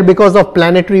are there because of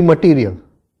planetary material.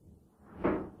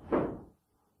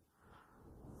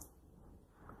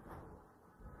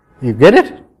 You get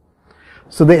it?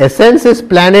 So the essence is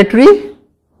planetary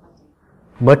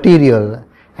material.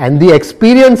 And the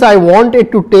experience I want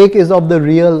it to take is of the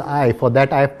real I. For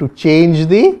that I have to change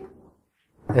the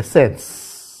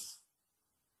essence.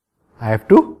 I have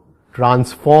to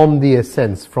transform the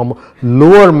essence. From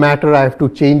lower matter I have to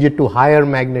change it to higher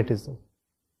magnetism.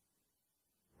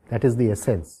 That is the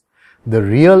essence. The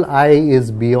real I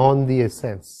is beyond the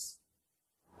essence.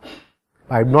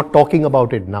 I'm not talking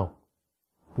about it now.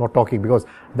 Not talking because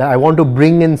I want to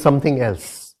bring in something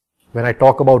else. When I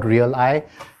talk about real I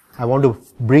want to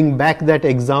bring back that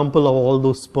example of all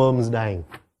those sperms dying.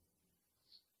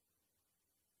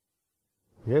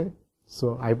 Yeah?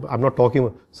 So I'm not talking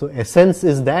about, so essence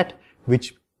is that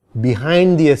which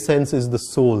behind the essence is the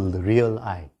soul, the real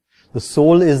I. The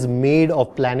soul is made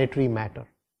of planetary matter.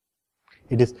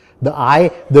 It is the I,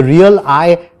 the real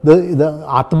I, the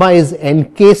Atma is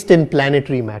encased in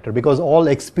planetary matter because all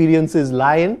experiences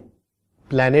lie in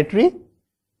planetary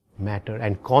matter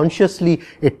and consciously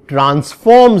it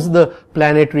transforms the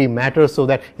planetary matter so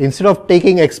that instead of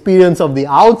taking experience of the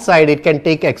outside, it can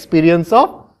take experience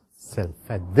of self.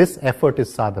 And this effort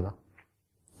is sadhana.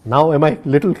 Now am I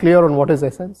little clear on what is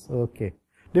essence? Okay.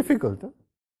 Difficult, huh?